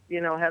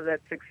 have that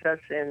success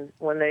in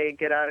when they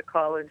get out of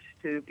college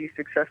to be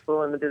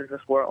successful in the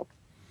business world.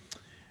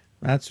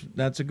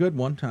 That's a good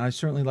one. I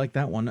certainly like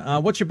that one.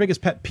 What's your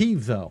biggest pet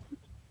peeve, though?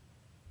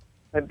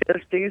 My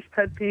biggest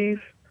pet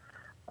peeve,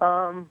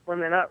 when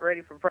they're not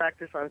ready for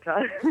practice on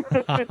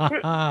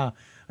time.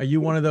 Are you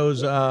one of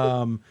those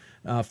on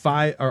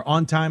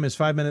time is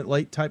 5 minute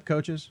late type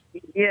coaches?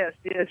 Yes.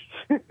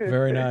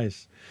 Very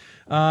nice.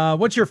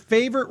 What's your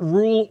favorite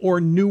rule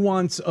or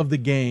nuance of the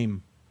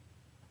game?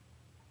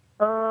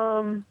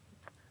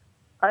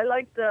 I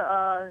like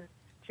the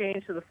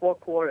change to the 4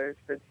 quarters.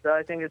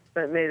 I think it's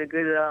made a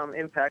good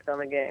impact on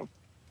the game.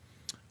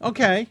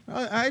 Okay,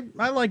 I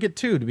like it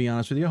too, to be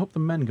honest with you. I hope the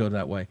men go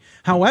that way.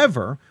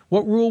 However,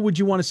 what rule would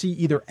you want to see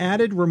either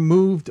added,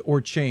 removed, or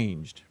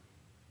changed?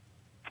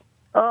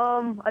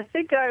 I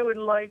think I would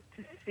like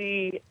to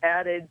see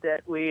added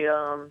that we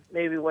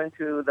maybe went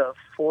to the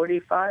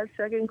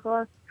 45-second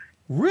clock.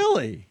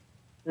 Really?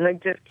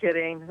 Like, just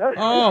kidding.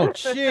 Oh,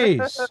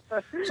 jeez.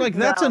 It's like,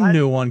 that's a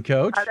new one,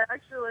 Coach. I'd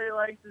actually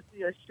like to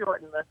see us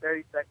shorten the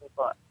 30-second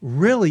clock.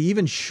 Really?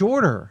 Even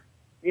shorter?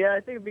 Yeah, I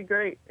think it'd be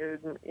great. It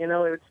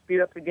would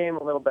speed up the game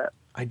a little bit.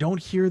 I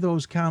don't hear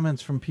those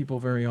comments from people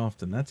very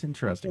often. That's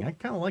interesting. I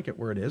kind of like it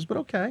where it is, but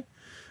okay.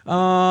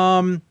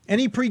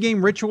 Any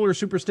pregame ritual or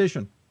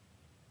superstition?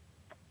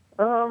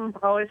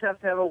 Always have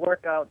to have a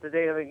workout the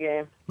day of the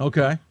game.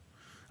 Okay.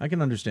 I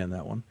can understand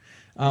that one.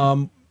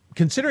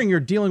 Considering you're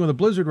dealing with a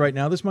blizzard right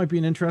now, this might be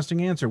an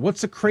interesting answer.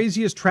 What's the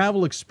craziest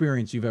travel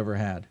experience you've ever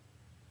had?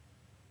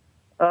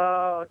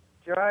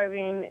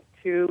 Driving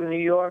to New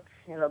York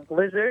in a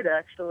blizzard,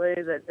 actually,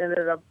 that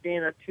ended up being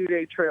a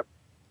 2-day trip.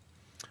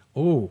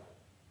 Oh.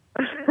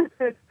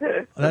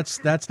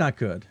 That's not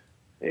good.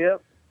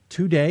 Yep.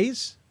 2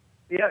 days?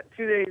 Yeah,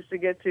 2 days to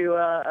get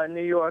to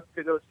New York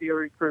to go see a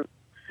recruit.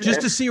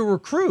 Just to see a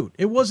recruit?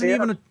 It wasn't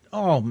even a...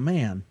 Oh,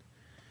 man.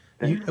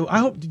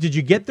 Did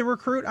you get the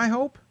recruit, I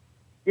hope?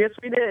 Yes,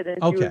 we did, and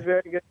she was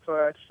very good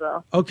for us.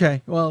 So.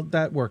 Okay, well,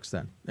 that works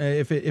then.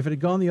 If it had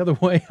gone the other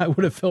way, I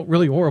would have felt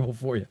really horrible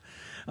for you.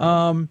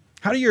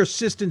 How do your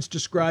assistants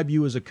describe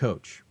you as a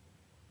coach?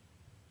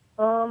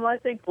 I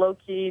think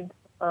low-key.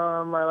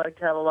 I like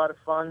to have a lot of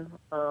fun.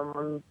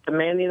 I'm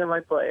demanding of my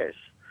players.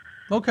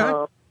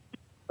 Okay.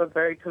 But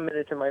very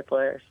committed to my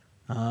players.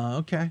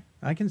 Okay,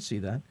 I can see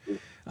that.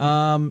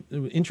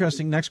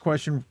 Interesting. Next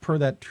question per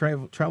that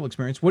travel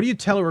experience. What do you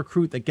tell a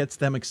recruit that gets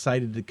them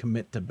excited to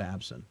commit to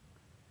Babson?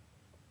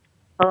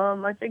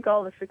 I think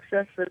all the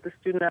success that the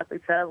student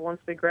athletes have once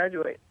they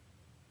graduate.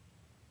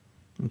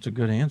 That's a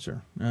good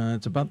answer.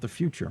 It's about the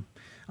future.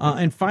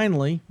 And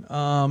finally,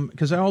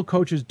 because all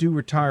coaches do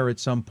retire at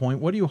some point,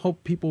 what do you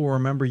hope people will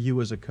remember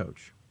you as a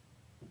coach?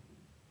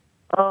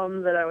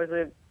 That I was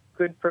a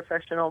good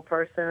professional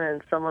person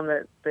and someone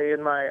that they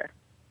admire.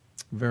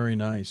 Very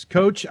nice.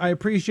 Coach, I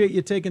appreciate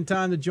you taking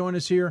time to join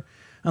us here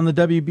on the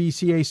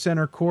WBCA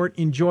Center Court.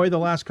 Enjoy the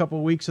last couple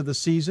of weeks of the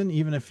season,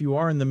 even if you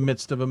are in the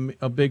midst of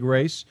a big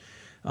race.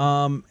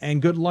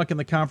 And good luck in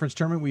the conference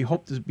tournament. We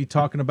hope to be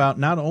talking about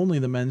not only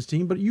the men's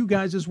team, but you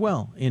guys as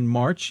well in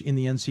March in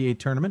the NCAA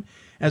tournament.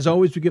 As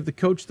always, we give the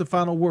coach the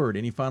final word.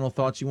 Any final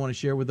thoughts you want to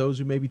share with those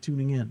who may be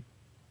tuning in?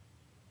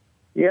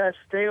 Yeah,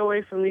 stay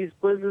away from these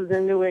blizzards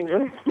in New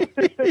England.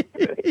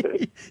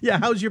 Yeah,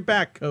 how's your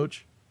back,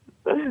 Coach?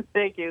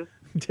 Thank you.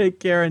 Take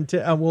care, and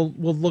we'll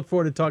look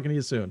forward to talking to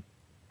you soon.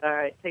 All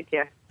right, take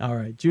care. All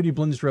right, Judy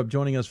Blindstrup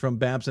joining us from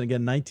Babson.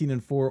 Again,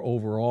 19-4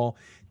 overall.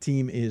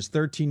 Team is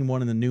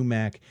 13-1 in the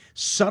NEWMAC.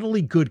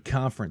 Subtly good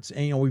conference.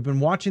 And, we've been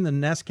watching the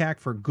NESCAC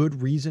for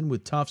good reason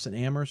with Tufts and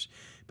Amherst,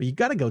 but you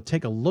got to go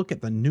take a look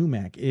at the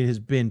NEWMAC. It has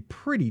been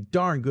pretty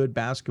darn good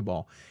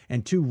basketball,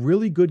 and 2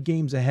 really good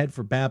games ahead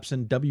for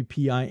Babson,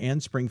 WPI,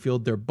 and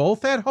Springfield. They're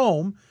both at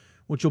home,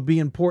 which will be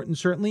important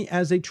certainly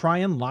as they try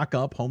and lock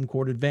up home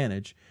court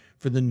advantage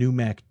for the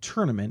NEWMAC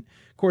tournament.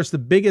 Of course, the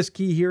biggest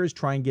key here is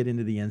try and get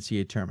into the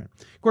NCAA tournament.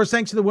 Of course,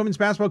 thanks to the Women's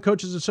Basketball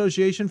Coaches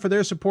Association for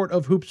their support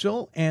of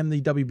Hoopsville and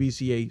the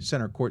WBCA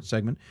Center Court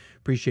segment.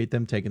 Appreciate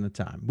them taking the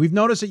time. We've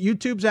noticed that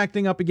YouTube's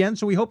acting up again,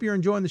 so we hope you're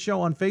enjoying the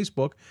show on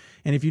Facebook.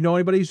 And if you know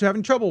anybody who's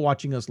having trouble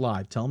watching us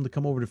live, tell them to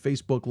come over to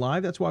Facebook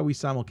Live. That's why we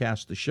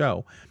simulcast the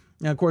show.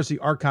 Now, of course, the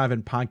archive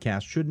and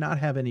podcast should not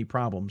have any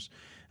problems.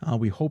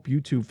 We hope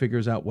YouTube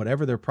figures out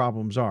whatever their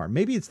problems are.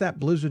 Maybe it's that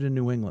blizzard in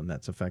New England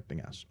that's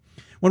affecting us.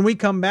 When we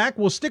come back,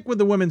 we'll stick with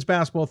the women's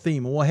basketball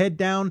theme, and we'll head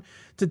down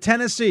to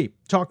Tennessee,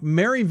 talk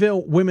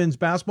Maryville women's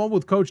basketball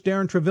with Coach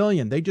Darren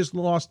Trevelyan. They just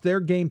lost their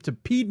game to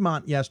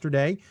Piedmont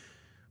yesterday,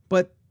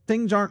 but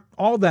things aren't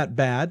all that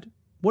bad.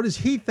 What does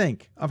he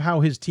think of how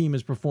his team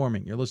is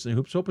performing? You're listening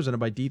to Hoopsville, presented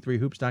by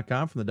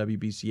D3Hoops.com from the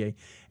WBCA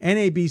and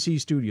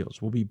ABC studios.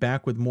 We'll be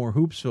back with more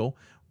Hoopsville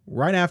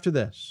right after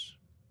this.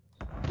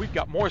 We've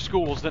got more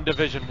schools than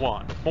Division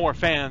I, more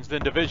fans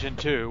than Division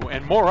II,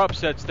 and more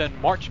upsets than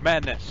March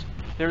Madness.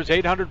 There's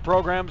 800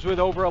 programs with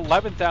over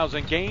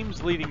 11,000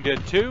 games leading to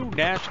 2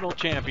 national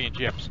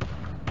championships.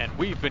 And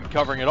we've been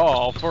covering it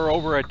all for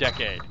over a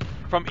decade.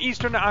 From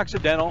Eastern to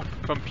Occidental,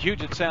 from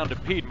Puget Sound to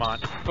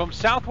Piedmont, from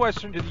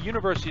Southwestern to the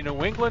University of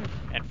New England,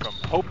 and from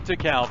Hope to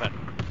Calvin.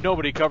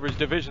 Nobody covers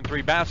Division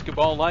III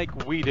basketball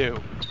like we do.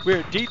 We're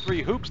at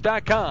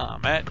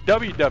D3Hoops.com at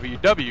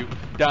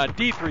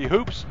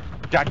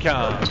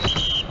www.d3hoops.com.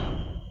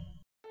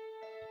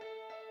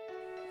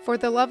 For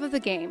the love of the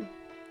game.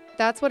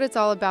 That's what it's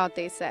all about,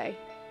 they say.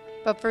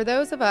 But for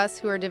those of us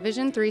who are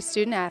Division III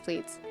student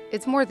athletes,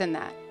 it's more than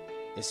that.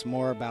 It's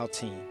more about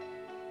team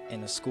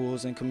and the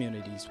schools and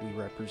communities we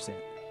represent.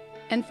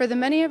 And for the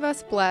many of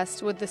us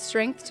blessed with the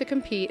strength to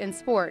compete in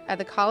sport at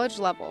the college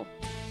level,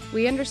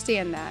 we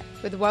understand that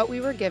with what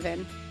we were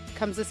given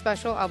comes a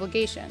special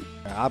obligation.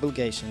 Our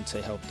obligation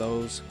to help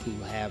those who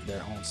have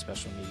their own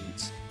special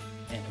needs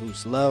and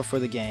whose love for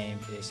the game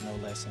is no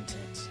less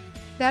intense.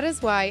 That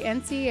is why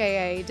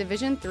NCAA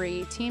Division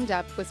III teamed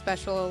up with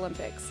Special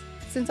Olympics.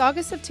 Since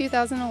August of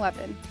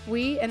 2011,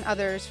 we and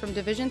others from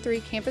Division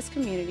III campus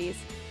communities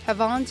have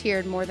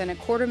volunteered more than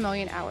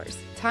 250,000 hours,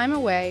 time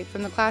away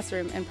from the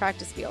classroom and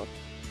practice field,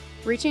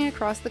 reaching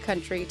across the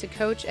country to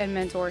coach and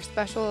mentor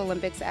Special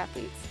Olympics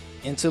athletes.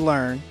 And to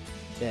learn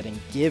that in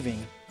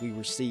giving, we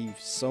receive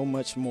so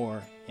much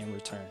more in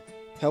return.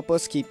 Help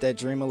us keep that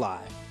dream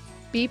alive.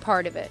 Be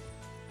part of it.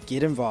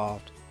 Get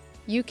involved.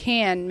 You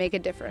can make a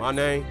difference. My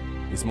name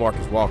is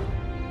Marcus Walker.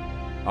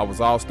 I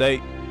was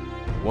All-State,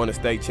 won a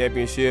state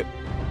championship,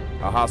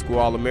 a high school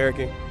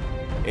All-American,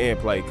 and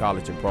played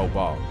college and pro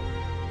ball.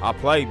 I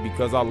played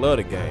because I love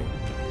the game.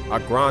 I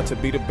grind to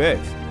be the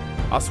best.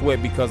 I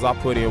sweat because I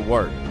put in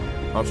work.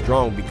 I'm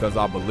strong because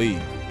I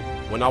believe.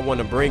 When I want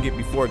to bring it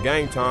before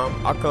game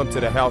time, I come to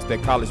the house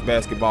that college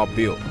basketball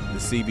built, the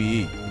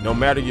CBE. No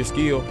matter your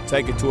skill,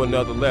 take it to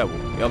another level.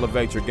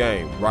 Elevate your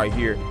game right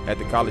here at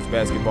the College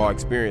Basketball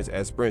Experience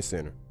at Sprint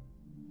Center.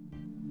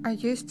 I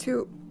used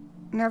to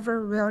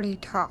never really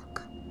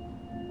talk.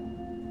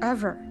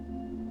 Ever.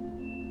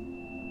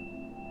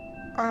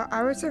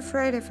 I was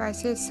afraid if I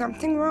said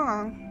something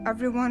wrong,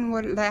 everyone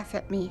would laugh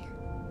at me.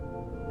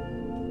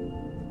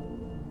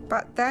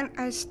 But then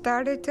I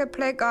started to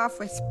play golf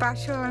with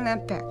Special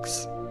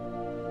Olympics.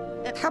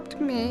 It helped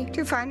me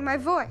to find my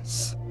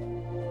voice.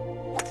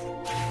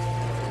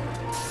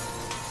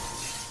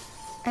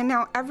 And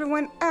now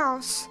everyone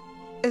else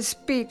is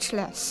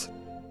speechless.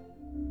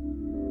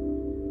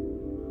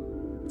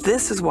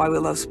 This is why we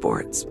love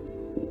sports.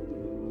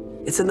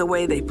 It's in the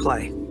way they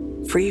play,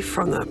 free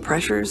from the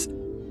pressures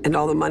and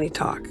all the money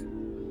talk.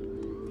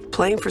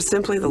 Playing for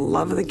simply the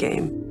love of the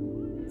game,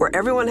 where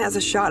everyone has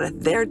a shot at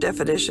their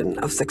definition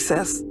of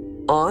success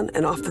on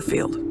and off the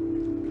field.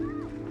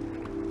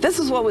 This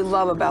is what we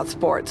love about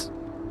sports,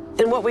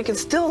 and what we can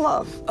still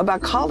love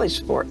about college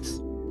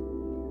sports.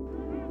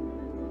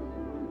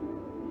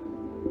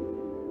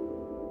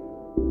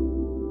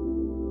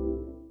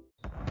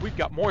 We've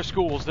got more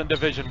schools than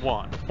Division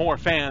I, more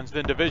fans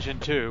than Division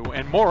II,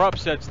 and more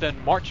upsets than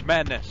March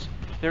Madness.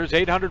 There's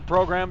 800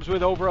 programs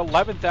with over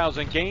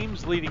 11,000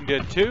 games leading to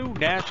 2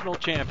 national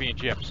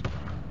championships.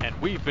 And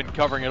we've been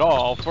covering it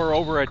all for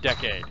over a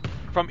decade.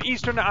 From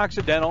Eastern to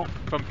Occidental,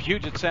 from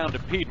Puget Sound to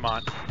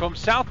Piedmont, from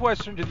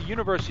Southwestern to the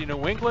University of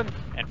New England,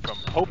 and from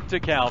Hope to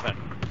Calvin.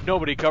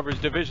 Nobody covers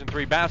Division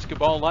III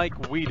basketball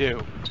like we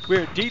do.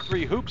 We're at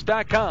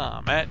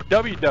D3Hoops.com at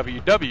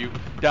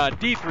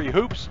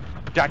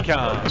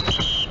www.d3hoops.com.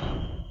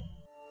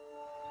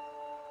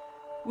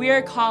 We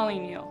are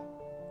calling you,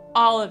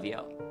 all of you.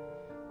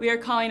 We are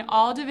calling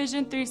all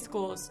Division III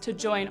schools to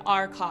join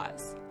our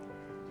cause.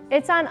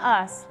 It's on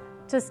us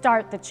to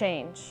start the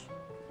change.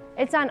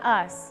 It's on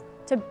us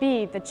to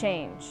be the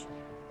change.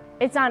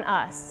 It's on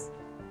us.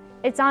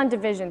 It's on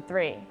Division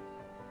III.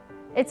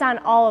 It's on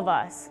all of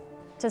us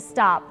to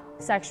stop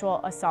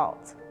sexual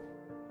assault.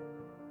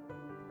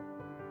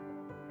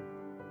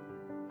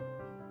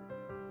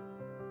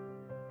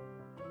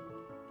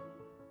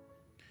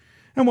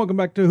 And welcome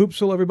back to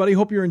Hoopsville, everybody.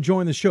 Hope you're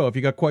enjoying the show. If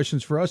you got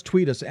questions for us,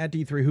 tweet us at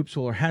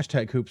D3Hoopsville or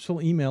hashtag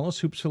Hoopsville. Email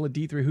us,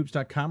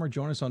 hoopsville@d3hoops.com, or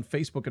join us on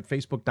Facebook at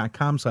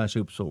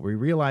facebook.com/Hoopsville. We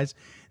realize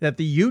that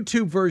the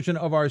YouTube version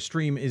of our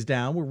stream is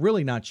down. We're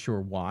really not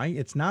sure why.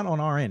 It's not on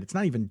our end. It's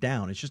not even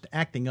down. It's just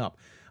acting up.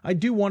 I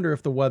do wonder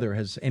if the weather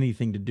has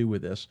anything to do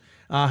with this.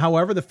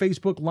 However, the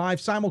Facebook Live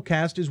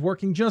simulcast is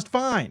working just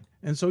fine,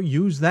 and so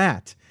use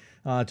that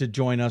to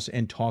join us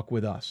and talk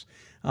with us.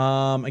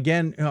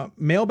 Again,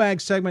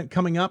 mailbag segment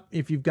coming up.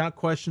 If you've got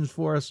questions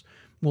for us,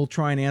 we'll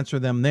try and answer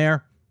them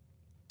there.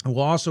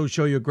 We'll also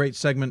show you a great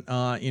segment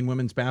in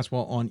women's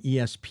basketball on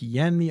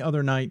ESPN the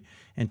other night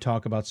and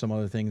talk about some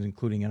other things,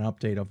 including an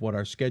update of what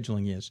our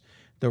scheduling is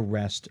the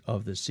rest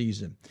of the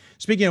season.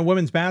 Speaking of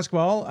women's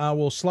basketball,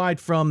 we'll slide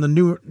from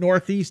the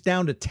Northeast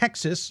down to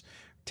Texas.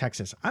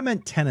 I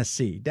meant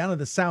Tennessee, down to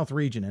the South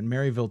region. And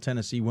Maryville,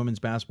 Tennessee, women's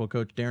basketball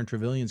coach Darren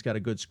Trevelyan's got a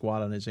good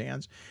squad on his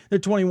hands. They're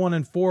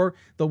 21-4,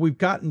 though we've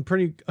gotten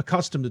pretty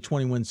accustomed to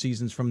 20-win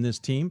seasons from this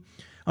team.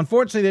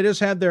 Unfortunately, they just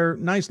had their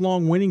nice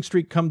long winning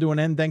streak come to an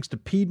end thanks to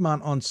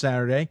Piedmont on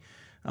Saturday.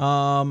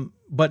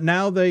 But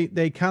now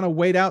they kind of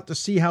wait out to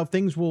see how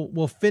things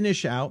will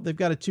finish out. They've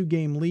got a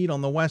 2-game lead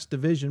on the West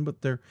Division,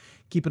 but they're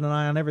keeping an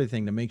eye on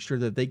everything to make sure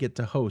that they get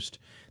to host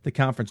the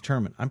conference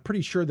tournament. I'm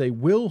pretty sure they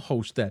will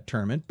host that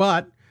tournament,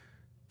 but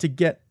to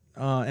get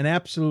an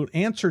absolute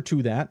answer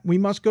to that, we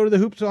must go to the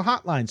Hoopsville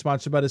Hotline,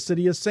 sponsored by the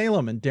City of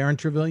Salem, and Darren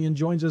Trevelyan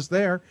joins us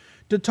there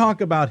to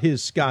talk about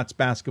his Scots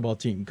basketball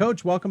team.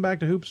 Coach, welcome back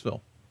to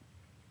Hoopsville.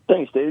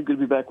 Thanks, Dave. Good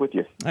to be back with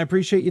you. I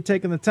appreciate you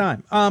taking the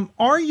time.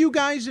 Are you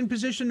guys in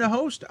position to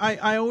host?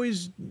 I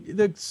always,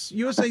 the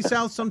USA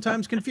South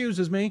sometimes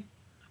confuses me.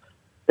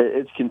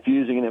 It's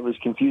confusing, and it was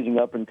confusing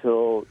up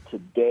until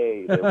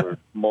today. There were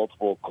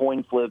multiple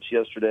coin flips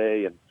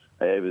yesterday, and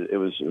it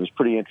was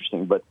pretty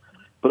interesting. But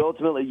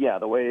ultimately, yeah,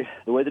 the way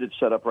that it's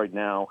set up right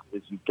now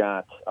is you've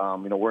got,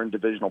 we're in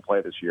divisional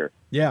play this year.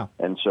 Yeah.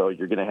 And so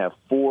you're going to have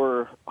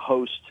 4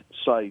 host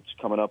sites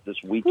coming up this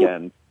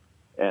weekend. Ooh.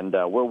 And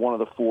we're one of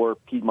the 4.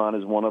 Piedmont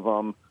is one of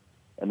them.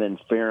 And then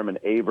Ferrum and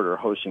Avert are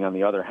hosting on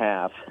the other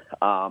half.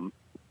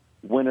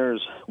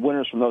 Winners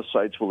from those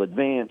sites will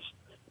advance.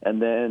 And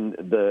then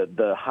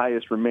the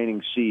highest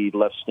remaining seed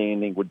left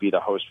standing would be the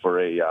host for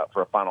a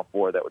Final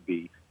Four that would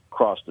be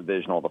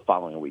cross-divisional the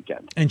following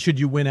weekend. And should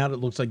you win out, it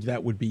looks like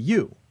that would be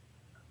you.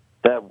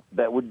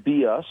 That would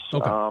be us.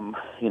 Okay.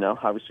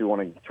 Obviously we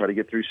want to try to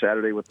get through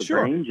Saturday with the Sure.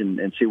 Grange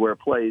and see where it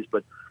plays.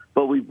 But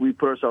we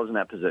put ourselves in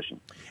that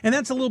position. And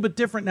that's a little bit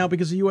different now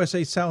because the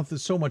USA South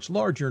is so much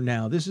larger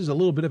now. This is a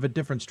little bit of a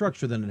different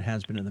structure than it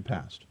has been in the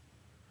past.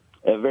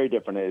 Very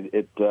different.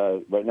 It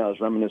right now is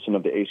reminiscent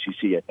of the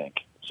ACC, I think.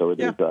 So it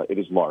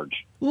is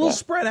large. A little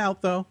spread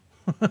out, though.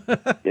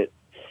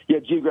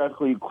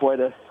 Geographically quite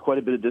a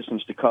bit of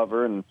distance to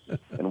cover, and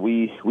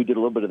we did a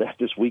little bit of that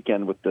this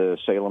weekend with the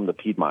Salem to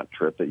Piedmont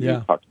trip that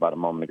you talked about a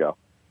moment ago.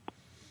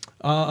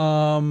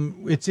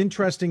 It's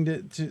interesting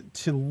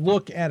to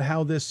look at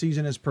how this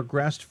season has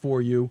progressed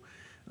for you.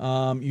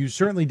 You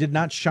certainly did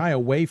not shy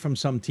away from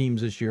some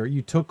teams this year.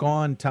 You took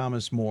on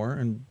Thomas More,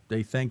 and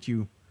they thanked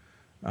you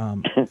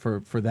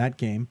for that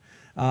game.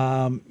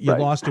 You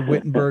lost to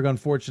Wittenberg,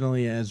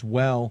 unfortunately, as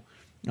well,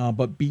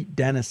 but beat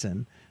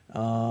Denison.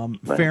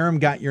 Ferrum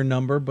got your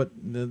number, but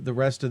the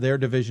rest of their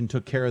division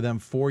took care of them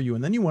for you.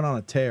 And then you went on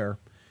a tear.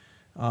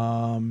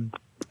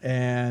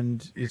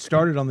 And it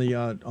started on the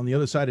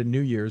other side of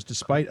New Year's.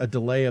 Despite a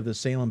delay of the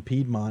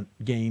Salem-Piedmont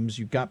games,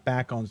 you got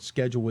back on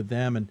schedule with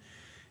them. And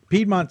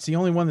Piedmont's the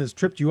only one that's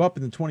tripped you up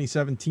in the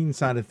 2017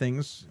 side of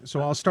things.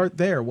 So I'll start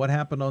there. What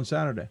happened on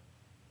Saturday?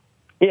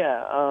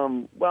 Yeah,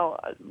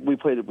 we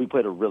played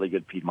a really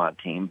good Piedmont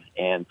team,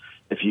 and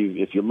if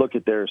you look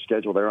at their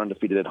schedule, they're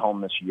undefeated at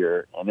home this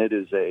year, and it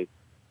is a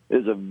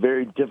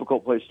very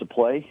difficult place to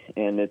play,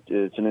 and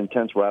it's an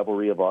intense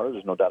rivalry of ours.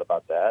 There's no doubt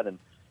about that. And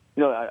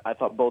I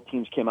thought both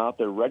teams came out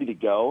there ready to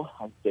go.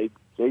 They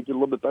did a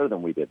little bit better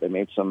than we did. They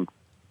made some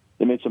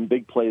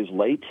big plays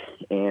late,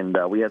 and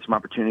we had some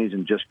opportunities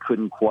and just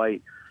couldn't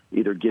quite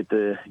either get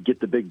the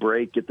big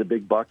break, get the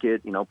big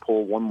bucket,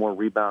 pull one more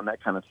rebound,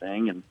 that kind of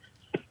thing. And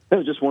it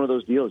was just one of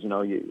those deals.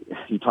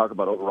 You talk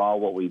about overall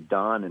what we've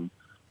done, and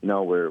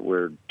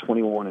we're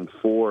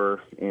 21-4,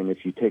 and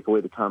if you take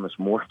away the Thomas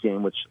More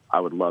game, which I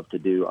would love to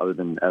do, other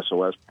than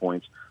SOS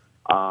points,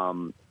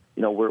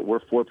 we're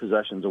 4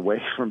 possessions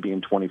away from being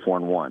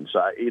 24-1.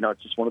 So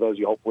it's just one of those.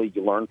 Hopefully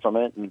you learn from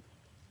it, and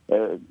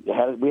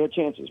we had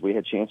chances.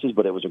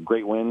 But it was a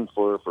great win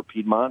for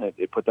Piedmont.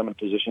 It put them in a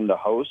position to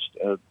host.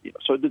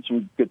 So it did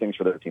some good things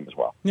for their team as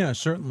well. Yeah,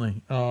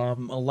 certainly. A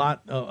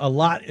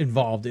lot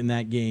involved in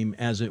that game,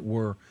 as it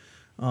were.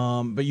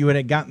 But you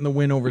had gotten the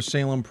win over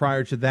Salem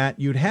prior to that.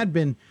 You had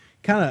been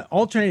kind of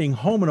alternating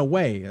home and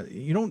away.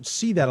 You don't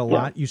see that a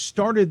lot. You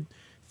started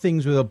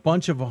things with a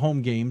bunch of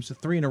home games,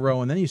 3 in a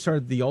row, and then you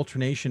started the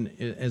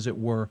alternation, as it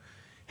were.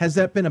 Has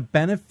that been a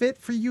benefit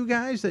for you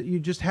guys, that you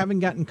just haven't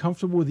gotten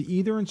comfortable with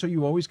either, and so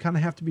you always kind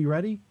of have to be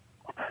ready?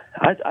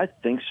 I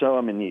think so.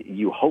 I mean,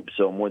 you hope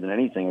so more than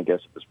anything, I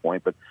guess, at this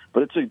point. But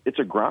it's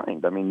a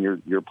grind. I mean,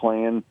 you're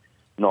playing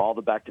all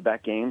the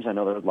back-to-back games. I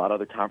know there are a lot of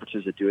other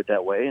conferences that do it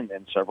that way, and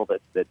several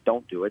that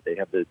don't do it. They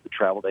have the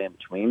travel day in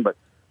between. But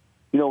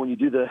when you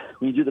do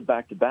the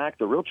back-to-back,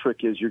 the real trick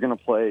is you're going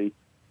to play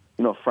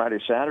Friday,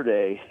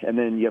 Saturday, and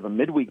then you have a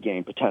midweek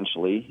game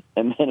potentially,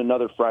 and then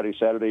another Friday,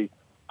 Saturday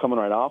coming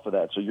right off of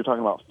that. So you're talking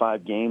about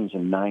 5 games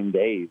in 9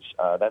 days.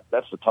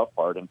 That's the tough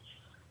part. And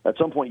at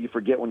some point you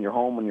forget when you're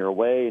home, when you're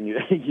away, and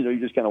you're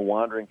just kind of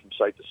wandering from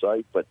site to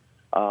site. But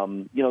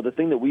The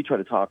thing that we try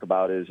to talk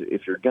about is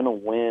if you're going to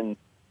win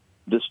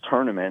this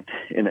tournament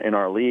in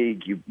our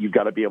league, you've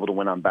got to be able to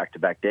win on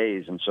back-to-back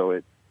days. And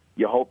so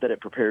you hope that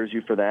it prepares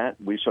you for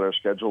that. We set our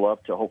schedule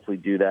up to hopefully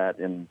do that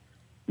in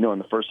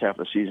the first half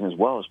of the season, as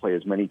well as play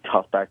as many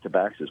tough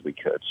back-to-backs as we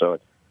could. So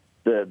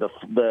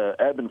the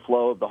ebb and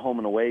flow of the home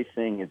and away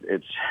thing,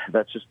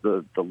 that's just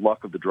the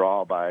luck of the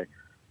draw by,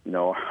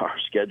 our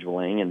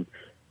scheduling. And,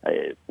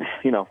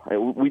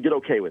 we did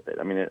okay with it.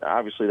 I mean,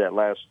 obviously that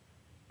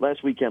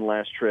last weekend,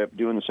 last trip,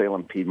 doing the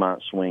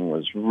Salem-Piedmont swing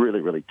was really,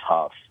 really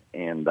tough.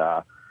 And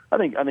I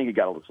think it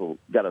got us a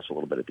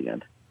little bit at the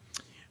end.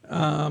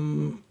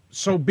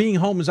 So being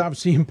home is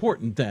obviously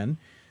important then.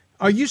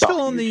 Are you still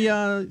on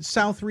the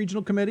South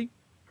Regional Committee?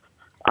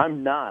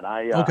 I'm not.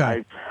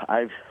 Okay.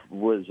 I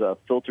was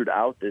filtered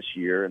out this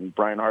year, and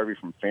Brian Harvey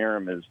from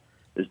Ferrum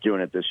is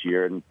doing it this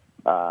year. And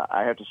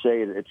I have to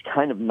say it's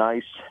kind of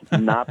nice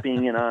not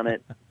being in on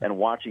it and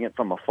watching it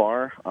from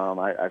afar.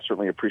 I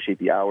certainly appreciate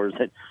the hours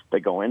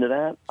that go into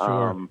that.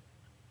 Sure.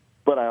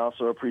 But I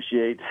also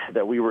appreciate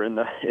that we were in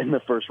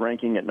the first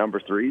ranking at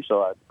number 3.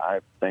 So I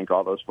thank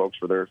all those folks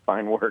for their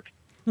fine work.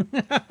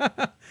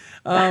 But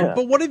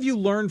what have you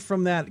learned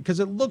from that? Because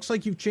it looks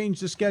like you've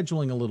changed the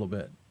scheduling a little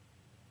bit.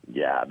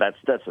 Yeah, that's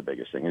the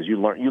biggest thing is you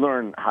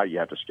learn how you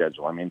have to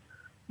schedule. I mean,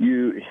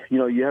 you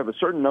have a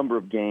certain number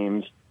of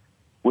games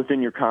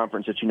within your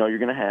conference that you're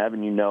going to have,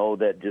 and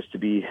that, just to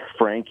be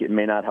frank, it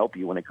may not help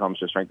you when it comes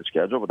to strength of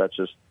schedule, but that's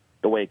just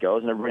the way it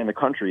goes, and everybody in the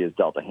country is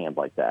dealt a hand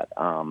like that.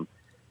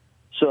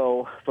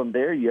 So from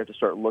there, you have to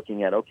start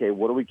looking at, okay,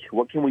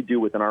 what can we do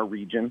within our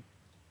region?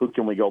 Who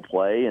can we go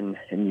play? And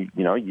you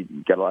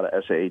got a lot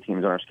of SAA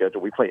teams on our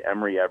schedule. We play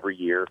Emory every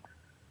year.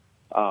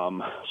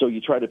 So you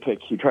try to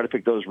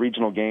pick those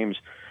regional games.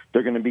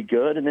 They're going to be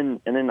good.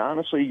 And then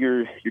honestly,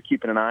 you're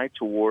keeping an eye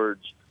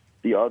towards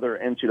the other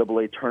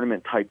NCAA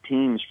tournament type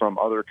teams from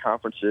other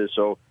conferences.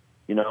 So,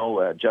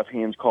 Jeff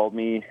Haynes called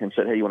me and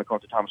said, hey, you want to come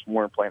up to Thomas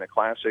More and play in a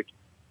classic?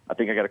 I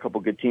think I got a couple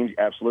good teams.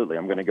 Absolutely.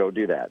 I'm going to go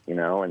do that,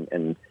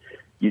 and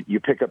you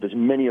pick up as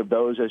many of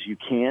those as you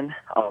can.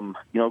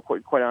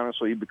 Quite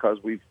honestly, because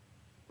we've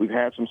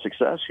had some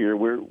success here.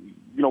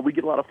 We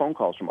get a lot of phone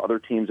calls from other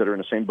teams that are in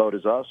the same boat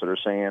as us that are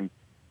saying,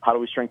 how do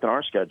we strengthen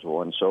our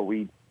schedule? And so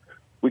we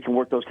can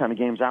work those kind of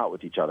games out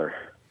with each other.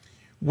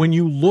 When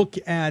you look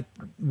at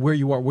where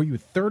you were you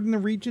third in the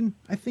region?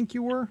 I think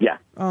you were. Yeah,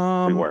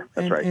 we were.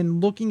 That's right. And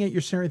looking at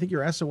your scenario, I think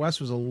your SOS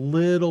was a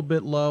little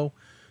bit low,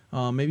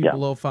 maybe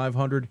below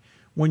 500.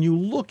 When you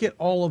look at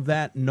all of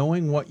that,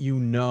 knowing what you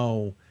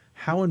know,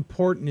 how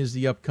important is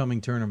the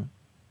upcoming tournament?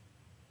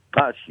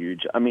 It's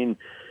huge. I mean,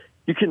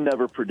 you can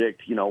never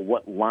predict,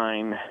 what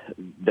line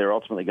they're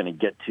ultimately going to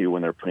get to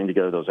when they're putting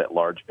together those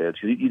at-large bids,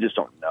 because you just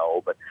don't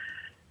know. But,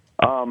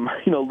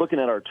 looking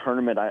at our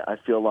tournament, I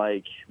feel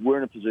like we're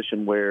in a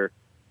position where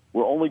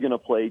we're only going to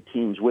play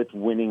teams with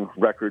winning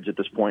records at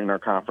this point in our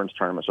conference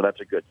tournament, so that's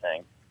a good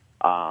thing.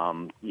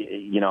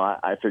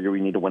 I figure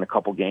we need to win a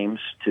couple games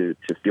to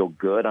feel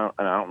good. I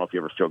don't know if you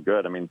ever feel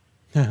good. I mean,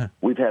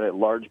 we've had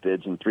at-large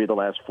bids in 3 of the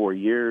last 4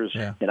 years,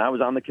 and I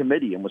was on the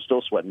committee and was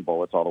still sweating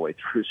bullets all the way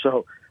through.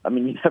 So, I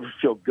mean, you never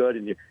feel good,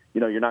 and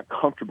you're not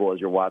comfortable as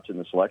you're watching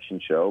the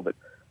selection show. But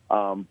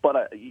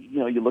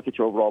you look at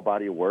your overall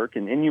body of work,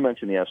 and you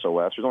mentioned the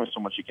SOS. There's only so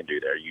much you can do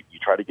there. You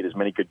try to get as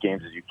many good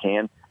games as you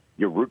can.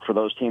 You root for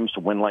those teams to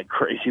win like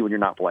crazy when you're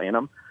not playing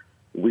them.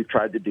 We've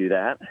tried to do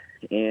that,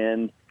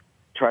 and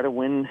try to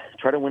win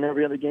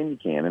every other game you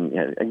can.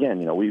 And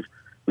again,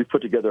 we've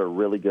put together a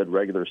really good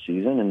regular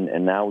season,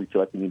 and now we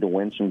feel like we need to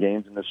win some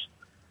games in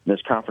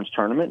this conference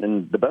tournament.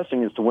 And the best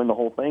thing is to win the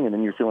whole thing, and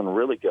then you're feeling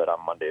really good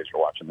on Monday as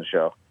you're watching the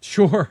show.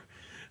 Sure.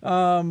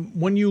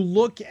 When you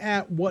look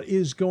at what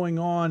is going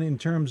on in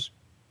terms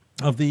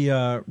of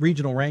the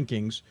regional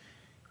rankings,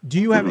 do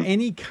you have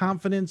any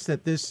confidence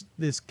that this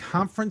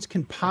conference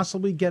can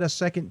possibly get a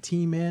second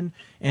team in,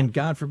 and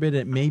God forbid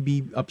it may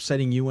be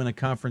upsetting you in a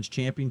conference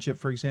championship,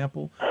 for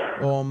example?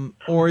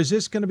 Or is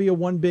this going to be a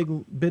one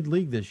bid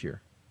league this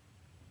year?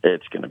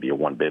 It's going to be a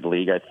one bid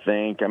league, I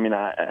think. I mean,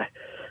 I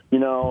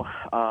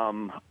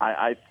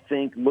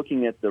think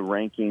looking at the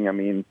ranking, I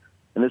mean,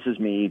 and this is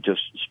me just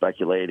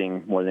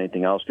speculating more than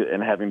anything else,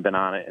 and having been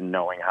on it and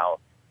knowing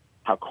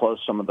how close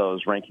some of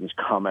those rankings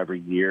come every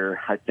year,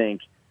 I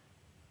think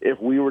if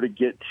we were to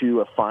get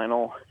to a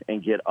final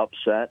and get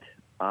upset,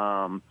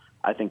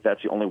 I think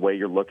that's the only way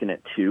you're looking at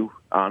 2.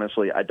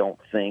 Honestly, I don't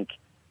think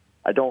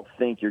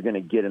you're going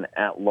to get an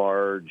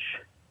at-large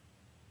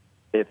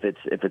if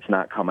it's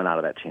not coming out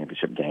of that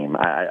championship game.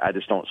 I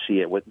just don't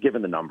see it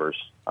given the numbers.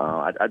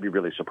 I'd be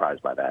really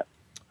surprised by that.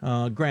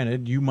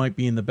 Granted, you might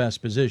be in the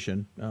best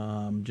position,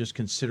 just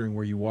considering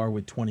where you are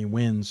with 20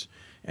 wins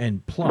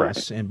and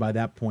plus, and by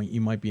that point, you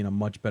might be in a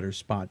much better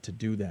spot to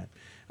do that.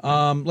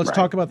 Let's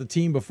talk about the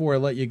team before I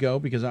let you go,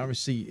 because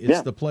obviously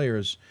it's the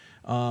players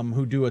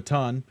who do a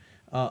ton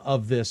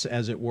of this,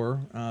 as it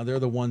were. They're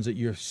the ones that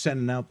you're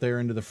sending out there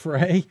into the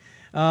fray.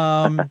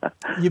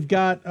 You've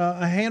got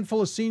a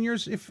handful of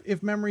seniors,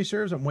 if memory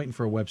serves. I'm waiting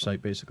for a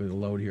website basically to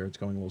load here. It's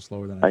going a little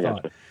slower than I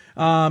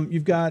thought.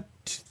 You've got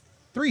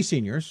three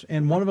seniors,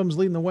 and one of them's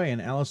leading the way.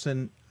 And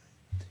Allison,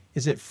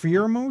 is it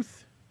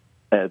Freiermuth?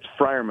 It's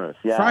Freiermuth,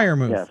 yeah.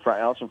 Freiermuth. Yeah,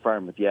 Allison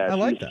Freiermuth, yeah. I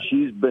like that.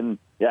 She's been,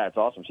 yeah, it's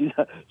awesome.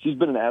 She's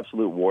been an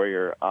absolute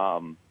warrior.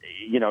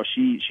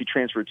 She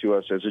transferred to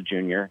us as a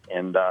junior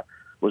and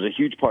was a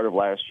huge part of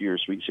last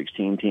year's Sweet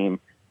 16 team.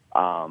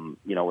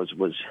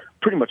 Was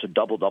pretty much a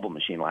double-double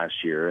machine last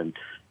year and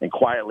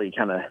quietly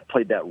kind of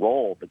played that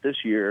role. But this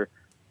year,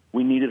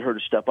 we needed her to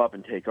step up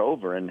and take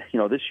over. And,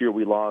 this year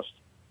we lost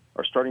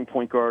our starting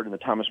point guard in the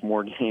Thomas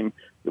More game.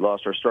 We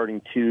lost our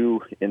starting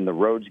two in the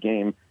Rhodes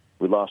game.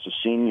 We lost a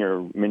senior.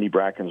 Mindy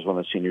Bracken was one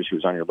of the seniors who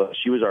was on your list.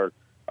 She was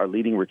our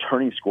leading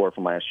returning scorer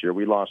from last year.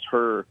 We lost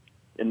her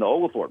in the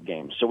Oglethorpe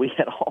game. So we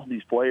had all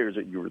these players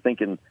that you were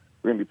thinking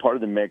were going to be part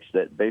of the mix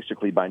that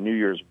basically by New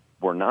Year's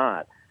were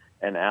not.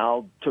 And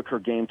Al took her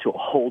game to a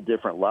whole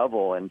different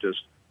level, and just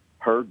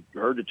her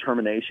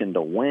determination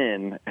to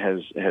win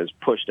has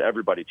pushed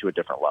everybody to a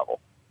different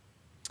level.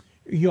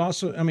 You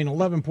also,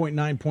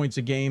 11.9 points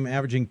a game,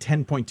 averaging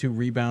 10.2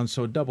 rebounds,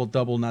 so a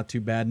double-double, not too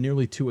bad.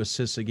 Nearly 2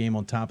 assists a game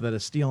on top of that, a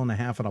steal and a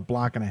half and a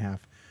block and a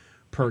half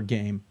per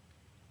game.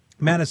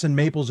 Madison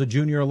Maples, a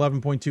junior,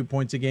 11.2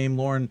 points a game.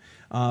 Lauren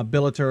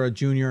Billeter, a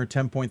junior,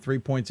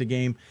 10.3 points a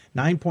game.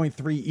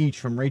 9.3 each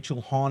from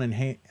Rachel Hahn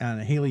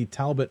and Haley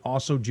Talbot,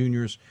 also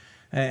juniors,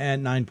 at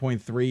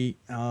 9.3.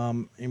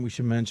 And we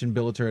should mention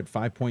Billeter at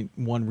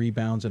 5.1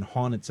 rebounds and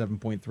Hahn at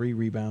 7.3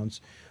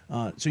 rebounds.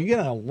 So you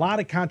get a lot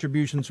of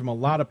contributions from a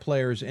lot of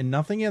players, and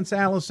nothing against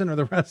Allison or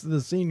the rest of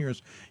the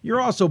seniors.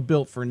 You're also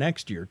built for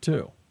next year,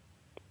 too.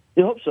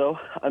 You hope so.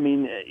 I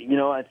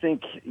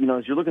think,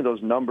 as you look at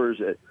those numbers,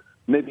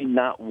 maybe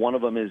not one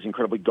of them is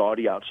incredibly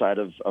gaudy outside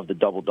of the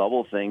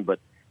double-double thing, but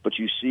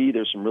you see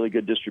there's some really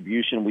good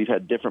distribution. We've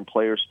had different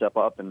players step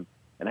up and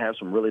have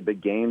some really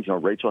big games.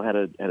 Rachel had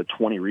a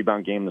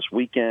 20-rebound game this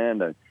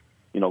weekend.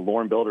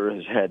 Lauren Builder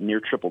has had near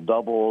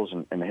triple-doubles,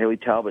 and Haley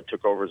Talbot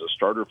took over as a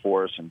starter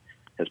for us and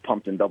has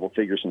pumped in double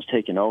figures since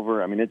taking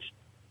over.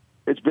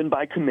 It's been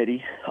by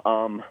committee.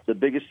 The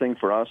biggest thing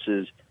for us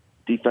is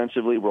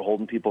defensively we're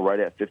holding people right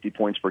at 50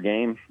 points per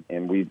game,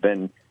 and we've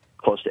been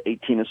close to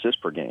 18 assists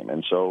per game.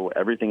 And so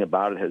everything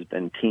about it has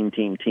been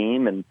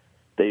team, and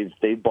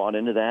they've bought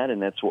into that,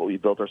 and that's what we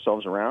built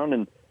ourselves around.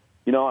 And,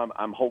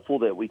 I'm hopeful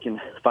that we can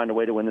find a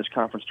way to win this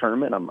conference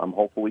tournament. I'm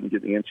hopeful we can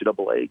get the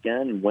NCAA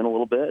again and win a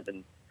little bit.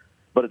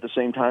 But at the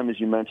same time, as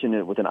you mentioned,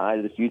 it with an eye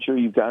to the future,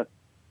 you've got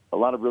a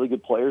lot of really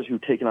good players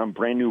who've taken on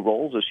brand new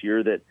roles this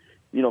year that,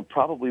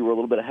 probably were a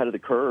little bit ahead of the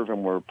curve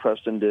and were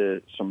pressed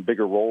into some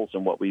bigger roles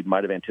than what we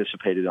might have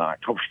anticipated on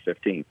October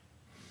 15th.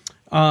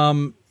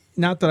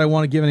 Not that I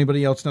want to give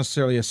anybody else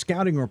necessarily a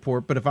scouting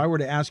report, but if I were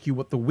to ask you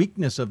what the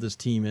weakness of this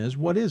team is,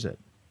 what is it?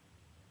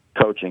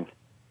 Coaching.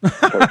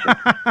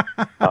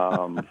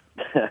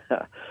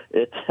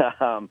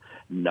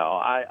 No,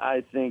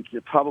 I think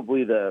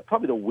probably the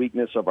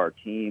weakness of our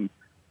team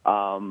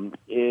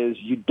is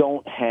you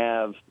don't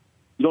have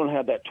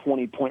that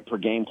 20-point per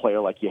game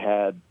player like you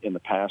had in the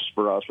past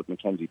for us with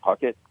Mackenzie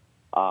Puckett.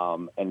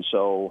 And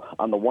so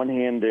on the one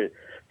hand,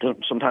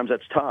 sometimes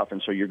that's tough.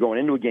 And so you're going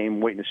into a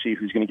game waiting to see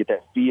who's going to get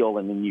that feel,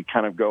 and then you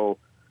kind of go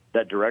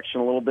that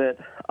direction a little bit.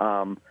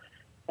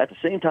 At the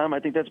same time, I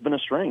think that's been a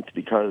strength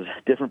because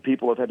different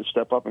people have had to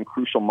step up in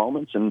crucial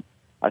moments, and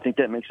I think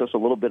that makes us a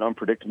little bit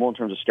unpredictable in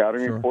terms of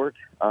scouting report.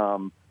 I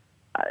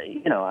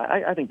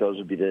think those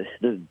would be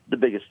the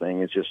biggest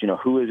thing is just,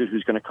 who is it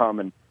who's going to come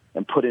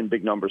and put in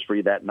big numbers for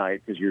you that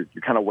night because you're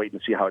kind of waiting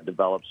to see how it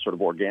develops sort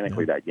of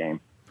organically that game.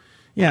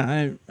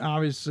 Yeah,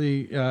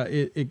 obviously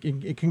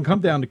it can come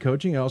down to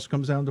coaching. It also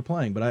comes down to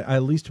playing. But I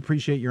at least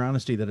appreciate your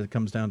honesty that it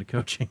comes down to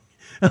coaching.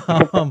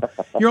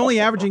 You're only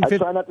averaging. I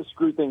try not to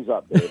screw things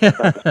up, Dave.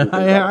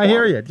 I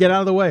hear you. Get out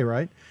of the way,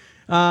 right?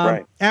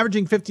 Right.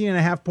 Averaging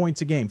 15.5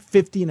 points a game.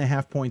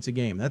 50.5 points a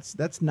game.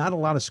 That's not a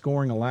lot of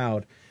scoring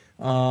allowed.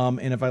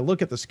 And if I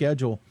look at the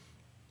schedule,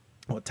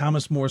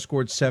 Thomas More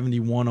scored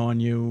 71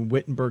 on you.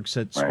 Wittenberg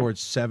scored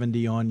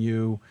 70 on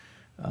you.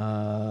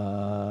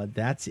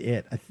 That's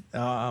it.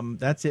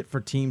 That's it for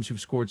teams who've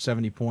scored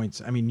 70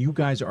 points. You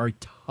guys are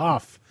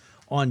tough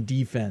on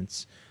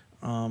defense.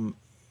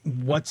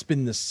 What's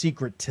been the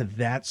secret to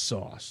that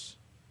sauce?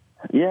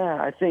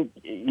 Yeah, I think,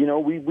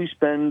 we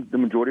spend the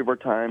majority of our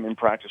time in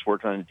practice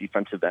working on the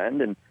defensive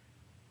end. And,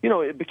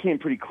 it became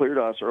pretty clear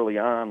to us early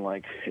on,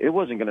 like, it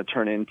wasn't going to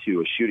turn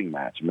into a shooting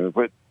match.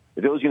 But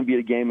if it was going to be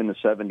a game in the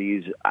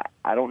 70s,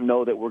 I don't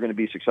know that we're going to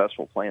be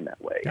successful playing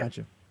that way.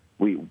 Gotcha.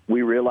 We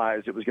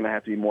realized it was going to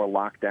have to be more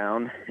locked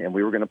down, and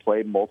we were going to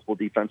play multiple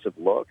defensive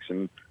looks,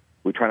 and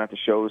we try not to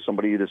show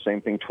somebody the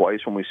same thing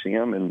twice when we see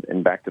them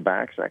in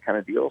back-to-backs, that kind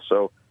of deal.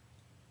 So,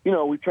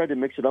 we tried to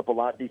mix it up a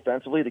lot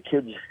defensively. The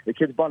kids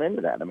bought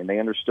into that. They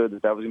understood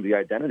that was going to be the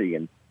identity.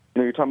 And,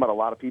 you're talking about a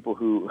lot of people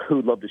who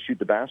love to shoot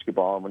the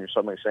basketball, and when you're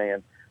suddenly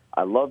saying,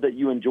 I love that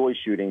you enjoy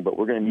shooting, but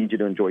we're going to need you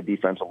to enjoy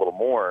defense a little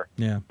more.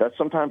 Yeah. That's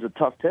sometimes a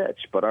tough pitch,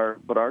 but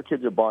our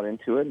kids have bought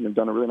into it and have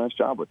done a really nice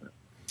job with it.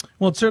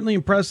 Well, it's certainly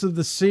impressive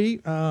to see.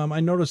 I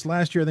noticed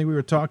last year, I think we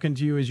were talking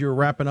to you as you were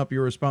wrapping up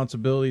your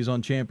responsibilities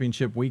on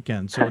championship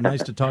weekend. So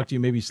nice to talk to you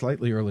maybe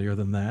slightly earlier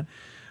than that.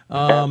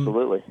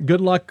 Absolutely.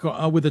 Good luck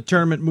with the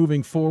tournament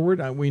moving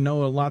forward. We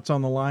know a lot's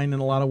on the line in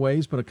a lot of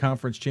ways, but a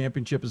conference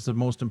championship is the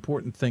most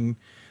important thing,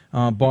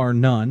 bar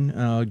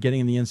none. Getting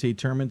in the NCAA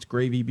tournament's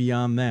gravy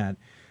beyond that.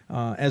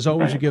 As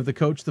always, you give the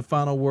coach the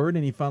final word.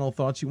 Any final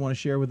thoughts you want to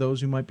share with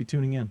those who might be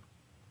tuning in?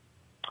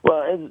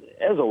 Well,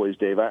 as always,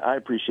 Dave, I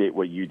appreciate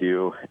what you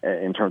do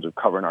in terms of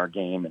covering our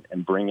game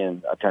and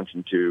bringing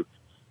attention to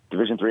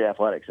Division III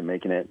athletics and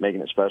making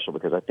it special,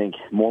 because I think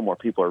more and more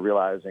people are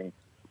realizing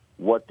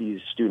what these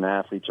student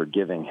athletes are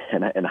giving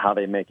and how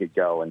they make it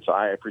go. And so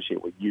I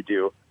appreciate what you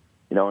do.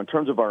 You know, in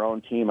terms of our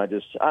own team, I've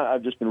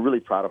just been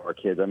really proud of our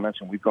kids. I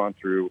mentioned we've gone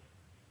through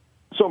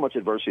so much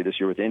adversity this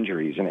year with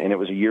injuries, and it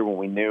was a year when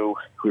we knew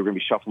we were going to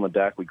be shuffling the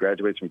deck. We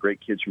graduated some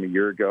great kids from a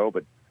year ago,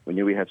 but we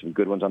knew we had some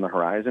good ones on the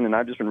horizon. And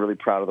I've just been really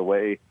proud of the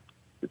way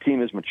the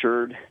team has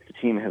matured. The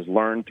team has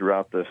learned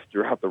throughout the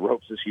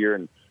ropes this year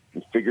and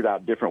figured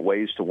out different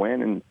ways to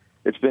win. And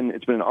it's been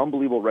an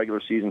unbelievable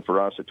regular season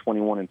for us at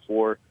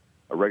 21-4.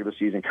 A regular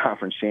season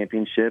conference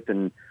championship,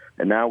 and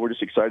now we're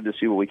just excited to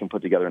see what we can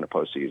put together in the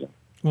postseason.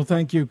 Well,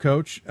 thank you,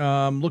 Coach.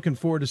 Looking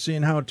forward to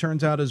seeing how it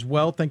turns out as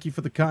well. Thank you for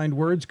the kind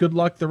words. Good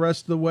luck the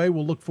rest of the way.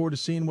 We'll look forward to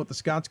seeing what the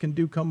Scots can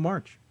do come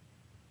March.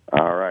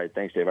 All right.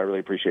 Thanks, Dave. I really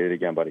appreciate it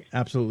again, buddy.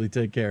 Absolutely.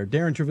 Take care.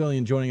 Darren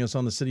Trevelyan joining us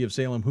on the City of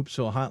Salem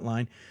Hoopsville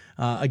Hotline.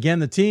 Again,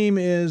 the team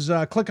is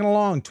clicking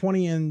along,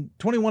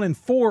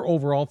 21-4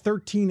 overall,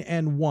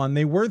 13-1.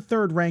 They were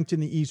third ranked in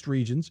the East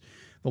regions.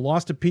 The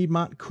loss to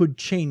Piedmont could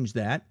change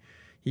that.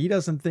 He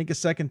doesn't think a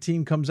second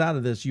team comes out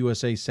of this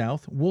USA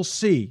South. We'll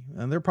see.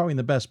 And they're probably in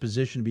the best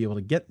position to be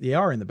able to they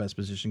are in the best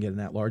position to get in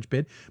that large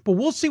bid. But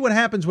we'll see what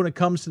happens when it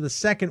comes to the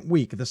second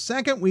week. The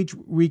second week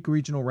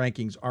regional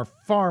rankings are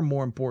far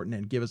more important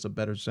and give us a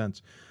better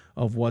sense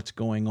of what's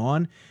going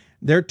on.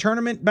 They're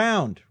tournament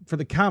bound for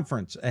the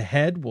conference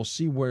ahead. We'll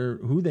see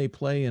who they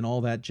play and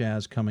all that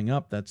jazz coming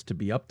up. That's to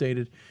be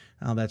updated.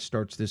 That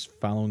starts this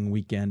following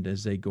weekend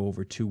as they go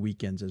over 2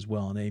 weekends as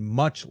well, in a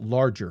much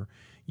larger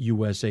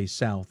USA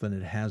South than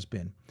it has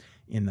been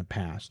in the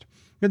past.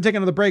 We're going to take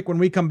another break. When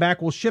we come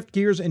back, we'll shift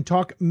gears and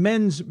talk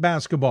men's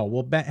basketball.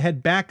 We'll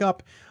head back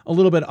up a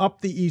little bit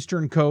up the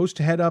Eastern Coast,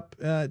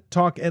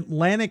 talk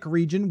Atlantic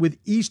region with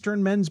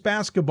Eastern men's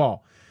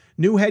basketball.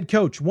 New head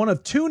coach, one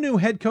of 2 new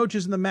head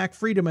coaches in the Mac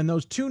Freedom, and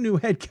those 2 new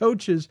head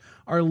coaches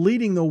are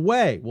leading the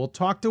way. We'll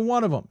talk to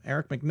one of them.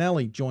 Eric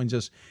McKelly joins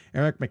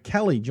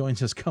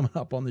us coming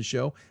up on the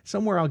show.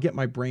 Somewhere I'll get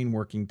my brain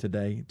working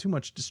today. Too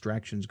much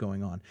distractions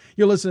going on.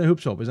 You're listening to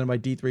Hoopsville, presented by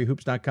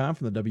D3Hoops.com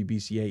from the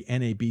WBCA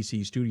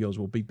NABC studios.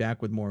 We'll be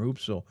back with more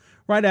Hoopsville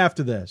right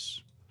after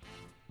this.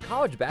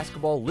 College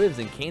basketball lives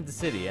in Kansas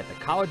City at the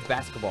College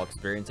Basketball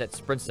Experience at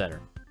Sprint Center.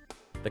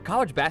 The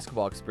College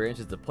Basketball Experience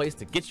is the place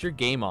to get your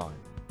game on.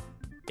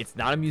 It's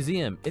not a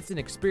museum, it's an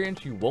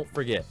experience you won't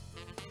forget.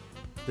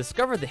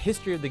 Discover the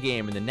history of the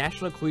game in the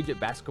National Collegiate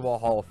Basketball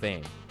Hall of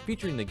Fame,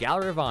 featuring the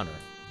Gallery of Honor,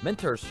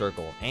 Mentor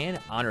Circle, and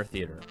Honor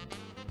Theater.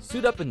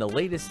 Suit up in the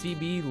latest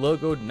CBE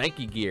logoed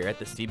Nike gear at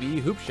the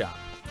CBE Hoop Shop.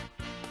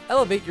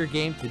 Elevate your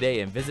game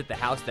today and visit the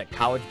house that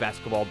college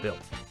basketball built.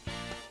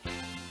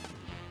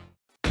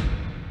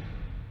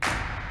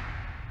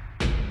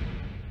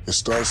 It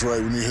starts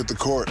right when you hit the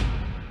court.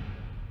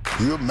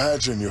 You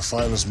imagine your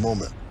finest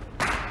moment.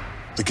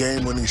 The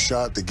game-winning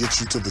shot that gets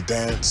you to the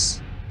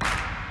dance,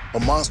 a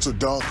monster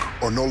dunk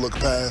or no-look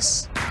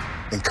pass,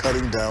 and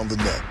cutting down the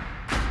net.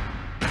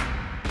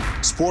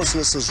 Sports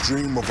lets us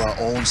dream of our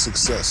own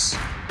success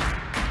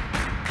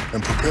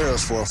and prepare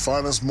us for our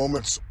finest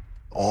moments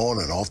on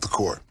and off the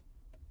court.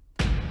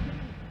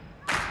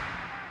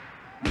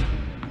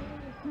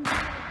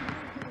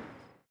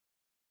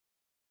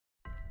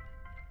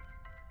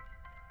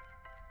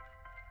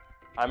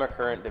 I'm a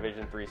current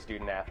Division III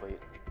student athlete,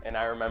 and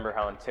I remember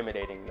how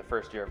intimidating the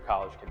first year of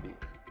college can be.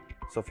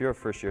 So if you're a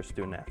first-year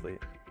student athlete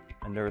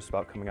and nervous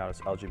about coming out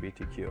as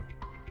LGBTQ,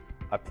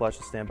 I pledge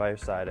to stand by your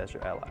side as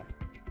your ally.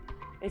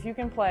 If you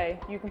can play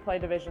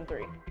Division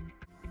III.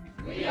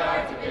 We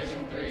are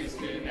Division III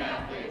student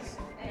athletes,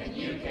 and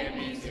you can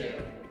be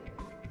too.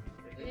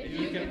 If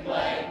you can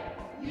play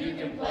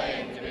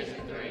in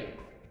Division III.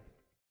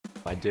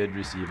 I did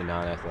receive a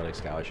non-athletic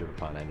scholarship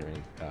upon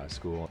entering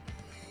school.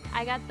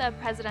 I got the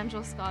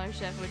presidential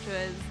scholarship, which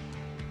was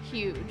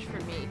huge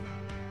for me.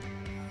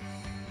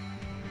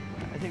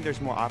 I think there's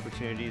more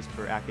opportunities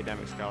for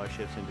academic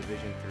scholarships in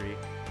Division III.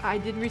 I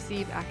did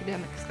receive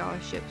academic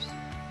scholarships.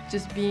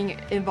 Just being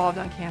involved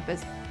on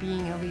campus,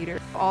 being a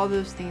leader, all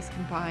those things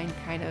combined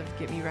kind of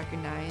get me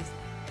recognized.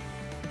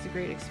 It's a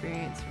great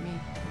experience for me.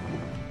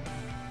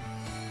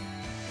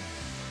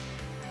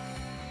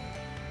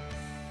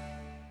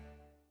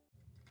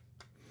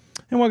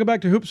 And welcome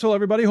back to Hoopsville,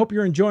 everybody. Hope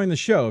you're enjoying the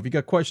show. If you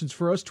got questions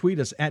for us, tweet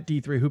us at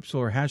D3Hoopsville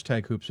or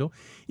hashtag Hoopsville.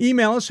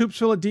 Email us,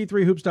 hoopsville at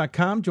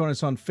D3Hoops.com. Join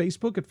us on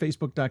Facebook at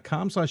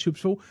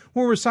Facebook.com/Hoopsville,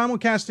 where we're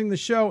simulcasting the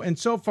show. And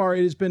so far,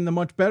 it has been the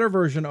much better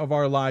version of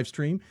our live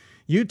stream.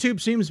 YouTube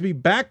seems to be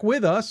back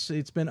with us.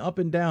 It's been up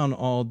and down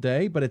all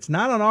day, but it's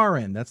not on our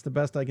end. That's the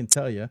best I can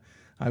tell you.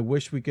 I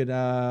wish we could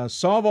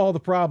solve all the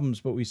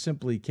problems, but we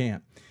simply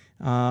can't.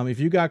 If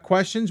you got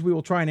questions, we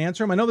will try and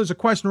answer them. I know there's a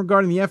question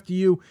regarding the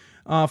FDU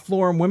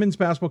Florham women's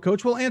basketball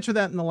coach. We'll answer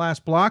that in the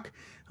last block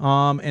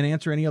and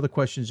answer any other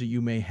questions that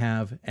you may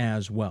have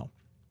as well.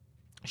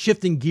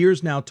 Shifting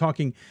gears now,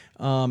 talking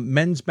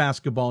men's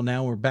basketball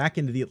now. We're back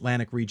into the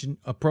Atlantic region,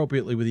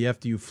 appropriately where the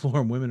FDU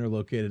Florham women are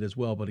located as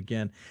well. But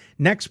again,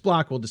 next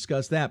block we'll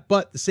discuss that.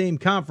 But the same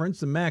conference,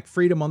 the MAC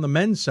Freedom on the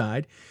men's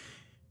side,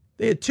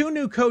 they had 2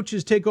 new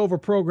coaches take over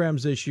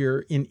programs this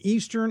year in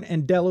Eastern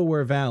and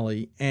Delaware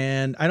Valley,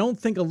 and I don't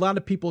think a lot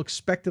of people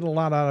expected a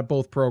lot out of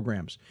both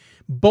programs.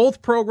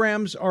 Both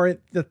programs are at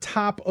the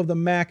top of the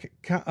MAC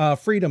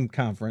Freedom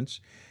Conference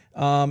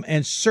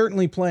and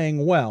certainly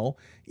playing well.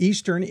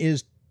 Eastern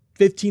is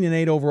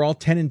 15-8 overall,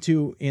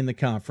 10-2 in the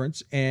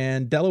conference,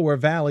 and Delaware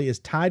Valley is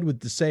tied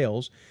with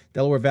DeSales.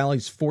 Delaware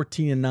Valley's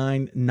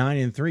 14-9,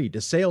 9-3.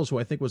 DeSales, who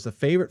I think was the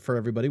favorite for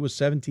everybody, was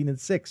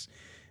 17-6.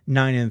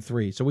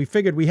 9-3. So we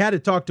figured we had to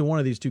talk to one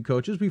of these 2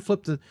 coaches. We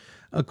flipped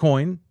a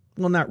coin.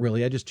 Well, not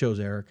really. I just chose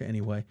Erica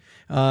anyway.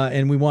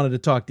 And we wanted to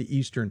talk to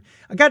Eastern.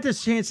 I got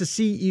this chance to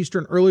see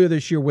Eastern earlier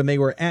this year when they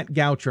were at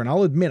Goucher. And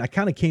I'll admit, I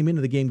kind of came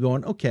into the game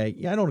going, okay,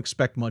 yeah, I don't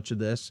expect much of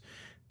this.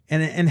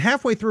 And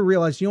halfway through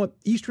realized, you know what,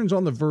 Eastern's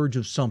on the verge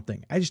of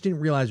something. I just didn't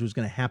realize it was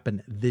going to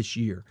happen this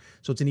year.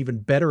 So it's an even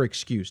better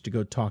excuse to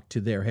go talk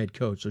to their head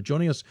coach. So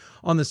joining us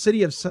on the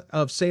City of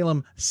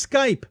Salem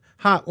Skype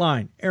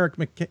hotline, Eric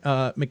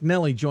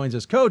McNelly joins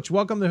us. Coach,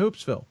 welcome to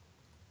Hoopsville.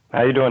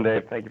 How you doing,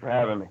 Dave? Thank you for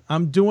having me.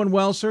 I'm doing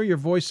well, sir. Your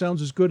voice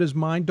sounds as good as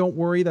mine. Don't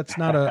worry, that's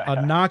not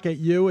a knock at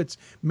you. It's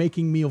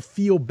making me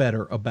feel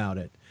better about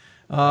it.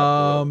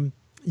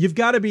 You've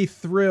got to be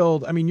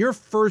thrilled. I mean, your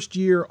first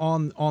year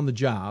on the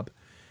job.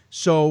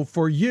 So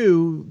for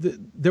you,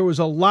 there was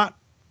a lot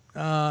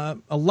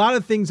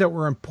of things that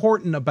were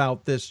important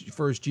about this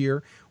first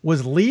year.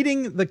 Was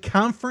leading the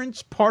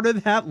conference part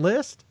of that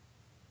list?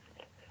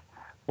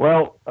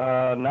 Well,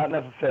 not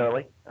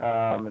necessarily.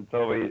 And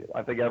so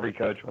I think every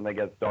coach, when they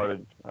get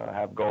started,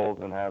 have goals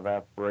and have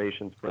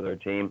aspirations for their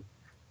team.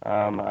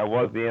 I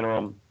was the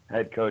interim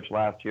head coach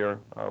last year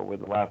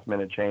with the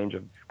last-minute change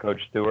of Coach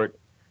Stewart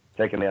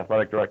taking the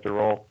athletic director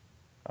role.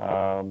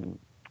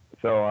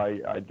 So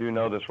I do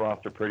know this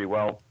roster pretty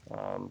well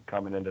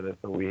coming into this.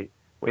 So we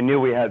knew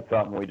we had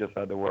something. We just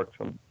had to work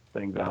some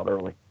things out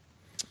early.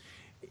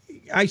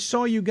 I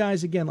saw you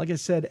guys again, like I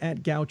said,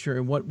 at Goucher,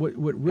 and what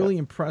really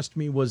impressed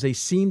me was they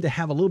seemed to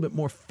have a little bit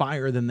more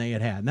fire than they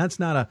had. And that's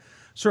not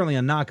certainly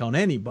a knock on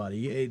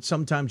anybody.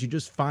 Sometimes you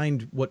just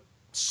find what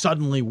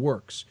suddenly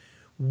works.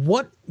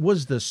 What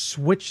was the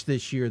switch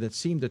this year that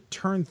seemed to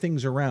turn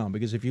things around?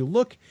 Because if you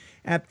look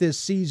at this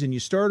season, you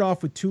start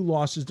off with 2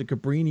 losses to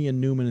Cabrini and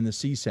Newman in the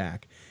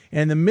CSAC.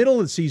 And in the middle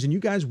of the season, you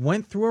guys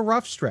went through a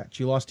rough stretch.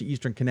 You lost to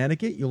Eastern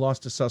Connecticut. You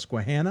lost to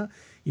Susquehanna.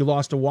 You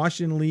lost to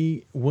Washington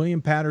Lee,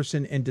 William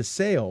Patterson, and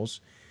DeSales.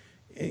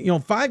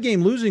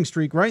 5-game losing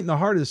streak right in the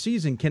heart of the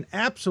season can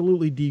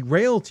absolutely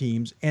derail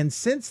teams. And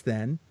since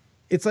then,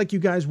 it's like you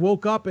guys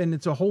woke up and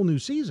it's a whole new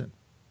season.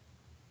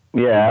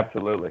 Yeah,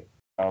 absolutely.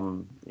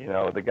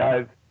 The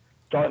guys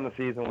starting the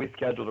season, we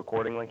scheduled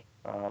accordingly.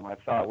 I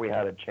thought we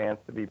had a chance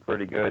to be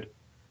pretty good.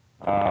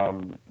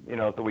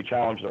 So we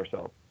challenged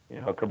ourselves.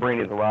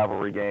 Cabrini is a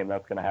rivalry game.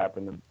 That's going to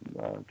happen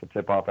to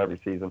tip off every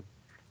season.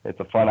 It's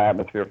a fun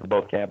atmosphere for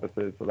both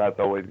campuses, so that's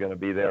always going to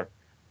be there.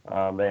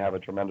 They have a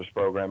tremendous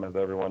program, as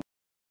everyone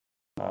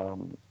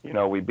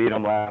we beat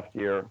them last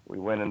year. We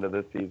went into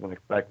this season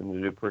expecting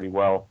to do pretty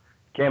well.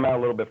 Came out a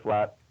little bit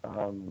flat.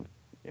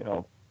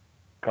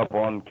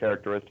 Couple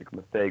uncharacteristic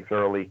mistakes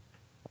early,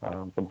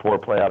 some poor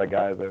play out of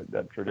guys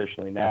that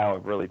traditionally now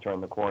have really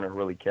turned the corner,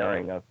 really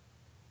carrying us.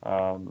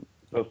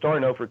 So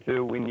starting 0 for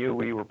 2, we knew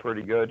we were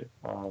pretty good.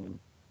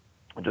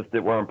 Just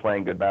weren't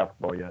playing good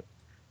basketball yet.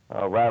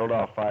 Rattled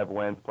off 5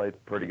 wins, played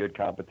pretty good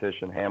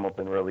competition.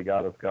 Hamilton really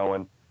got us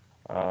going.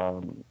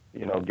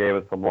 Gave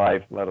us some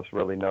life, let us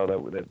really know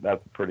that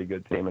that's a pretty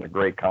good team and a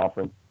great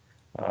conference.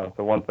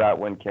 So once that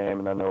win came,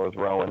 and then there was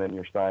Rowan and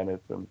Ursinus,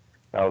 and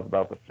that was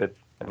about the 5th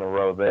in a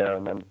row there.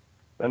 And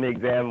then the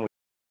exam,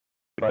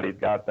 everybody's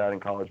got that in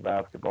college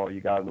basketball.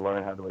 You got to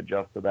learn how to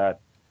adjust to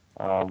that.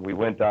 We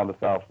went down to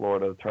South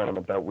Florida, the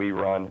tournament that we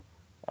run,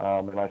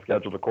 and I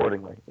scheduled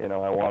accordingly.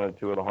 I wanted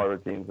 2 of the harder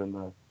teams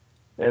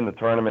in the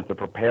tournament to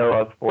prepare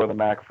us for the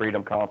MAC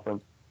Freedom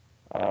Conference.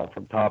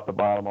 From top to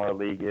bottom, our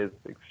league is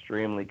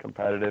extremely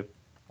competitive.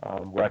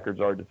 Records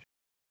are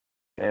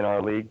in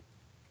our league.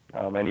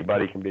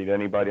 Anybody can beat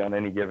anybody on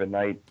any given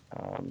night,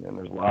 and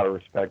there's a lot of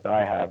respect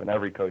I have and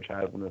every coach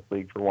has in this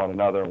league for one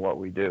another and what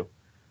we do.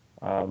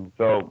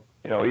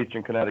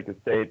 Eastern Connecticut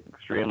State,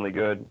 extremely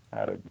good,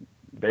 had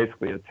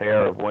basically a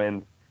tear of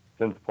wins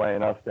since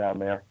playing us down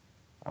there.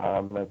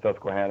 And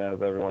Susquehanna,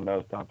 as everyone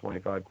knows, top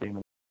 25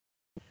 team.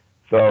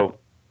 So,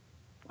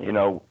 then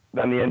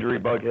the injury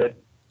bug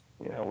hit.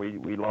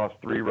 We lost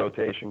 3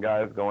 rotation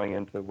guys going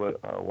into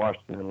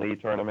Washington Lee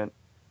tournament.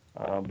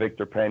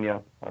 Victor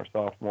Pena, our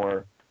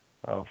sophomore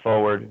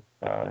forward,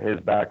 his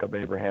backup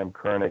Abraham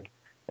Kernick,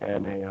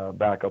 and a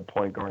backup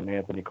point guard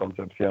Anthony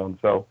Concepcion.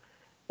 So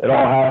it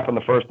all happened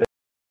the first day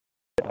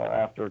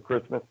after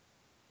Christmas.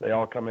 They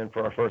all come in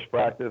for our first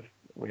practice.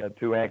 We had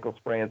 2 ankle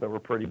sprains that were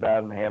pretty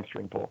bad in the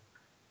hamstring pull.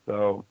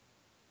 So,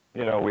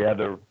 you know, we had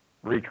to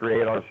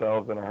recreate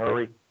ourselves in a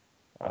hurry.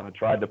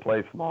 Tried to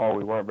play small.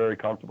 We weren't very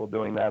comfortable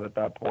doing that at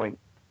that point.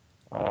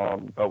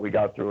 But we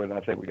got through it, and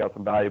I think we got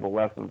some valuable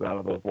lessons out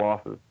of those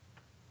losses.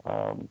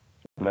 And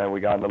then we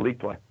got into league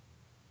play.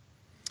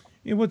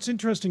 And what's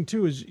interesting,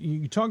 too, is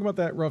you talk about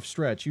that rough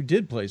stretch. You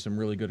did play some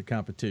really good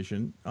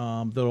competition,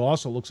 though it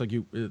also looks like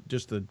you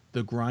just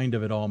the grind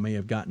of it all may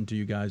have gotten to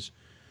you guys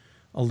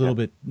a little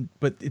bit.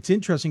 But it's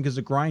interesting because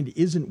the grind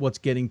isn't what's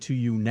getting to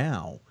you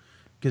now,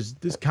 because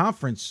this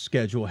conference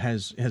schedule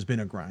has been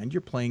a grind.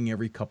 You're playing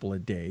every couple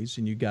of days,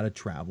 and you got to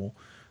travel.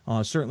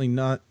 Certainly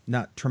not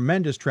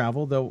tremendous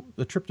travel, though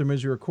the trip to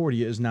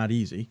Misericordia is not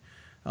easy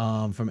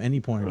from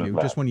any point of view.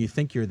 Just when you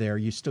think you're there,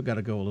 you still got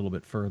to go a little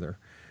bit further.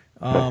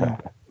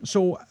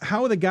 So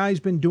how have the guys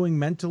been doing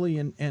mentally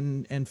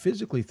and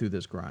physically through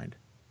this grind?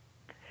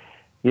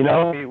 You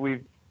know,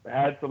 we've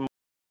had some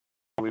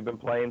we've been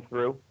playing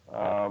through,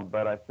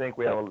 but I think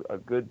we have a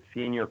good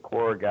senior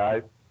core of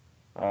guys.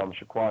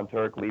 Shaquan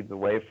Turk leads the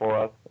way for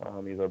us.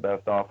 He's our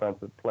best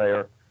offensive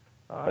player.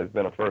 He's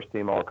been a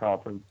first-team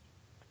all-conference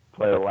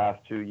player the last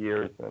 2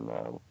 years, and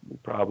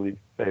probably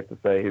safe to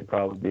say he'd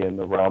probably be in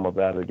the realm of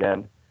that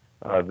again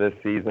this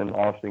season.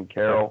 Austin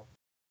Carroll,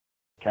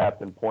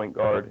 captain point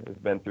guard, has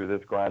been through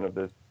this grind of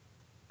this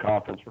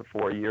conference for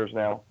 4 years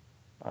now,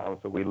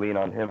 so we lean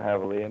on him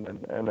heavily. And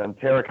then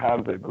Tarek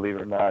Hamza, believe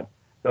it or not,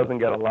 doesn't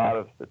get a lot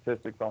of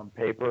statistics on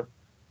paper.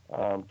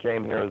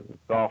 Came here as a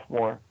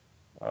sophomore,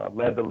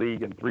 led the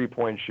league in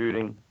three-point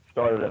shooting,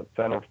 started at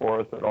center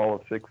for us at all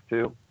of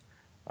 6'2".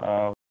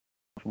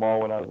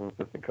 Small when I was an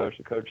assistant coach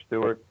to Coach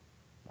Stewart.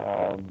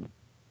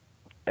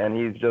 And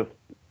he's just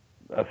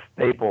a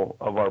staple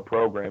of our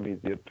program. He's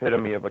the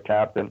epitome of a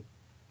captain.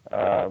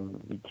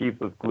 He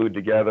keeps us glued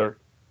together,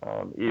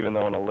 even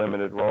though in a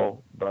limited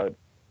role. But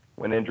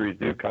when injuries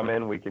do come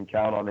in, we can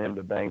count on him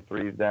to bang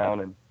threes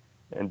down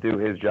and do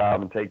his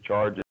job and take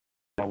charge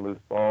on loose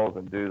balls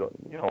and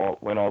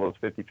win all those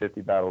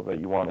 50-50 battles that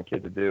you want a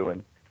kid to do.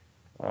 And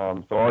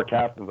so our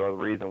captains are the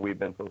reason we've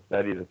been so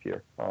steady this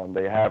year.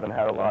 They haven't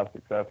had a lot of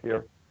success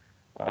here,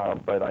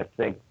 but I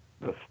think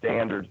the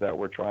standards that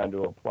we're trying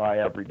to apply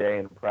every day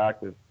in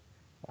practice,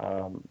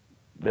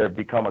 they've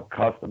become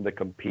accustomed to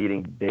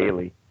competing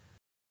daily.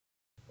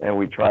 And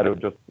we try to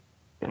just,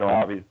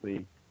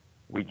 obviously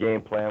we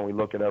game plan, we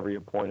look at every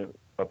opponent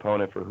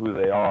for who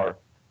they are,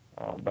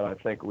 but I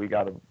think we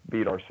got to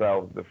beat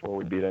ourselves before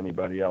we beat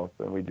anybody else,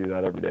 and we do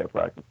that every day of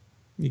practice.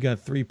 You got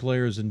 3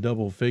 players in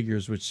double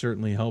figures, which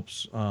certainly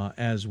helps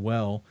as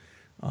well.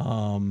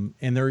 And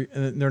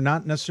they're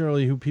not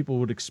necessarily who people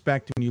would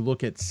expect when you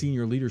look at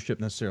senior leadership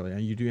necessarily.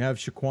 You do have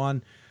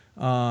Shaquan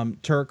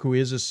Turk, who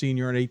is a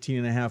senior at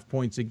 18.5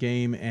 points a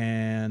game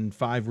and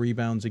 5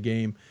 rebounds a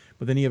game.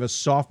 But then you have a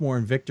sophomore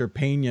in Victor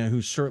Pena,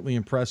 who's certainly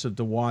impressive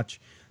to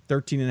watch,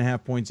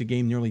 13.5 points a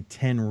game, nearly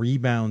 10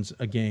 rebounds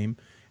a game.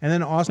 And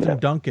then Austin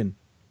Duncan.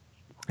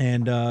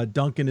 And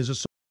Duncan is a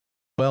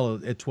sophomore as well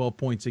at 12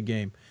 points a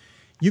game.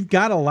 You've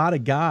got a lot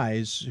of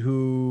guys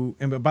who,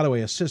 and by the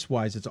way,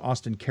 assist-wise, it's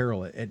Austin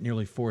Carroll at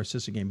nearly 4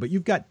 assists a game. But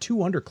you've got 2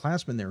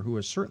 underclassmen there who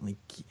are certainly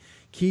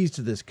keys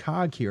to this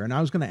cog here. And I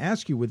was going to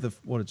ask you with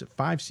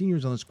 5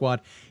 seniors on the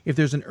squad, if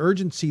there's an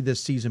urgency this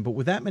season. But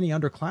with that many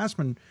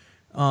underclassmen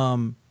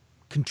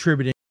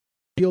contributing,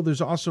 I feel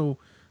there's also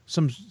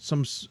some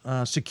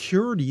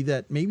security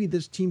that maybe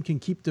this team can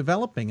keep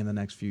developing in the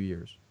next few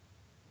years.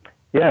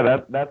 Yeah,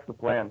 that's the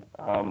plan.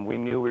 We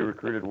knew we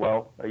recruited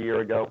well a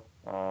year ago.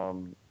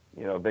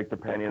 Victor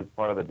Pena is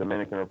part of the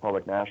Dominican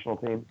Republic national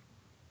team.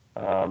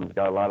 He's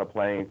got a lot of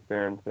playing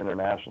experience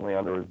internationally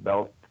under his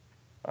belt,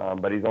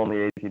 but he's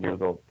only 18 years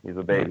old. He's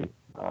a baby.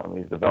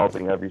 He's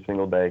developing every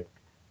single day.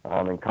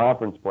 In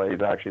conference play,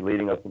 he's actually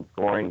leading us in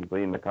scoring. He's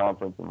leading the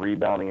conference in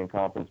rebounding in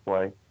conference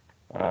play.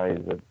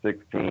 He's at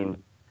 16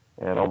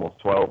 and almost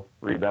 12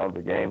 rebounds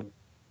a game.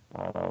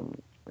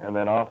 And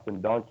then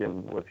Austin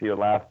Duncan was here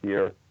last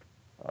year.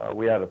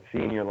 We had a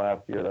senior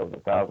last year that was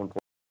 1,000 points.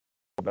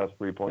 Best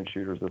three-point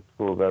shooters the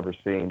school's ever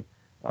seen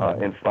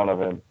in front of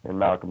him in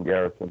Malcolm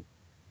Garrison.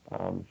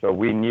 So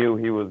we knew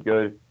he was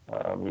good.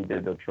 He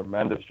did a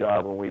tremendous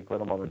job when we put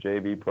him on the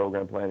JV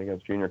program playing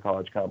against junior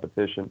college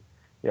competition.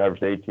 He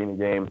averaged 18 a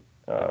game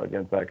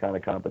against that kind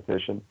of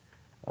competition.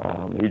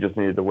 He just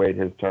needed to wait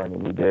his turn,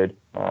 and he did.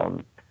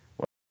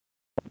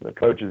 The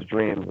coach's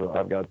dreams,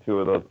 I've got 2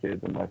 of those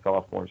kids in my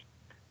sophomores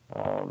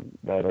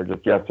that are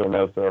just yes or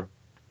no, sir.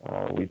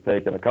 We've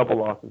taken a couple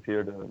losses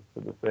here to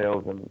the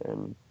Sales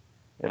and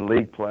in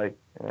league play,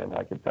 and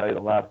I can tell you the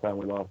last time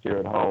we lost here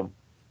at home,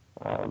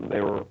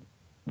 they were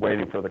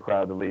waiting for the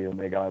crowd to leave, and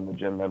they got in the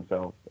gym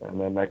themselves. And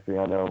then next thing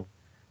I know,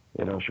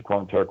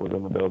 Shaquan Turk was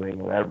in the building,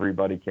 and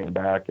everybody came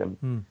back.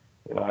 And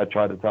I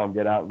tried to tell them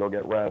get out and go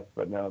get rest,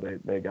 but no,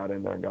 they got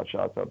in there and got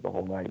shots up the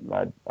whole night.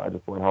 And I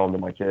just went home to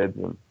my kids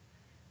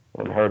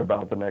and heard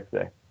about it the next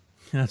day.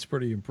 That's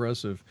pretty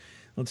impressive.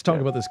 Let's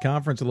talk about this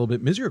conference a little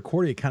bit.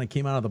 Misericordia kind of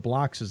came out of the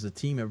blocks as the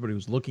team everybody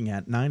was looking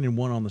at. 9-1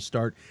 on the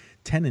start,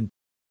 10-2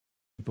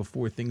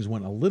 before things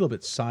went a little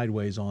bit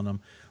sideways on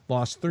them.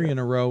 Lost 3 in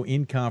a row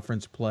in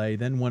conference play,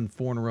 then won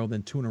 4 in a row,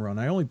 then 2 in a row. And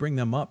I only bring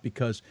them up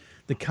because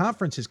the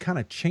conference has kind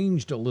of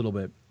changed a little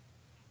bit.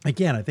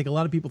 Again, I think a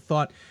lot of people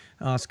thought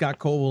Scott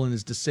Colville and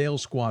his DeSales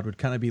squad would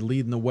kind of be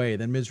leading the way.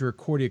 Then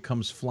Misericordia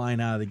comes flying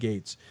out of the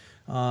gates.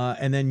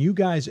 And then you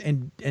guys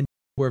and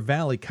Delaware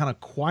Valley kind of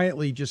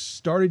quietly just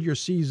started your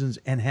seasons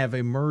and have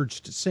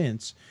emerged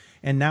since.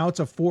 And now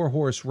it's a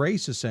 4-horse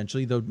race,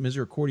 essentially, though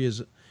Misericordia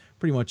is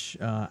pretty much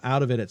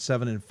out of it at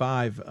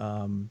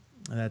 7-5.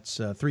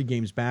 That's 3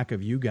 games back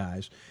of you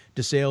guys.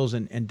 DeSales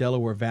and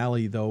Delaware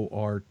Valley, though,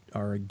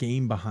 are a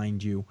game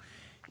behind you.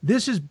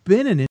 This has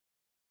been an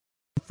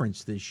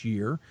conference this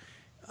year.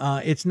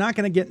 It's not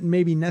going to get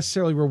maybe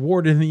necessarily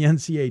rewarded in the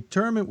NCAA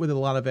tournament with a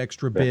lot of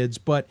extra bids,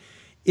 but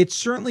it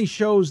certainly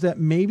shows that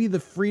maybe the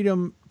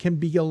Freedom can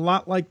be a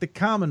lot like the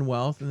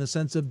Commonwealth in the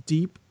sense of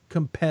deep,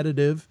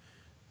 competitive,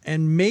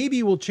 and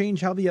maybe will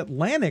change how the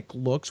Atlantic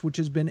looks, which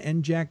has been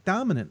NJAC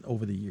dominant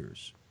over the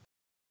years.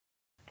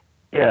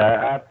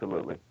 Yeah,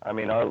 absolutely. I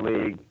mean, our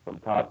league from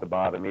top to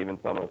bottom, even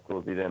some of the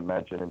schools you didn't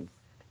mention,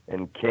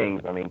 in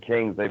Kings, I mean,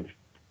 Kings, they've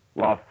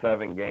lost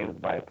 7 games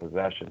by a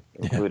possession,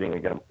 including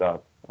against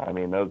us. I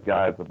mean, those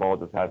guys, the ball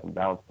just hasn't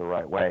bounced the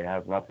right way. It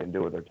has nothing to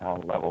do with their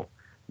talent level,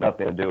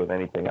 nothing to do with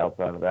anything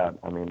outside of that.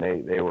 I mean,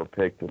 they were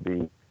picked to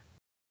be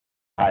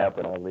high up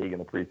in our league in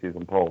the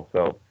preseason poll.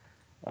 So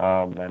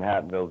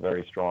Manhattanville's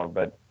very strong.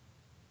 But,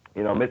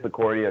 you know,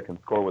 Misericordia can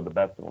score with the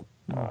best of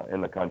them in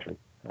the country.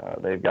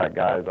 They've got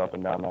guys up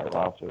and down that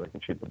roster that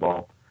can shoot the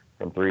ball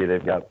from 3.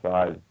 They've got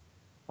size.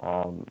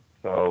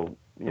 So,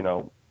 you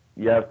know,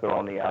 yes, they're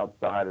on the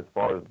outside as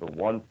far as the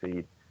 1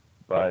 seed,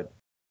 but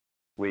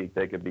week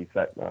they could be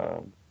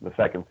the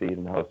 2nd seed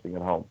and hosting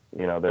at home.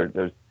 You know,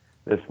 there's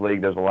this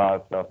league, there's a lot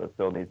of stuff that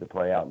still needs to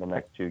play out in the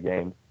next 2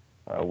 games.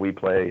 We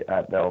play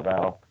at Del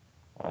Val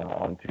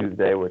on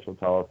Tuesday, which will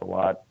tell us a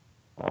lot.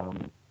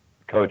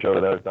 Coach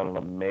over there has done an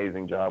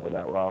amazing job with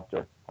that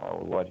roster,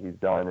 with what he's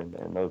done,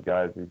 and those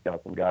guys, he's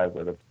got some guys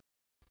that have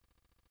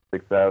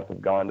success,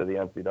 have gone to the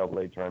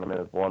NCAA tournament,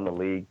 have won the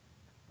league,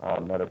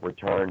 that have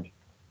returned.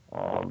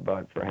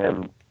 But for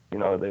him, you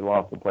know, they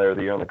lost the player of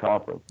the year in the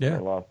conference. Yeah. They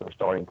lost their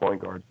starting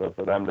point guard. So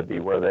for them to be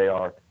where they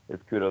are,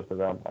 it's kudos to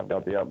them. I've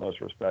got the utmost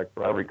respect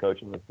for every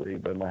coach in this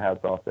league, but my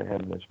hat's off to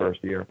him in his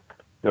first year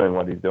doing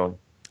what he's doing.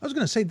 I was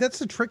going to say, that's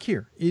the trick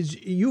here, is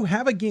you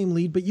have a game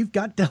lead, but you've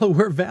got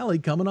Delaware Valley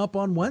coming up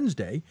on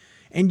Wednesday,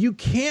 and you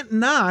can't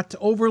not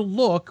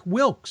overlook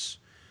Wilkes,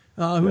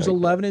 who's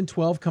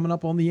 11-12 coming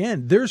up on the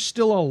end. There's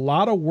still a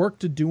lot of work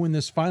to do in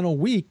this final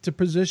week to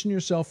position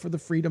yourself for the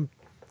Freedom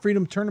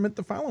tournament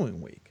the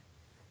following week.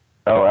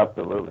 Oh,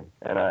 absolutely.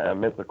 And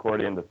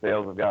Misericordia and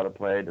DeSales have got to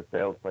play.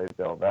 DeSales plays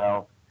Del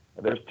Val.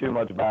 There's too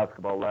much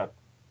basketball left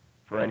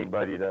for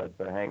anybody to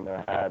hang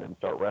their hat and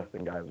start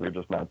resting guys. We're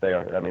just not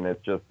there. I mean,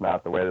 it's just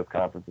not the way this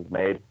conference is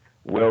made.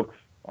 Wilkes,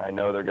 I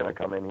know they're going to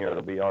come in here.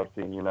 It'll be our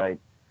senior night,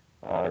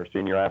 or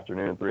senior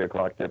afternoon, 3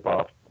 o'clock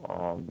tip-off.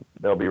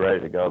 They'll be ready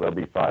to go. They'll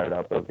be fired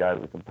up. Those guys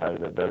are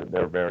competitive.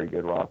 They're a very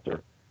good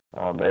roster.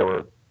 They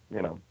were,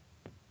 you know,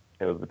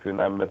 it was between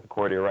them and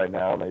Misericordia right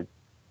now, and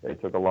they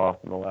took a loss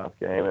in the last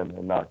game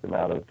and knocked them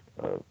out of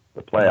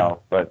the playoffs,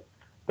 but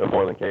they're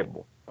more than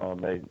capable.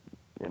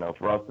 You know,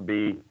 for us to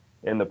be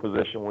in the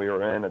position we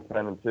were in at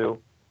 10-2, you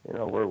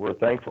know, we're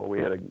thankful. We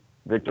had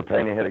Victor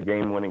Pena hit a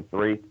game-winning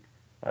 3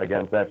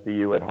 against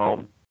FDU at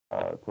home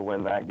to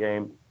win that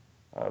game.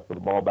 So the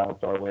ball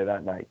bounced our way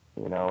that night,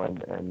 you know,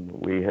 and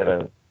we hit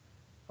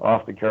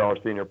Austin Carroll, our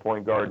senior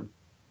point guard,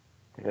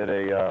 hit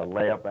a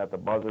layup at the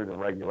buzzer in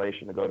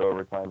regulation to go to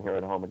overtime here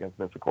at home against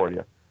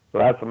Misericordia. So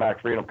that's the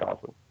MAC Freedom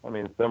Conference. I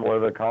mean, it's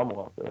similar to the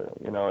Commonwealth.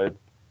 You know,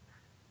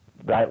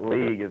 that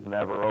league is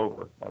never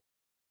over.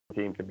 A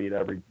team can beat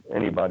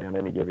anybody on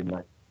any given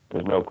night.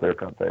 There's no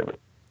clear-cut favorite.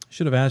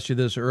 Should have asked you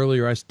this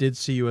earlier. I did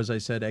see you, as I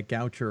said, at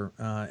Goucher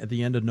at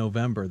the end of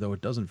November, though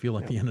it doesn't feel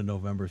like the end of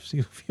November. It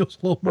feels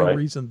a little more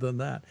recent than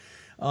that.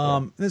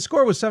 The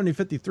score was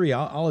 70-53.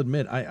 I'll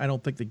admit, I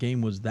don't think the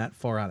game was that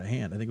far out of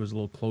hand. I think it was a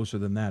little closer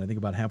than that. I think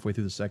about halfway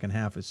through the second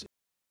half, it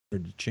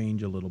started to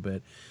change a little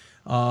bit.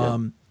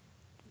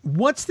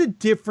 What's the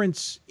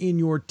difference in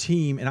your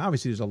team? And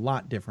obviously there's a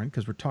lot different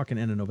because we're talking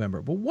end of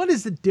November. But what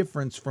is the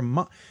difference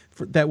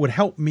that would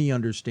help me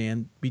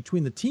understand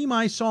between the team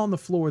I saw on the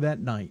floor that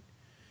night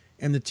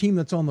and the team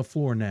that's on the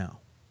floor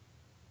now?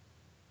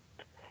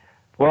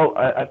 Well,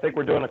 I think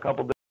we're doing a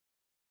couple things.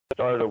 We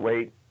started to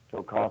wait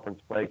till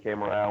conference play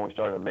came around. We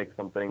started to mix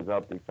some things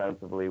up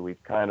defensively.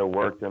 We've kind of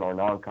worked in our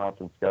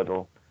non-conference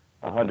schedule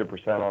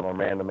 100% on our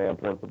man-to-man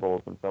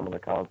principles and some of the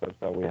concepts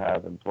that we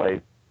have in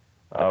place.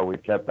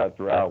 We've kept that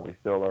throughout. We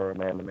still are a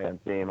man-to-man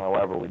team.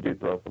 However, we do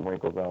throw some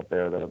wrinkles out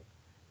there that have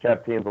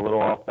kept teams a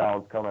little off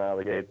balance coming out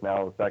of the gates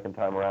now the second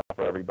time around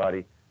for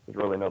everybody. There's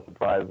really no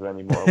surprises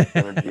anymore with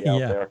energy out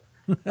there.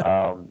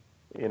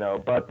 You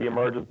know, but the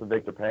emergence of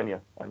Victor Pena,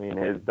 I mean,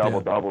 his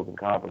double-doubles in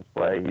conference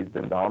play, he's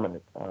been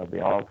dominant, to be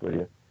honest with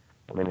you.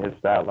 I mean, his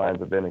stat lines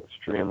have been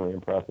extremely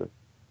impressive.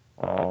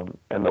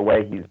 And the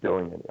way he's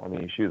doing it, I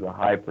mean, he shoots a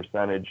high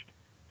percentage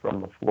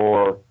from the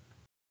floor,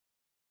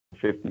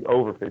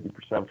 over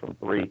 50% from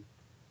three.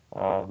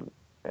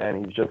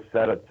 And he's just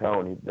set a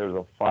tone. There's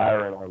a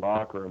fire in our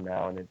locker room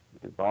now, and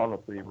it's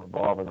honestly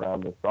revolving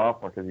around the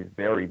sophomore because he's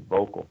very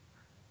vocal.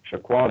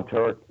 Shaquan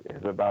Turk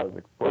is about as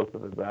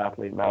explosive as an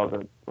athlete, and I was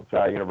at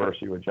LaSalle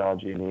University with John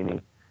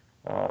Giannini.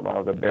 I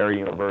was at Barry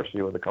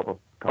University with a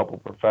couple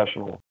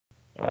professional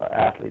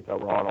athletes that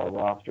were on our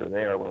roster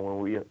there when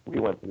we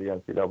went to the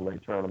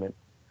NCAA tournament.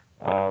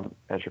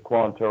 And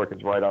Shaquan Turk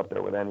is right up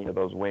there with any of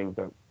those wings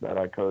that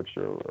I coached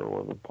or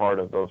was a part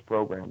of those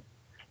programs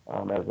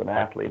as an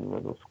athlete and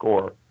as a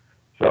scorer.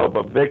 So,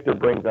 but Victor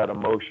brings that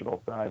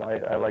emotional side.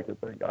 I like to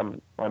think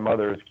my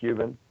mother is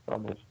Cuban, so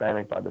I'm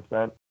Hispanic by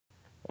descent.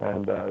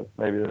 And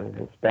maybe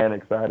the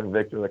Hispanic side of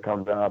Victor that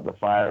comes out, the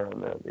fire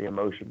and the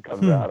emotion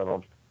comes out of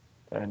him.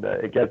 And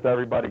it gets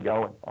everybody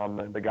going.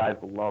 The guys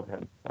love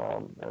him.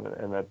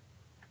 And that,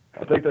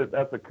 I think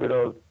that's a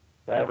kudos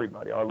to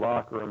everybody. Our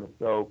locker room is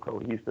so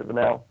cohesive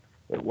now.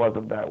 It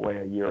wasn't that way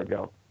a year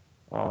ago.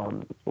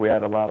 We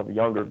had a lot of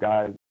younger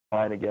guys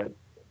trying to get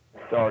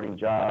starting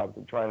jobs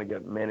and trying to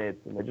get minutes,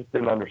 and they just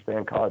didn't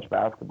understand college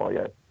basketball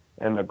yet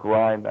and the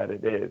grind that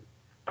it is.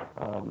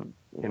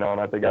 And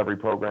I think every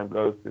program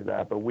goes through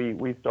that. But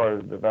we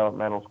started a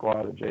developmental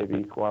squad, a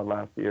JV squad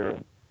last year,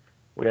 and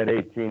we had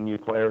 18 new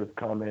players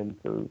come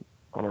into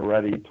on a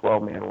ready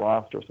 12-man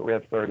roster. So we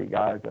had 30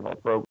 guys in our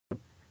program,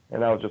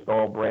 and that was just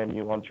all brand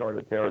new,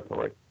 uncharted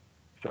territory.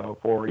 So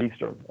for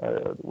Eastern,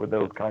 with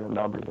those kind of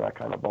numbers, that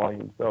kind of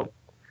volume. So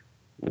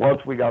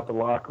once we got the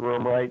locker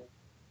room right,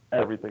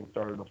 everything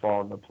started to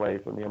fall into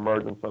place, and the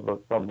emergence of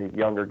some of these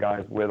younger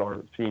guys with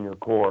our senior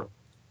core.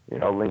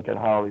 Lincoln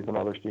Holly's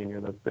another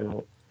senior that's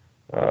been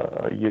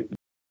a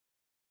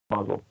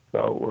muzzle.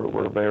 So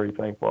we're very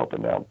thankful up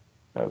and down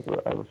as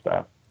a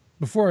staff.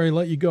 Before I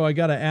let you go, I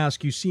got to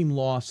ask, you seem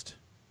lost.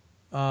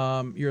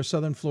 You're a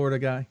Southern Florida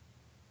guy.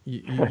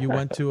 You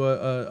went to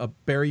a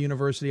Barry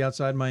University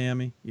outside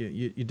Miami.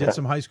 You did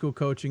some high school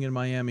coaching in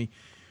Miami.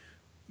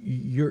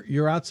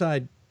 You're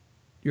outside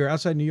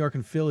New York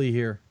and Philly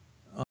here.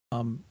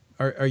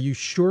 Are you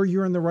sure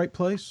you're in the right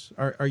place?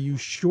 Are you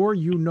sure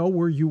you know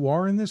where you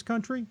are in this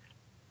country?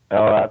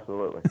 Oh,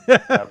 absolutely.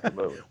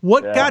 Absolutely.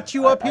 What got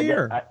you up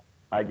here?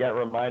 I get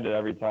reminded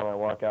every time I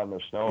walk out in the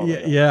snow.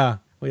 Yeah.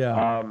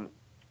 Well,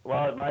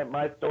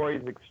 my story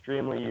is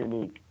extremely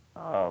unique.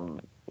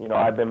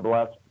 I've been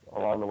blessed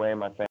along the way in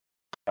my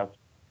family.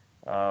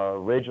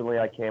 Originally,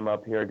 I came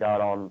up here,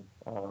 got on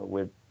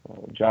with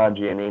John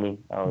Giannini.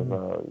 I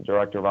was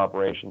director of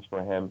operations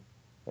for him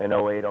in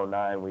 08,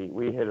 09.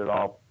 We hit it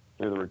off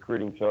through the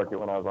recruiting circuit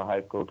when I was a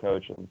high school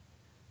coach,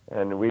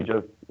 and we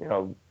just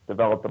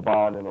developed a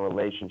bond and a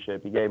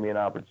relationship. He gave me an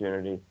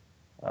opportunity,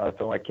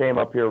 so I came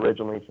up here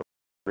originally for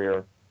a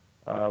career,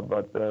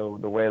 but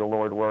the way the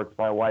Lord works,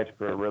 my wife's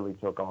career really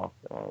took off.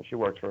 She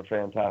works for a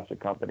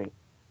fantastic company,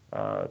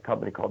 a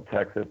company called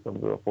Tech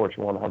Systems, a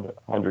Fortune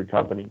 100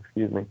 company,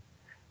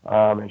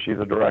 and she's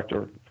a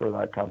director for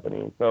that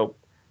company. So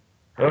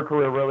her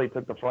career really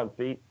took the front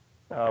seat.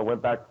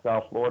 Went back to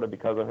South Florida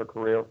because of her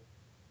career.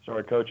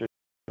 Started coaching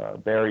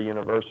Barry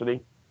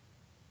University.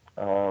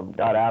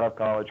 Got out of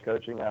college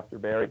coaching after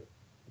Barry.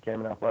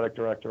 Became an athletic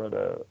director at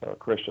a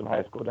Christian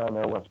high school down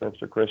there,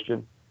 Westminster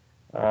Christian.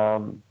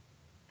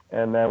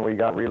 And then we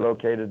got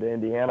relocated to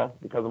Indiana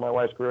because of my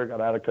wife's career.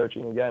 Got out of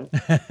coaching again.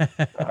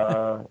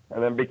 And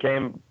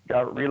then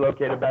got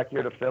relocated back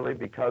here to Philly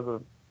because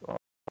of,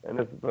 and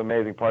this is the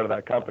amazing part of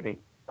that company,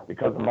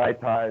 because of my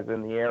ties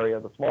in the area,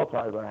 the small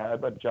ties I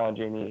had, but John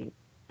Giannini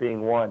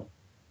being one.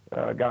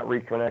 Got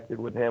reconnected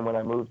with him when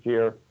I moved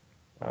here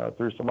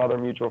through some other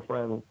mutual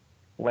friends,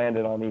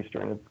 landed on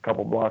Eastern. It's a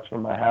couple blocks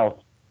from my house.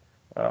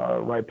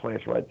 Right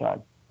place, right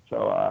time.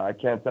 So I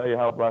can't tell you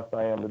how blessed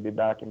I am to be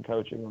back in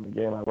coaching in the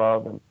game I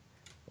love, and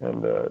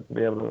to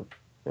be able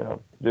to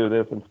do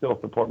this and still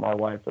support my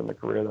wife in the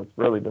career that's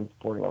really been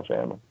supporting our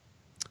family.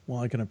 Well,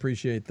 I can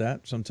appreciate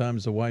that.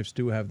 Sometimes the wives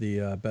do have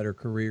the better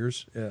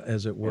careers,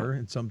 as it were,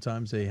 and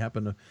sometimes they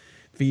happen to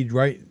feed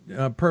right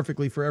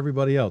perfectly for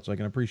everybody else. I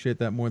can appreciate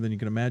that more than you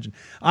can imagine.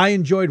 I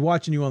enjoyed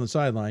watching you on the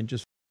sideline,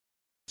 just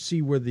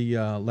see where the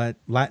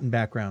Latin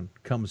background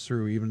comes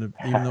through, even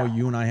though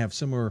you and I have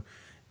similar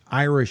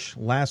Irish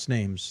last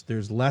names.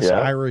 There's less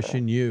Irish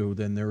in you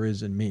than there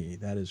is in me,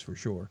 that is for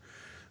sure.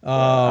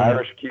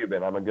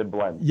 Irish-Cuban, I'm a good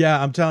blend.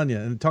 Yeah, I'm telling you,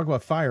 and talk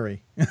about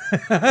fiery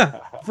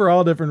for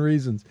all different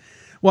reasons.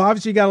 Well,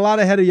 obviously you got a lot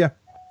ahead of you.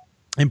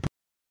 And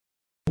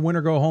win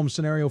or go home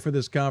scenario for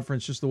this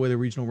conference, just the way the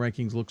regional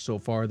rankings look so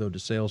far, though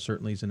DeSale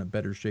certainly is in a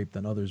better shape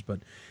than others, but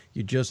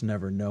you just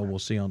never know. We'll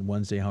see on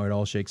Wednesday how it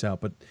all shakes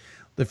out. But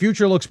the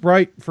future looks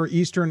bright for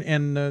Eastern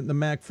and the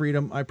MAC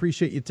Freedom. I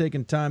appreciate you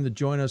taking time to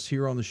join us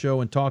here on the show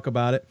and talk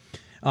about it.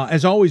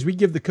 As always, we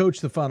give the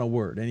coach the final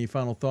word. Any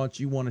final thoughts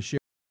you want to share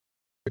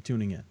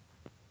tuning in?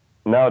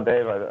 No,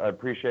 Dave, I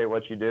appreciate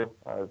what you do.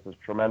 It's a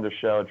tremendous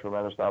show, a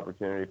tremendous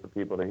opportunity for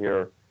people to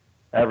hear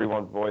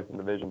everyone's voice in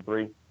Division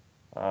III.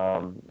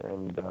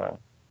 And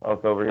us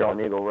over here on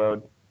Eagle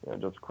Road,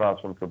 just across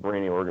from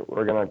Cabrini.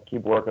 We're going to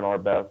keep working our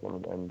best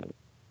and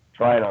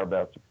trying our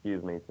best,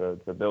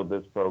 to build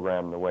this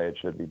program the way it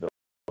should be built.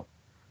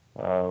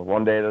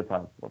 One day at a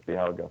time. We'll see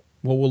how it goes.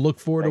 Well, we'll look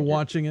forward to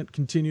watching it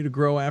continue to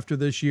grow after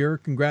this year.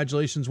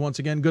 Congratulations once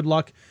again. Good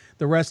luck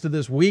the rest of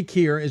this week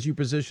here as you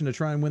position to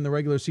try and win the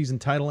regular season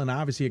title and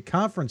obviously a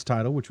conference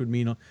title, which would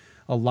mean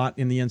a lot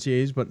in the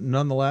NCAAs. But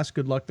nonetheless,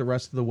 good luck the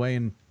rest of the way,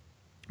 and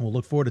we'll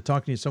look forward to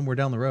talking to you somewhere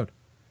down the road.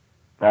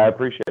 I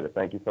appreciate it.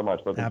 Thank you so much.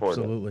 Looking forward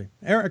to it. Absolutely.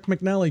 Eric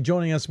McNally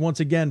joining us once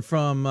again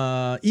from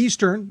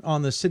Eastern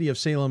on the City of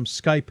Salem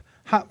Skype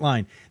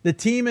hotline. The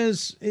team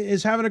is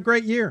having a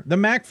great year. The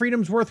MAC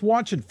Freedom's worth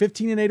watching.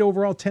 15-8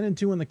 overall,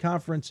 10-2 in the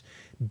conference.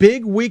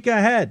 Big week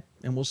ahead,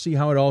 and we'll see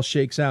how it all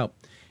shakes out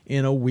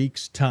in a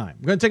week's time.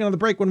 We're going to take another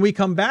break. When we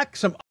come back,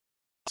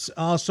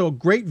 also a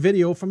great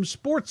video from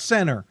Sports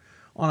Center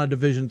on a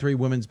Division III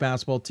women's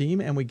basketball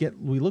team, and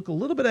we look a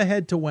little bit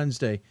ahead to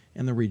Wednesday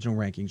in the regional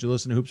rankings. You're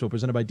listening to Hoopsville,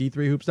 presented by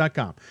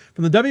D3Hoops.com.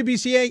 From the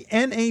WBCA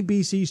and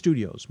ABC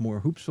studios,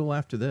 more Hoopsville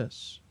after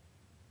this.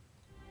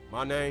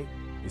 My name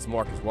is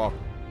Marcus Walker.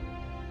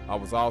 I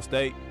was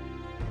All-State,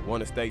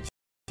 won a state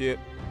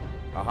championship,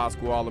 a high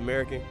school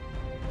All-American,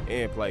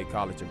 and played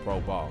college and pro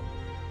ball.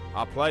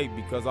 I played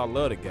because I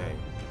love the game.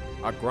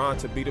 I grind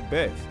to be the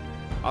best.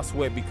 I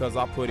sweat because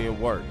I put in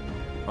work.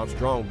 I'm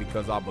strong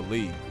because I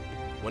believe.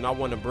 When I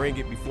want to bring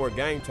it before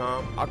game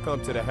time, I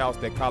come to the house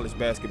that college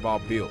basketball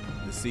built,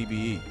 the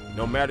CBE.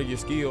 No matter your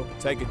skill,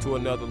 take it to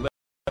another level.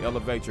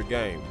 Elevate your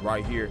game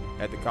right here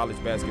at the College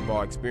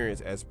Basketball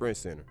Experience at Sprint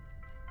Center.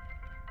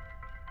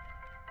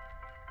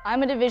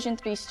 I'm a Division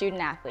III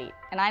student athlete,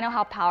 and I know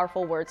how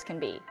powerful words can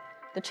be.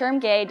 The term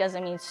gay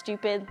doesn't mean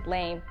stupid,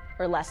 lame,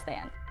 or less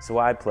than. So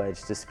I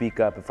pledge to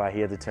speak up if I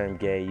hear the term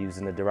gay used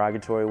in a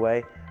derogatory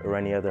way or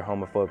any other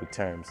homophobic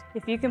terms.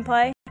 If you can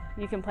play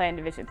in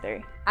Division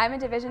III. I'm a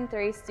Division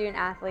III student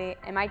athlete,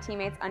 and my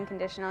teammates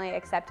unconditionally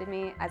accepted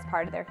me as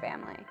part of their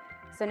family.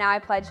 So now I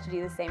pledge to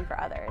do the same for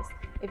others.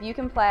 If you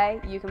can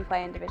play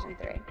in Division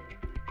III.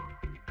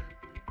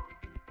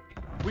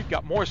 We've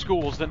got more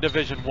schools than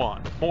Division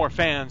I, more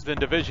fans than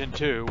Division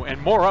II, and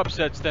more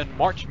upsets than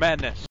March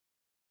Madness.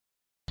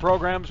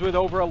 Programs with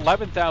over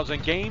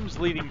 11,000 games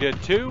leading to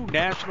 2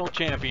 national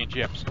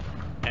championships.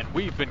 And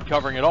we've been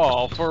covering it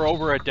all for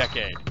over a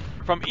decade.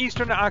 From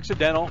Eastern to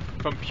Occidental,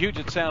 from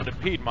Puget Sound to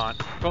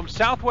Piedmont, from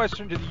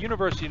Southwestern to the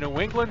University of New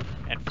England,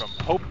 and from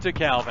Hope to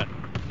Calvin.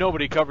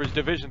 Nobody covers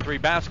Division III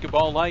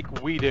basketball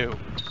like we do.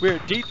 We're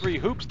at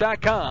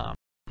D3Hoops.com.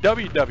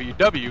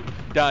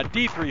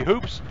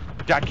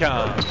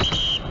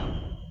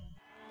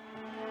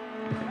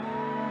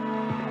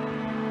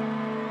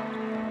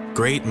 www.D3Hoops.com.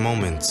 Great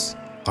moments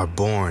are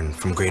born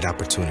from great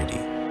opportunity.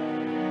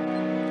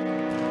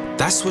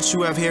 That's what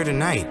you have here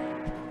tonight.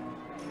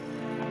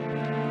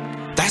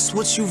 That's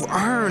what you've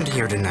earned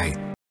here tonight.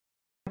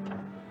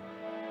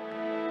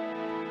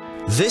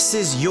 This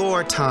is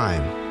your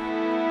time.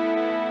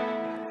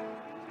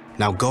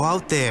 Now go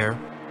out there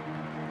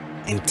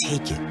and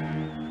take it.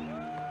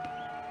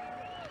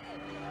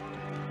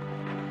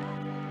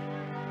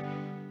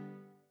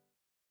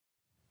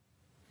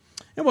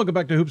 And welcome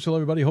back to Hoopsville,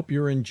 everybody. Hope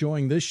you're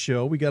enjoying this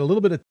show. We got a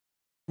little bit of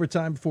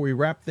overtime before we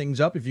wrap things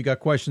up. If you got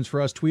questions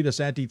for us, tweet us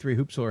at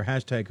D3Hoopsville or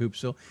hashtag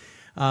Hoopsville.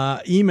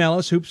 Email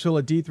us, hoopsville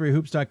at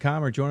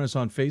D3Hoops.com, or join us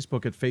on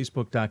Facebook at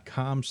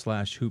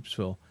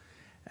Facebook.com/Hoopsville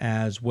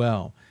as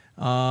well.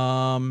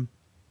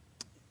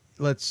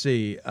 Let's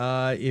see.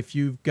 If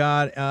you've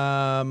got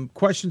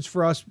questions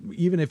for us,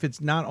 even if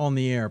it's not on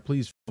the air,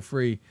 please feel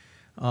free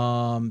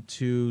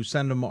to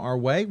send them our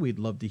way. We'd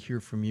love to hear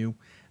from you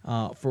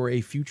for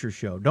a future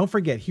show. Don't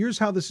forget, here's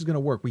how this is going to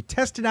work. We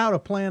tested out a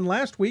plan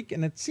last week,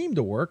 and it seemed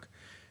to work,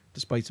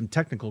 despite some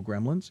technical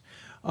gremlins.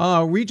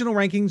 Regional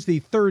rankings, the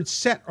third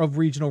set of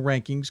regional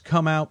rankings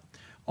come out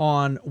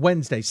on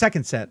Wednesday.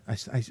 Second set, I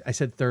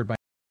said third by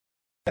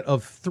set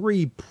of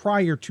 3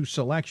 prior to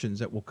selections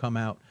that will come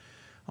out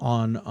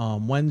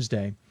on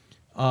Wednesday.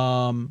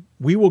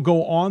 We will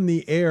go on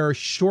the air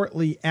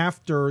shortly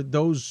after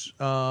those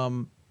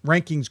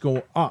rankings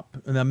go up.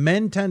 And the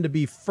men tend to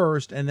be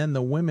first, and then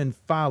the women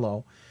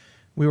follow.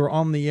 We were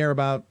on the air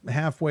about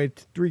halfway,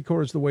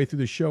 3/4 of the way through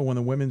the show when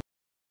the women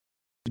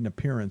made an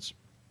appearance.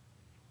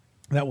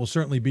 That will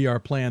certainly be our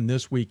plan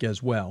this week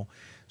as well.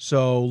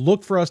 So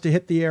look for us to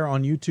hit the air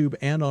on YouTube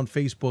and on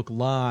Facebook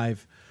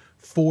Live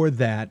for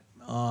that.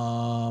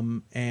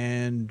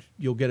 And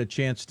you'll get a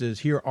chance to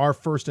hear our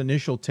first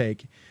initial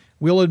take.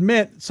 We'll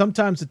admit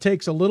sometimes the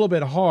take's a little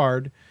bit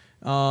hard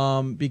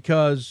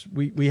because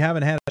we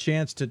haven't had a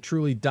chance to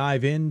truly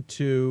dive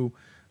into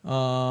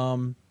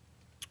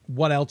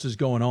what else is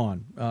going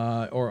on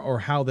or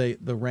how the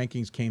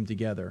rankings came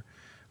together.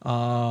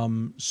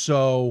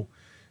 So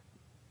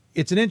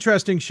it's an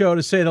interesting show,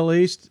 to say the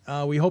least.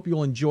 We hope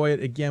you'll enjoy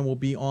it. Again, we'll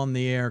be on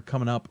the air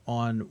coming up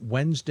on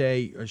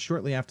Wednesday,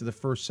 shortly after the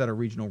first set of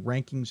regional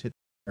rankings hit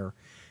the air.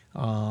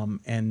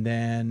 And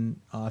then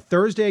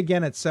Thursday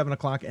again at 7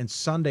 o'clock and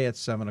Sunday at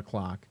 7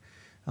 o'clock.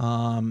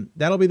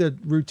 That'll be the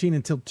routine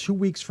until 2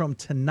 weeks from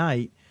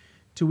tonight,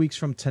 2 weeks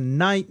from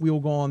tonight, we will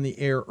go on the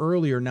air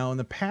earlier. Now, in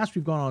the past,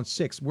 we've gone on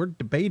 6. We're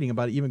debating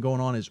about even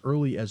going on as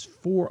early as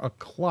 4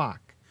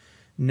 o'clock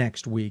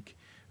next week,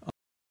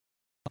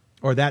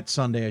 or that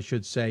Sunday, I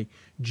should say,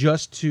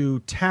 just to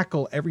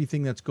tackle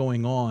everything that's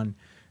going on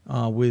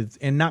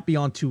and not be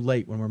on too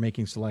late when we're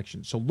making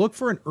selections. So look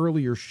for an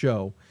earlier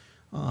show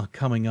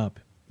coming up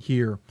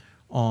here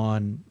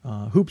on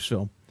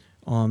Hoopsville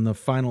on the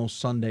final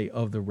Sunday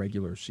of the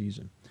regular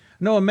season. I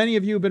know many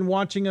of you have been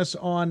watching us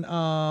on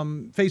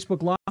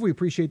Facebook Live. We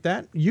appreciate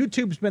that.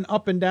 YouTube's been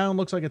up and down.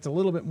 Looks like it's a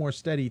little bit more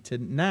steady to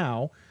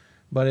now.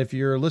 But if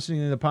you're listening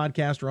to the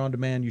podcast or on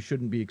demand, you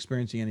shouldn't be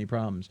experiencing any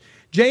problems.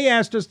 Jay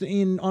asked us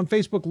on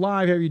Facebook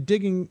Live, have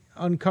you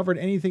uncovered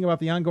anything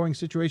about the ongoing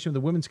situation of the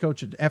women's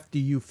coach at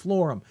FDU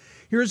Florham?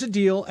 Here's the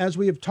deal. As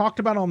we have talked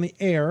about on the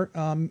air,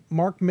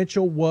 Mark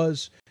Mitchell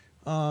was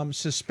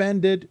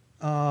suspended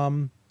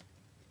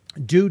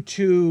due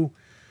to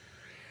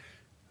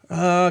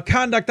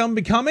conduct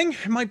unbecoming,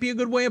 might be a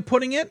good way of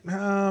putting it.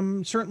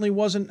 Certainly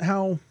wasn't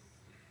how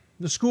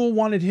the school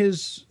wanted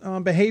his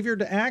behavior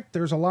to act.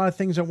 There's a lot of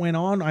things that went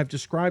on. I've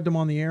described them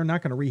on the air.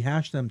 Not going to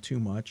rehash them too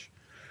much.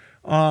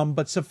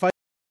 But suffice,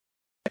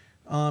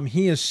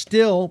 he has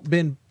still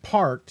been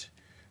parked.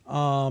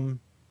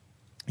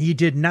 He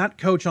did not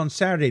coach on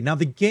Saturday. Now,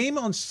 the game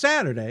on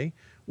Saturday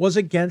was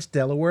against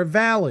Delaware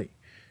Valley.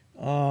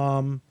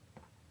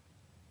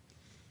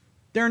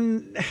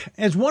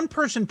 As one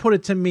person put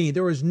it to me,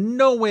 there was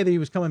no way that he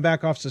was coming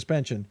back off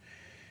suspension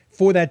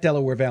for that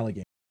Delaware Valley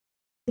game.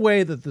 No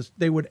way that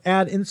they would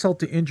add insult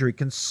to injury,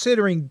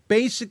 considering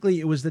basically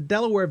it was the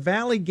Delaware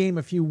Valley game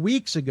a few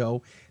weeks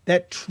ago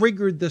that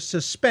triggered the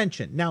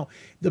suspension. Now,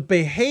 the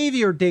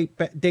behavior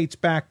dates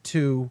back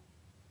to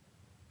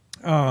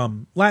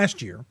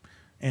last year,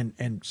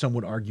 and some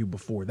would argue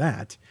before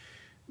that.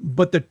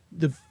 But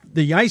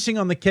the icing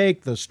on the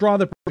cake, the straw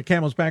that broke the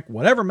camel's back,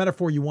 whatever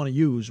metaphor you want to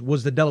use,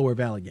 was the Delaware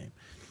Valley game.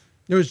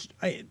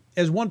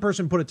 As one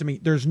person put it to me,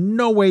 there's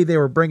no way they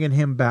were bringing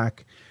him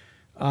back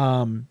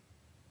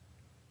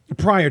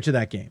prior to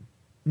that game.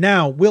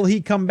 Now, will he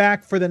come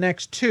back for the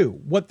next 2?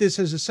 What this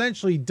has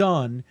essentially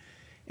done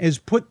is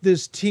put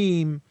this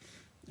team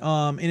in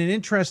an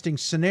interesting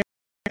scenario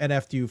at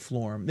FDU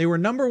Florham. They were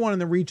number 1 in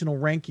the regional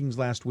rankings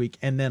last week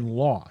and then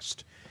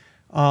lost.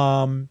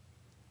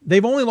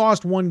 They've only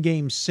lost 1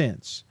 game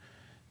since.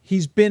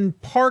 He's been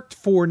parked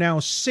for now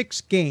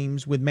 6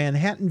 games with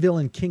Manhattanville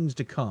and Kings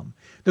to come.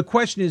 The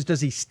question is, does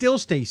he still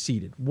stay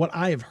seated? What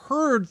I have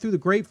heard through the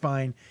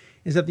grapevine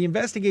is that the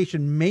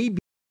investigation may be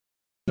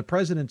the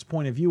president's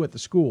point of view at the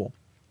school.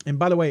 And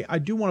by the way, I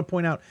do want to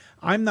point out,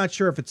 I'm not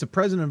sure if it's the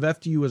president of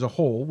FDU as a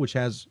whole, which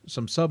has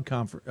some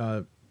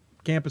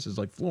campuses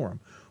like Florham,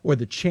 or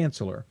the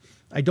chancellor.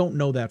 I don't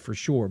know that for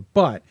sure,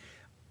 but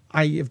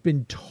I have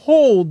been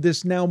told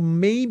this now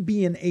may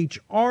be in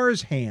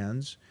HR's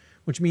hands,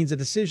 which means a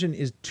decision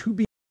is to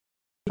be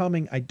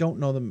coming. I don't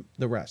know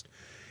the rest.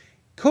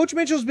 Coach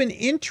Mitchell's been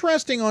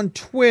interesting on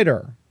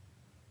Twitter.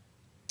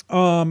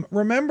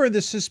 Remember,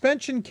 the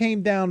suspension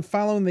came down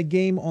following the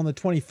game on the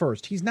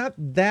 21st. He's not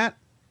that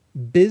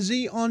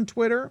busy on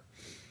Twitter,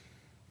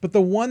 but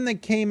the one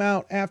that came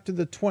out after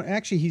the 20,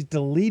 actually, he's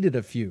deleted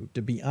a few,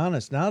 to be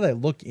honest. Now that I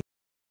look in,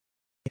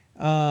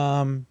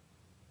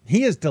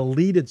 he has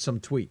deleted some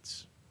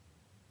tweets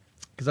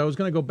because I was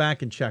going to go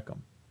back and check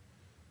them.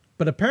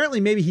 But apparently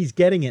maybe he's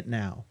getting it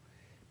now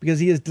because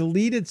he has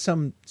deleted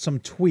some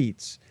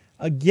tweets.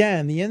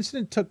 Again, the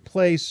incident took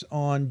place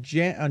on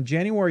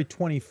January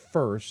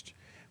 21st.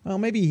 Well,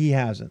 maybe he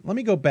hasn't. Let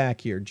me go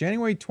back here.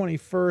 January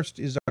 21st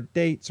is our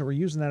date, so we're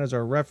using that as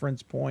our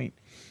reference point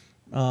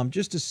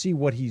just to see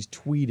what he's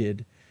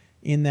tweeted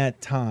in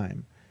that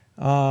time.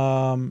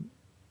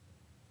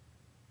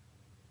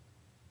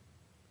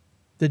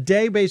 The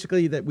day,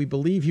 basically, that we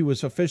believe he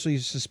was officially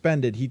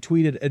suspended, he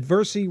tweeted,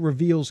 "Adversity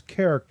reveals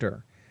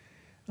character."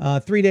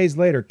 3 days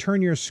later,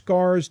 "Turn your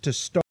scars to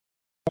stars."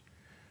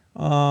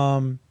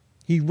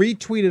 He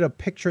retweeted a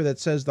picture that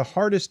says, "The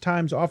hardest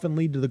times often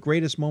lead to the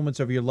greatest moments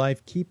of your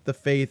life. Keep the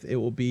faith. It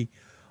will be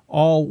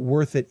all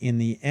worth it in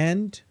the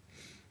end."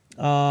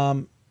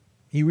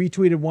 He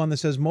retweeted one that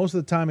says, "Most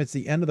of the time, it's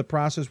the end of the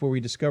process where we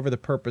discover the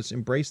purpose.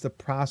 Embrace the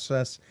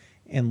process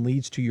and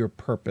leads to your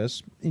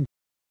purpose."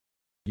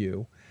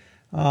 You.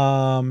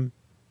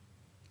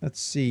 Let's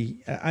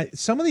see.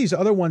 Some of these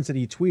other ones that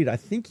he tweeted, I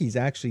think he's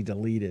actually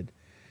deleted.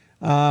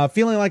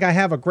 Feeling like I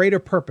have a greater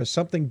purpose.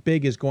 Something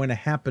big is going to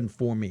happen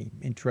for me.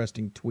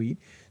 Interesting tweet.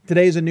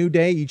 "Today is a new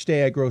day. Each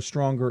day I grow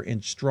stronger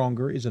and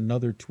stronger" is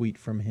another tweet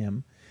from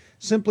him.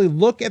 "Simply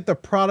look at the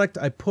product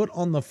I put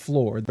on the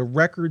floor. The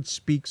record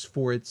speaks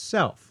for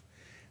itself."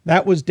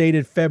 That was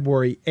dated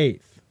February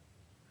 8th.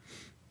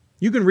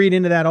 You can read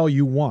into that all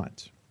you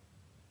want.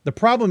 The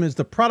problem is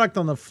the product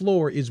on the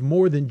floor is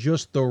more than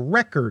just the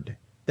record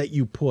that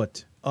you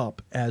put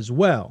up as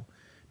well.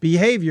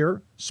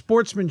 Behavior,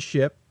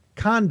 sportsmanship,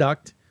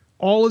 conduct,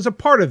 all is a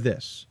part of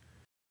this.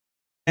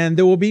 And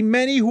there will be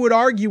many who would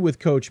argue with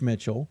Coach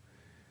Mitchell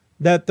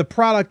that the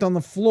product on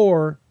the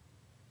floor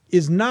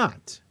is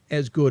not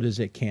as good as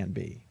it can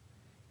be.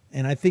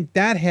 And I think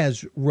that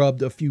has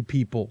rubbed a few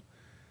people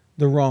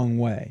the wrong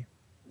way.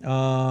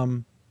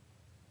 And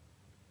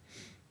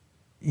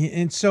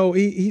so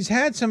he's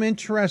had some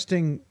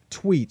interesting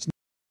tweets.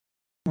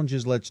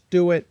 Challenges, let's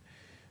do it.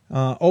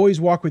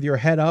 Always walk with your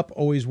head up.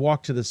 Always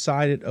walk to the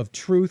side of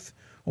truth.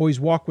 Always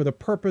walk with a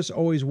purpose.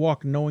 Always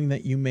walk knowing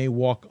that you may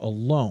walk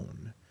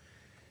alone.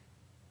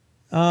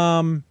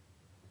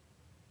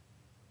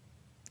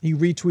 He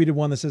retweeted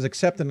one that says,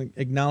 accept and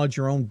acknowledge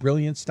your own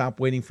brilliance. Stop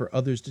waiting for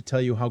others to tell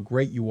you how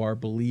great you are.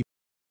 Believe.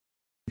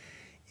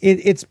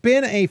 It's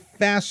been a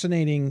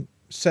fascinating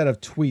set of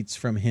tweets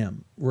from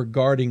him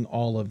regarding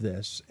all of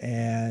this.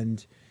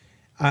 And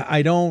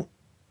I don't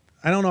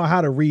know how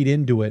to read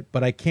into it,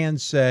 but I can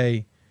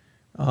say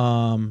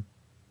that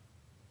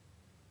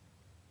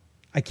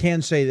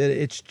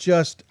it's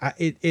just,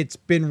 it's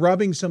been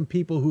rubbing some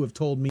people who have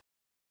told me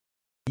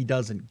he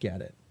doesn't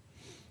get it.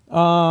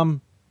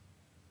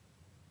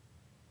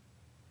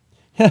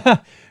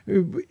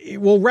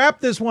 We'll wrap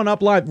this one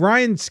up live.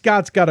 Ryan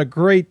Scott's got a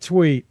great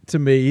tweet to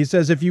me. He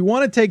says, if you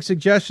want to take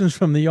suggestions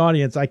from the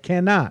audience, I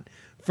cannot.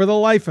 For the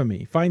life of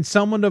me. Find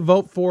someone to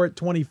vote for at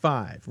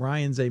 25.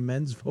 Ryan's a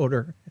men's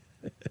voter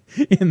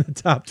in the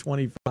top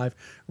 25.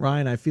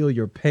 Ryan, I feel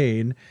your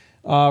pain.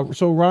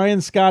 So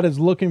Ryan Scott is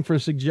looking for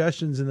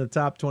suggestions in the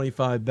top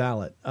 25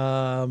 ballot.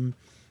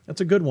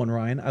 That's a good one,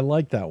 Ryan. I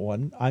like that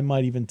one. I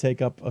might even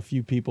take up a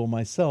few people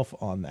myself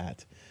on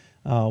that.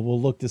 We'll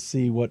look to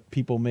see what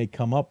people may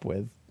come up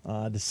with,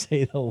 to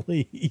say the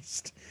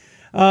least.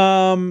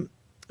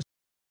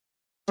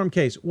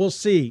 Case, we'll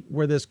see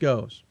where this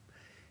goes.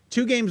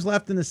 2 games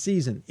left in the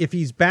season. If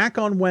he's back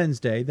on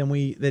Wednesday, then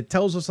that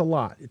tells us a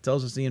lot. It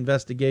tells us the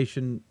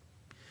investigation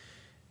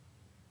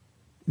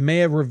may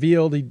have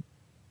revealed he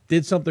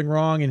did something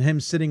wrong and him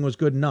sitting was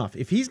good enough.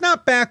 If he's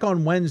not back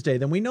on Wednesday,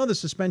 then we know the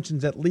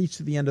suspension's at least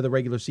to the end of the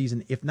regular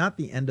season, if not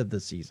the end of the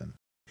season.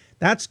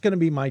 That's going to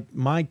be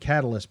my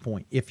catalyst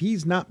point. If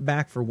he's not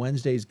back for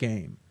Wednesday's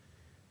game,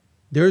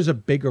 there's a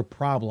bigger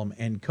problem,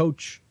 and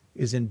Coach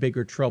is in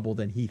bigger trouble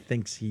than he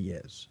thinks he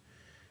is.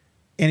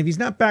 And if he's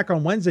not back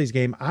on Wednesday's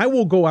game, I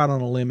will go out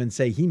on a limb and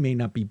say he may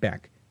not be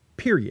back,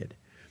 period.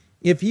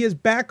 If he is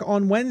back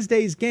on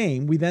Wednesday's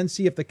game, we then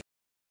see if the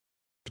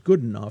is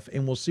good enough,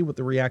 and we'll see what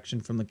the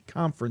reaction from the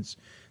conference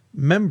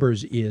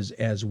members is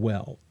as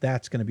well.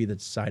 That's going to be the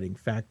deciding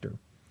factor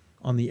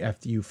on the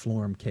FDU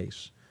Florham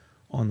case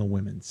on the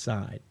women's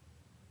side.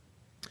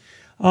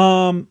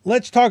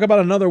 Let's talk about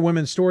another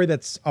women's story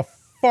that's a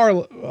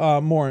far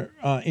more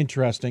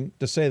interesting,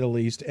 to say the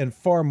least, and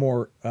far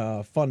more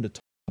fun to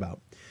talk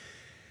about.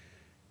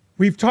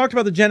 We've talked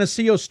about the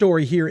Geneseo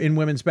story here in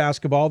women's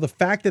basketball. The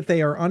fact that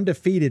they are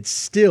undefeated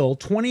still,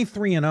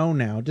 23-0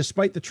 now,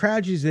 despite the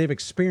tragedies they've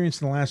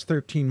experienced in the last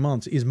 13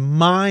 months, is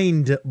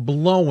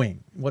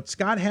mind-blowing. What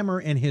Scott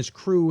Hemmer and his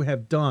crew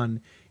have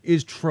done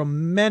is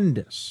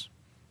tremendous.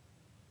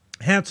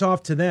 Hats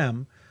off to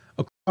them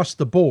across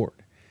the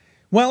board.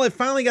 Well, it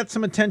finally got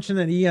some attention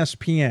at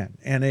ESPN,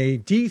 and a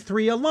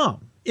D3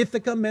 alum,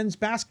 Ithaca men's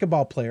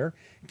basketball player,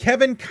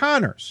 Kevin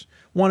Connors,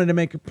 wanted to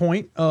make a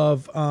point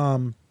of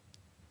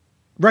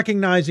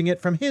recognizing it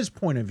from his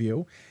point of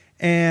view.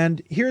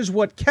 And here's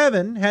what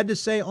Kevin had to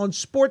say on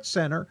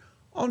SportsCenter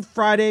on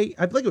Friday.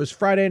 I believe it was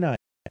Friday night.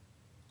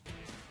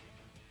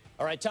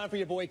 All right, time for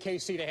your boy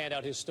KC to hand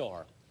out his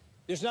star.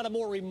 There's not a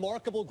more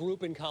remarkable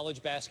group in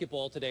college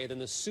basketball today than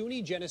the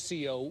SUNY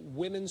Geneseo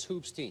women's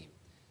hoops team.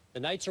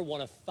 The Knights are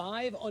one of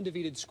 5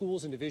 undefeated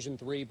schools in Division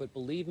III, but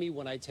believe me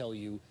when I tell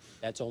you,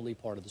 that's only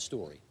part of the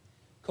story.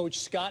 Coach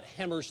Scott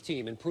Hemmer's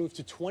team improved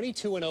to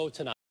 22-0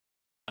 tonight.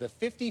 A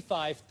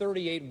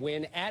 55-38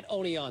 win at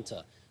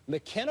Oneonta.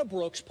 McKenna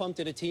Brooks pumped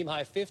in a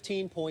team-high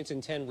 15 points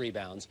and 10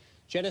 rebounds.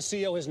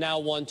 Geneseo has now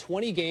won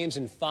 20 games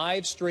in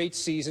 5 straight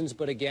seasons,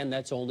 but again,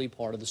 that's only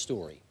part of the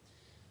story.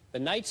 The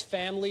Knights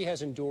family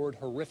has endured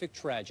horrific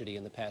tragedy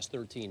in the past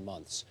 13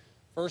 months.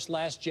 First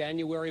last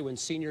January when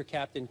senior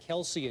captain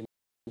Kelsey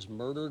was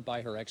murdered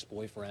by her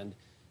ex-boyfriend.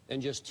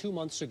 Then just 2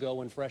 months ago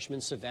when freshman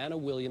Savannah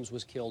Williams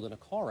was killed in a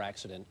car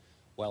accident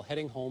while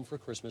heading home for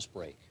Christmas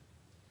break.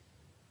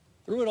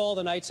 Through it all,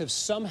 the Knights have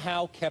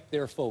somehow kept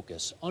their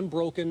focus,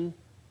 unbroken,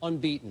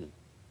 unbeaten.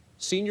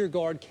 Senior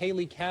guard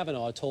Kaylee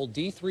Kavanaugh told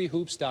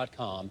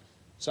D3Hoops.com,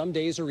 some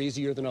days are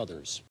easier than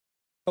others.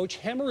 Coach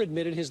Hemmer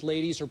admitted his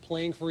ladies are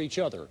playing for each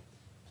other,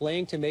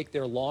 playing to make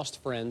their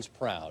lost friends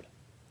proud.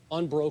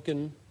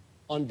 Unbroken,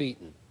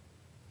 unbeaten,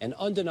 and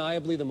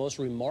undeniably the most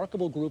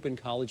remarkable group in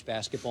college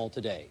basketball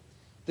today.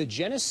 The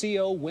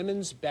Geneseo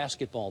women's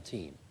basketball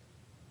team.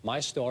 My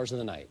stars of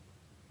the night.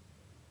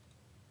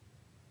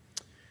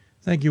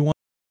 Thank you,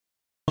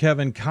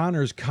 Kevin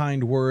Connors'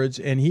 kind words,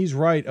 and he's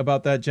right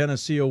about that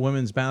Geneseo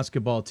women's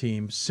basketball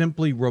team.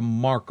 Simply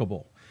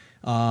remarkable.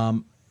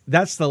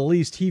 That's the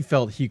least he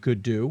felt he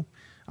could do.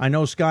 I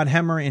know Scott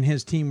Hemmer and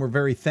his team were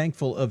very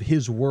thankful of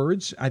his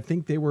words. I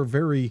think they were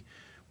very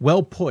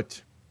well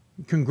put.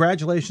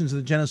 Congratulations to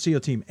the Geneseo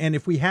team. And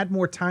if we had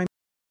more time,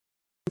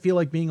 I feel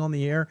like being on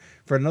the air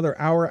for another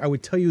hour, I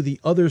would tell you the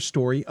other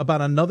story about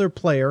another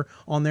player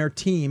on their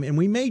team, and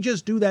we may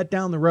just do that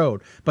down the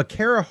road. But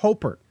Kara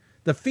Hopert,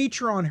 The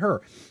feature on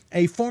her.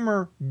 A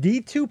former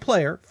D2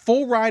 player,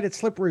 full ride at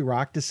Slippery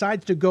Rock,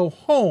 decides to go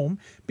home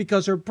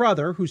because her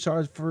brother, who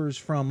suffers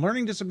from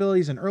learning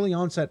disabilities and early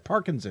onset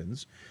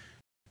Parkinson's,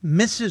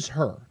 misses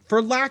her,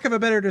 for lack of a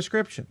better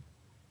description.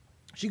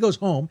 She goes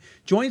home,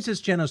 joins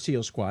this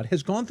Geneseo squad,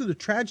 has gone through the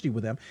tragedy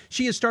with them.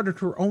 She has started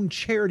her own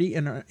charity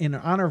in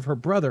honor of her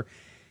brother.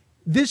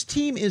 This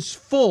team is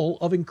full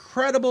of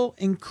incredible,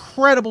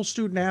 incredible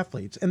student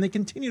athletes, and they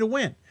continue to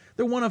win.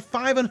 They're one of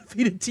 5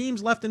 undefeated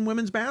teams left in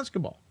women's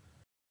basketball.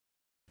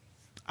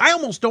 I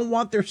almost don't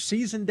want their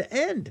season to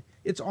end.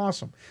 It's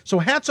awesome. So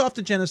hats off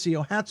to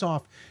Geneseo. Hats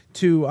off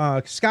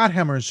to Scott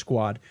Hemmer's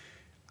squad.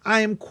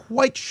 I am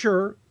quite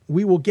sure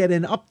we will get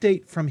an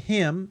update from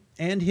him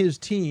and his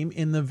team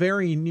in the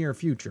very near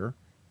future,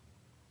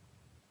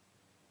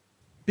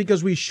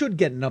 because we should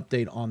get an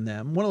update on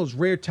them. One of those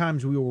rare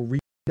times we will read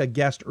a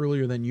guest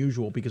earlier than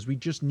usual because we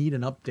just need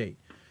an update,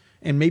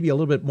 and maybe a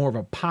little bit more of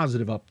a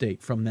positive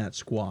update from that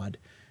squad.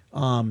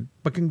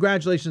 But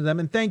congratulations to them,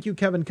 and thank you,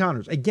 Kevin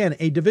Connors. Again,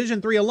 a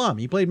Division III alum.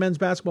 He played men's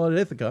basketball at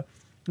Ithaca.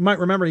 You might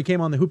remember he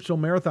came on the Hoopsville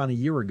Marathon a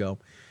year ago.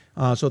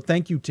 So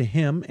thank you to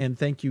him, and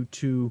thank you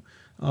to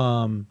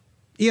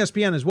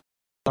ESPN as well,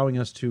 allowing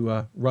us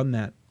to run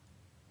that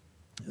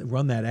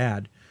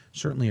ad.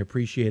 Certainly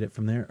appreciate it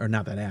from there, or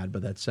not that ad,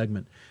 but that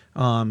segment.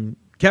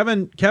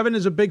 Kevin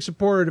is a big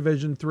supporter of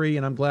Division III,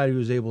 and I'm glad he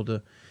was able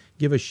to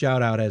give a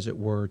shout out, as it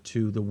were,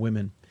 to the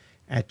women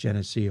at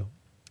Geneseo.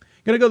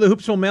 Going to go to the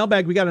Hoopsville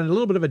mailbag. We got a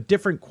little bit of a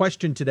different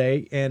question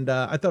today, and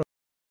I thought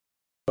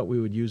we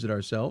would use it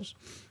ourselves.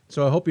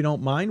 So I hope you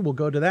don't mind. We'll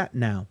go to that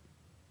now.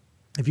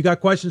 If you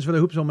got questions for the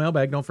Hoopsville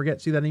mailbag, don't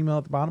forget, see that email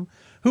at the bottom?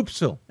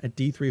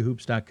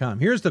 Hoopsville@d3hoops.com.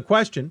 Here's the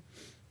question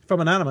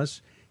from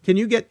Anonymous. Can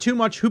you get too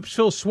much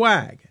Hoopsville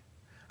swag?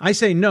 I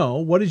say no.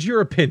 What is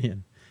your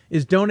opinion?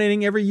 Is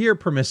donating every year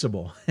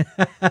permissible?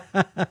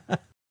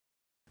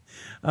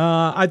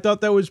 I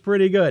thought that was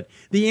pretty good.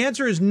 The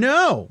answer is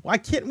no.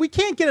 We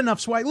can't get enough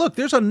swag. Look,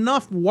 there's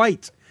enough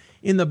white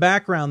in the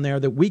background there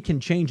that we can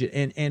change it.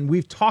 And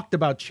we've talked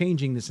about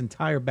changing this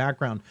entire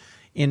background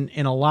in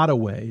a lot of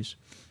ways.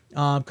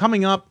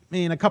 Coming up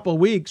in a couple of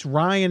weeks,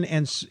 Ryan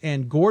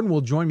and Gordon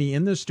will join me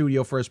in the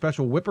studio for a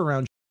special whip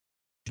around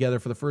together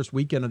for the first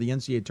weekend of the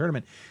NCAA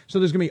tournament. So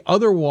there's going to be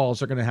other walls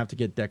that are going to have to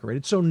get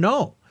decorated. So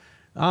no,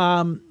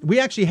 we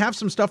actually have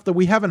some stuff that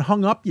we haven't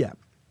hung up yet.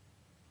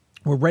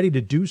 We're ready to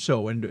do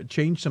so and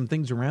change some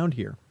things around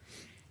here.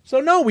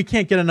 So no, we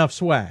can't get enough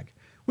swag.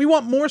 We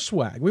want more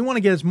swag. We want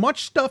to get as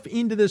much stuff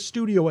into this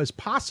studio as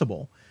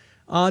possible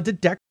to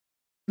decorate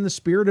in the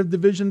spirit of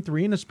Division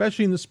III, and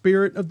especially in the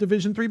spirit of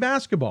Division III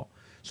basketball.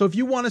 So if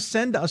you want to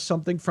send us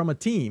something from a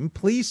team,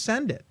 please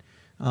send it.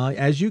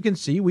 As you can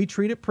see, we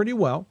treat it pretty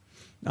well.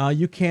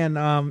 You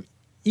can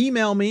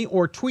email me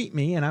or tweet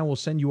me, and I will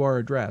send you our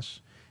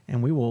address,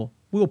 and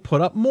we'll put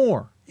up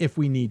more if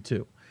we need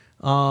to.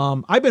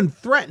 I've been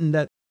threatened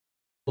that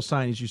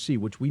sign, as you see,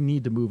 which we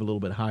need to move a little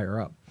bit higher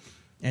up.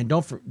 And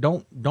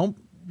don't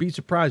be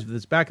surprised if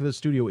this back of the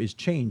studio is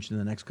changed in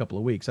the next couple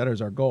of weeks. That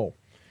is our goal.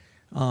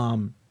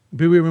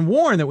 But we've been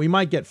warned that we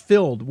might get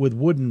filled with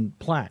wooden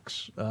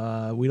plaques.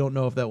 We don't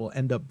know if that will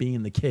end up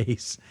being the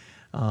case,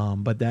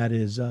 but that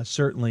is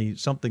certainly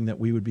something that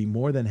we would be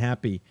more than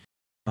happy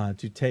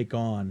to take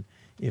on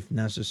if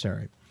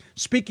necessary.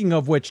 Speaking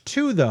of which,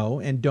 too, though,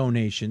 and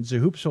donations, the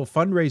Hoopsville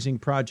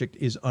fundraising project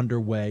is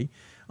underway.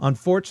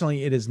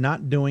 Unfortunately, it is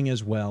not doing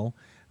as well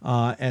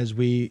as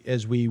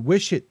we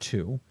wish it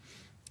to.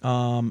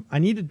 I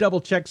need to double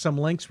check some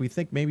links. We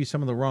think maybe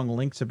some of the wrong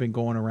links have been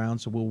going around,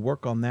 so we'll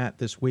work on that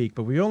this week.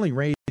 But we only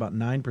raised about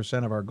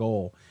 9% of our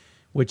goal,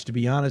 which, to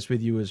be honest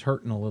with you, is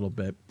hurting a little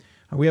bit.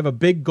 We have a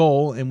big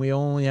goal, and we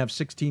only have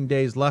 16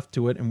 days left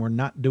to it, and we're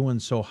not doing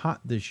so hot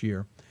this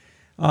year.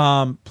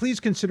 Please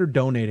consider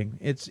donating.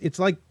 It's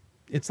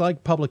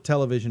like public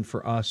television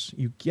for us.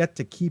 You get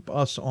to keep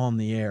us on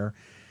the air.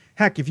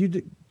 Heck, if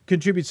you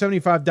contribute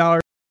 $75,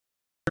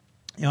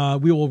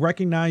 we will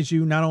recognize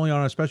you not only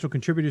on a special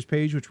contributors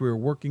page, which we're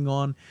working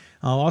on.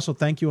 I'll also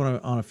thank you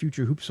on a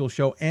future Hoopsville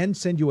show and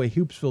send you a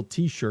Hoopsville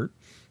t-shirt.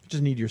 You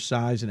just need your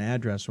size and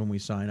address when we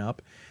sign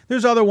up.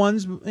 There's other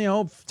ones,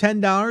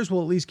 $10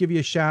 will at least give you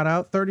a shout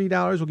out.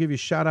 $30 will give you a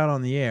shout out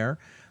on the air.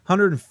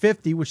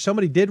 $150, which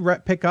somebody did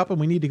pick up, and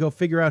we need to go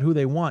figure out who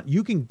they want.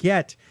 You can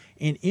get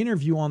an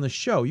interview on the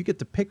show. You get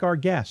to pick our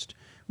guest.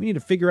 We need to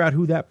figure out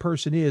who that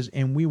person is,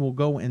 and we will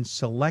go and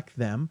select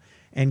them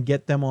and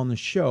get them on the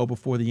show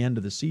before the end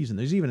of the season.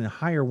 There's even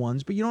higher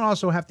ones, but you don't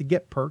also have to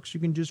get perks. You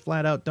can just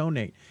flat out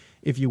donate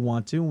if you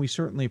want to, and we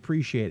certainly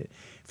appreciate it.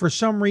 For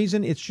some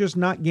reason, it's just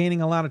not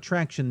gaining a lot of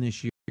traction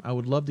this year. I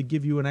would love to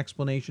give you an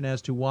explanation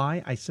as to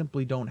why. I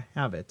simply don't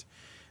have it.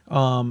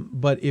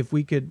 But if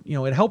we could,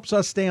 it helps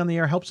us stay on the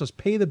air, helps us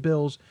pay the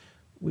bills.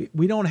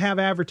 We don't have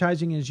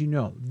advertising, as you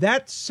know.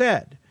 That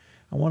said,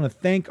 I want to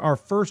thank our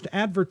first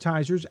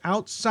advertisers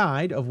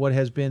outside of what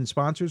has been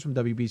sponsors from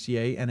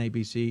WBCA,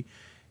 NABC,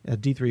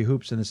 D3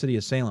 Hoops, and the city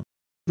of Salem.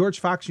 George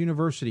Fox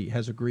University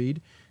has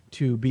agreed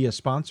to be a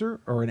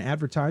sponsor or an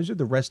advertiser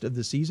the rest of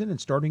the season. And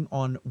starting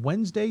on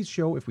Wednesday's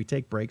show, if we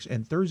take breaks,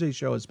 and Thursday's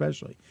show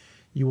especially,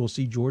 you will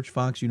see George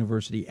Fox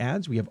University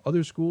ads. We have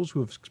other schools who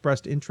have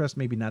expressed interest,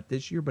 maybe not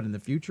this year, but in the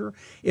future.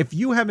 If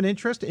you have an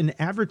interest in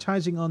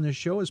advertising on this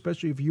show,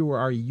 especially if you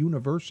are a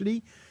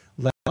university,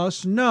 let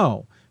us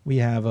know. We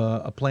have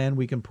a plan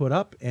we can put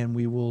up, and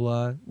we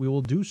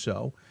will do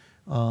so.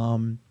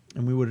 And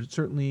we would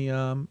certainly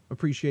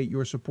appreciate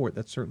your support.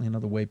 That's certainly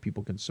another way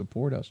people can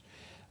support us.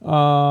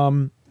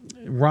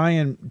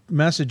 Ryan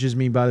messages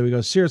me, by the way,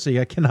 goes, seriously,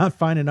 I cannot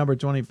find a number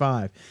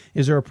 25.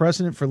 Is there a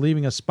precedent for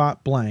leaving a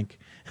spot blank?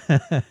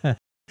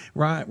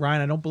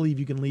 Ryan, I don't believe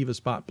you can leave a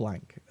spot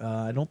blank.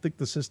 I don't think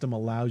the system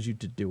allows you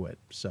to do it.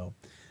 So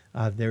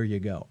there you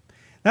go.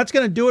 That's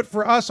going to do it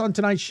for us on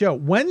tonight's show.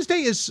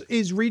 Wednesday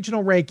is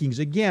regional rankings.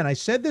 Again, I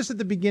said this at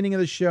the beginning of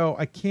the show.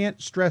 I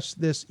can't stress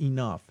this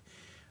enough.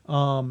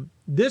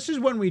 This is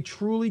when we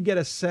truly get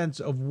a sense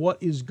of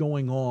what is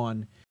going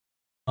on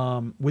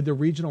with the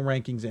regional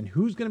rankings and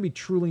who's going to be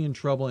truly in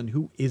trouble and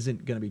who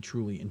isn't going to be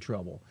truly in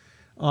trouble.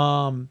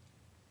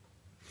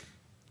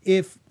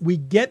 If we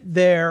get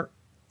there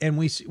and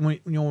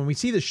when we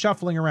see the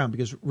shuffling around,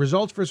 because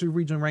results versus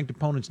regionally ranked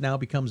opponents now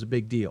becomes a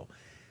big deal,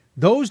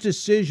 those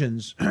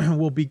decisions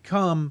will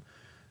become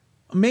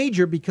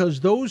major because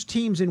those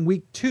teams in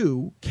week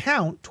 2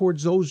 count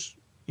towards those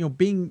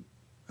being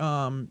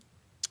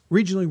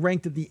regionally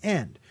ranked at the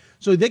end.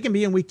 So they can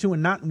be in week 2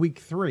 and not in week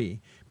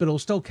 3, but it'll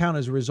still count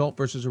as a result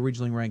versus a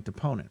regionally ranked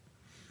opponent.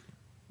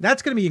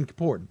 That's going to be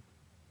important.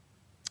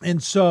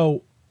 And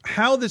so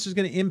how this is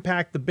going to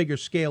impact the bigger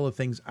scale of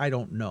things, I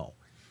don't know.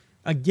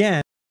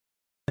 Again,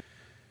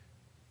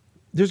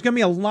 there's going to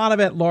be a lot of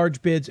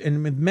at-large bids,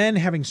 and with men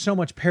having so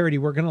much parity,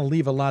 we're going to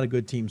leave a lot of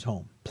good teams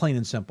home, plain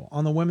and simple.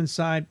 On the women's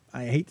side,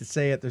 I hate to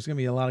say it, there's going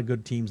to be a lot of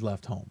good teams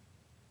left home.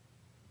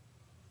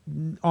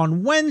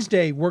 On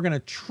Wednesday, we're going to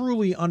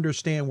truly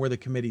understand where the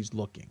committee's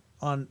looking.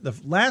 On the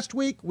last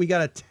week, we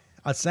got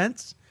a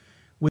sense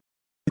with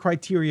the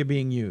criteria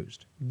being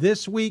used.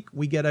 This week,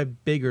 we get a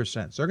bigger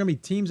sense. There are going to be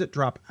teams that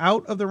drop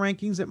out of the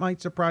rankings that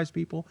might surprise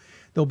people.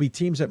 There'll be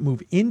teams that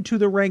move into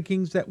the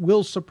rankings that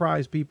will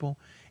surprise people.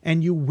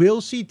 And you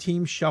will see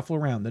teams shuffle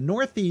around. The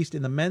Northeast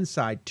in the men's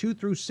side, 2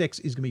 through 6,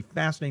 is going to be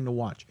fascinating to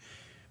watch.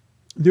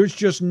 There's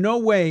just no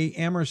way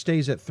Amherst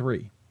stays at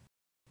 3.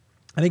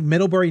 I think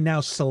Middlebury now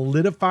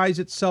solidifies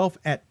itself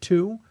at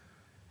 2.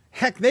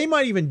 Heck, they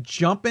might even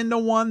jump into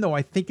 1, though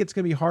I think it's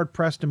going to be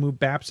hard-pressed to move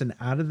Babson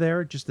out of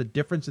there. Just the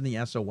difference in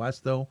the SOS,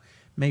 though,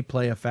 may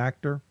play a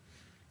factor.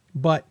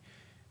 But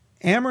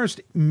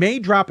Amherst may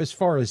drop as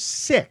far as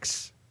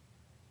 6.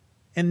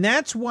 And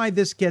that's why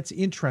this gets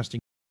interesting.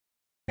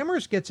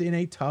 Amherst gets in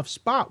a tough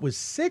spot. With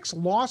 6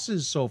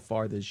 losses so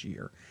far this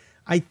year,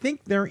 I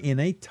think they're in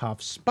a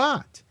tough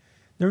spot.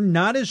 They're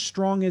not as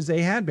strong as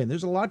they had been.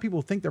 There's a lot of people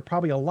who think they're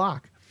probably a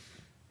lock.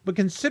 But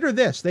consider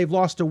this. They've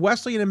lost to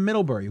Wesleyan and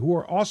Middlebury, who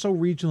are also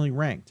regionally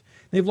ranked.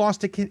 They've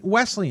lost to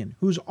Wesleyan,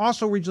 who's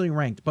also regionally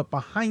ranked, but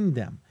behind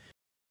them.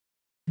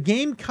 The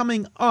game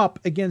coming up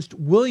against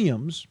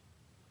Williams,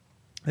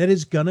 that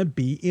is going to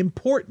be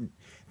important.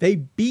 They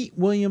beat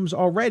Williams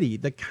already.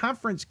 The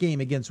conference game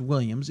against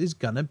Williams is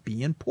going to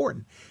be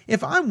important.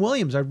 If I'm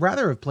Williams, I'd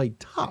rather have played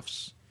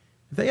Tufts.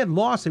 If they had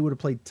lost, they would have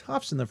played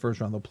Tufts in the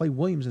first round. They'll play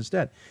Williams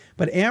instead.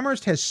 But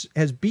Amherst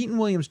has beaten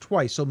Williams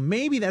twice, so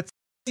maybe that's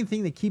the same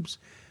thing that keeps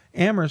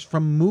Amherst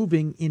from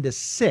moving into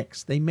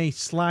 6th. They may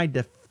slide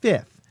to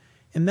 5th,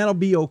 and that'll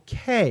be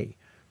okay.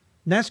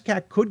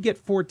 NESCAC could get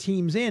 4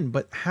 teams in,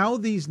 but how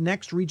these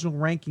next regional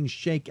rankings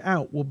shake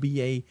out will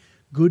be a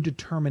good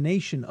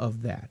determination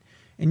of that.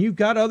 And you've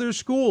got other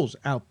schools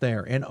out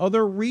there and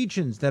other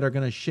regions that are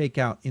going to shake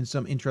out in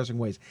some interesting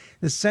ways.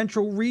 The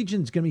Central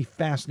region is going to be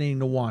fascinating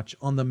to watch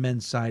on the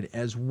men's side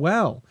as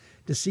well,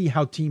 to see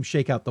how teams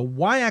shake out. The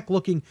WIAC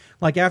looking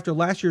like after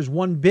last year's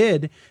 1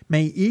 bid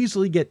may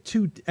easily get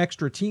 2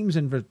 extra teams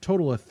in for a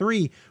total of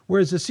 3,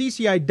 whereas the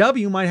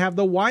CCIW might have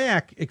the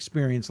WIAC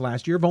experience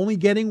last year of only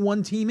getting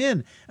 1 team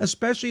in,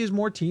 especially as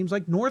more teams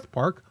like North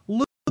Park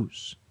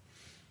lose.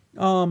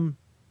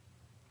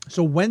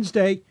 So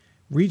Wednesday,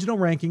 regional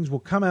rankings will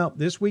come out.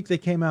 This week they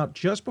came out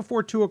just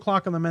before 2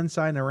 o'clock on the men's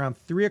side and around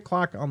 3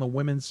 o'clock on the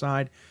women's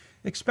side.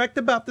 Expect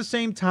about the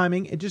same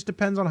timing. It just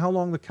depends on how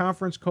long the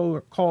conference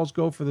calls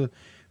go for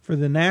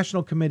the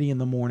national committee in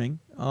the morning.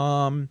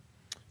 And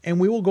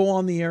we will go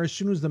on the air as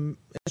soon as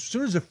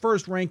the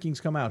first rankings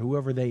come out,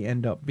 whoever they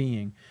end up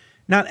being.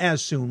 Not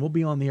as soon. We'll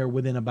be on the air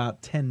within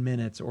about 10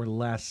 minutes or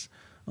less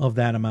of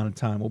that amount of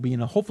time. We'll be in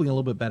hopefully a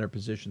little bit better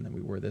position than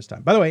we were this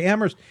time. By the way,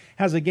 Amherst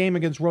has a game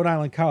against Rhode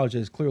Island College that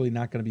is clearly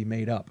not going to be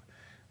made up,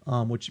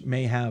 which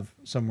may have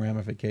some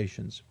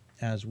ramifications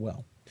as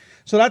well.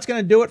 So that's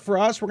going to do it for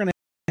us. We're going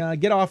to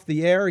get off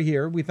the air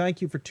here. We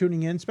thank you for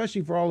tuning in,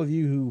 especially for all of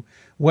you who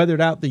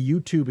weathered out the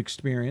YouTube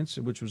experience,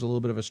 which was a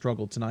little bit of a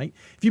struggle tonight.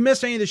 If you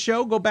missed any of the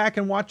show, go back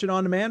and watch it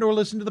on demand or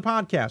listen to the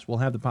podcast. We'll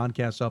have the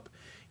podcast up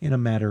in a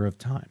matter of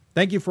time.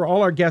 Thank you for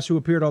all our guests who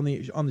appeared on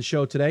the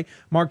show today.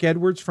 Mark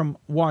Edwards from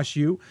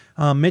WashU,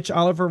 Mitch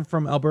Oliver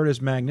from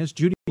Albertus Magnus,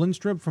 Judy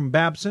Lindstrom from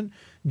Babson,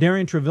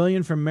 Darian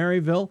Trevelyan from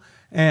Maryville,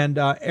 and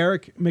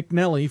Eric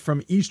McNelly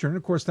from Eastern.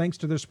 Of course, thanks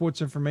to their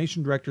sports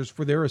information directors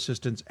for their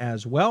assistance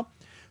as well.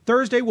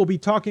 Thursday, we'll be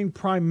talking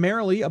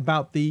primarily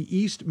about the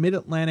East,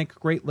 Mid-Atlantic,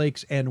 Great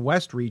Lakes, and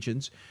West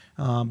regions,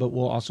 but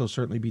we'll also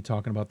certainly be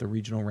talking about the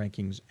regional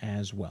rankings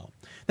as well.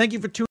 Thank you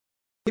for tuning in.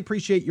 I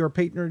appreciate your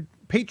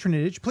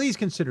patronage. Please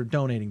consider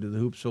donating to the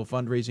Hoopsville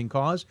fundraising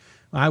cause.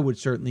 I would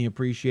certainly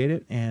appreciate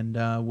it, and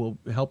will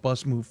help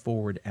us move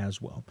forward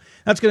as well.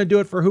 That's going to do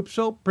it for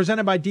Hoopsville,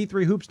 presented by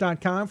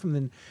D3Hoops.com from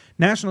the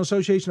National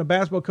Association of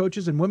Basketball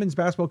Coaches and Women's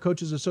Basketball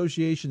Coaches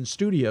Association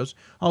studios.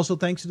 Also,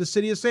 thanks to the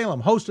City of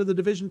Salem, host of the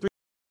Division III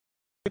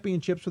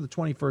championships for the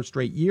 21st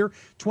straight year,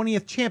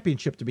 20th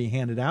championship to be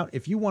handed out.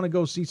 If you want to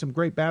go see some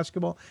great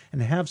basketball and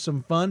have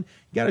some fun,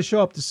 you got to show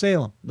up to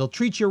Salem. They'll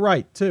treat you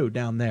right, too,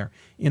 down there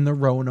in the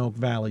Roanoke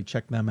Valley.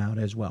 Check them out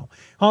as well.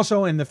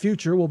 Also, in the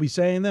future, we'll be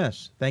saying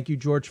this. Thank you,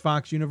 George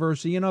Fox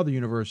University and other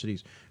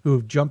universities who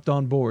have jumped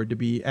on board to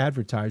be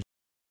advertised.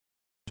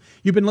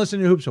 You've been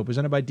listening to Hoopsville,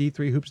 presented by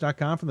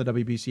D3Hoops.com from the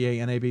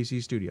WBCA and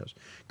ABC studios.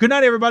 Good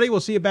night, everybody. We'll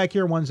see you back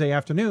here Wednesday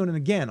afternoon and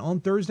again on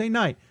Thursday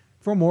night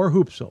for more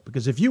Hoopsville.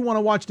 Because if you want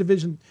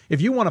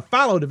to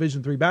follow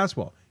Division III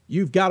basketball,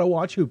 you've got to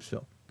watch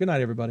Hoopsville. Good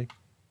night, everybody.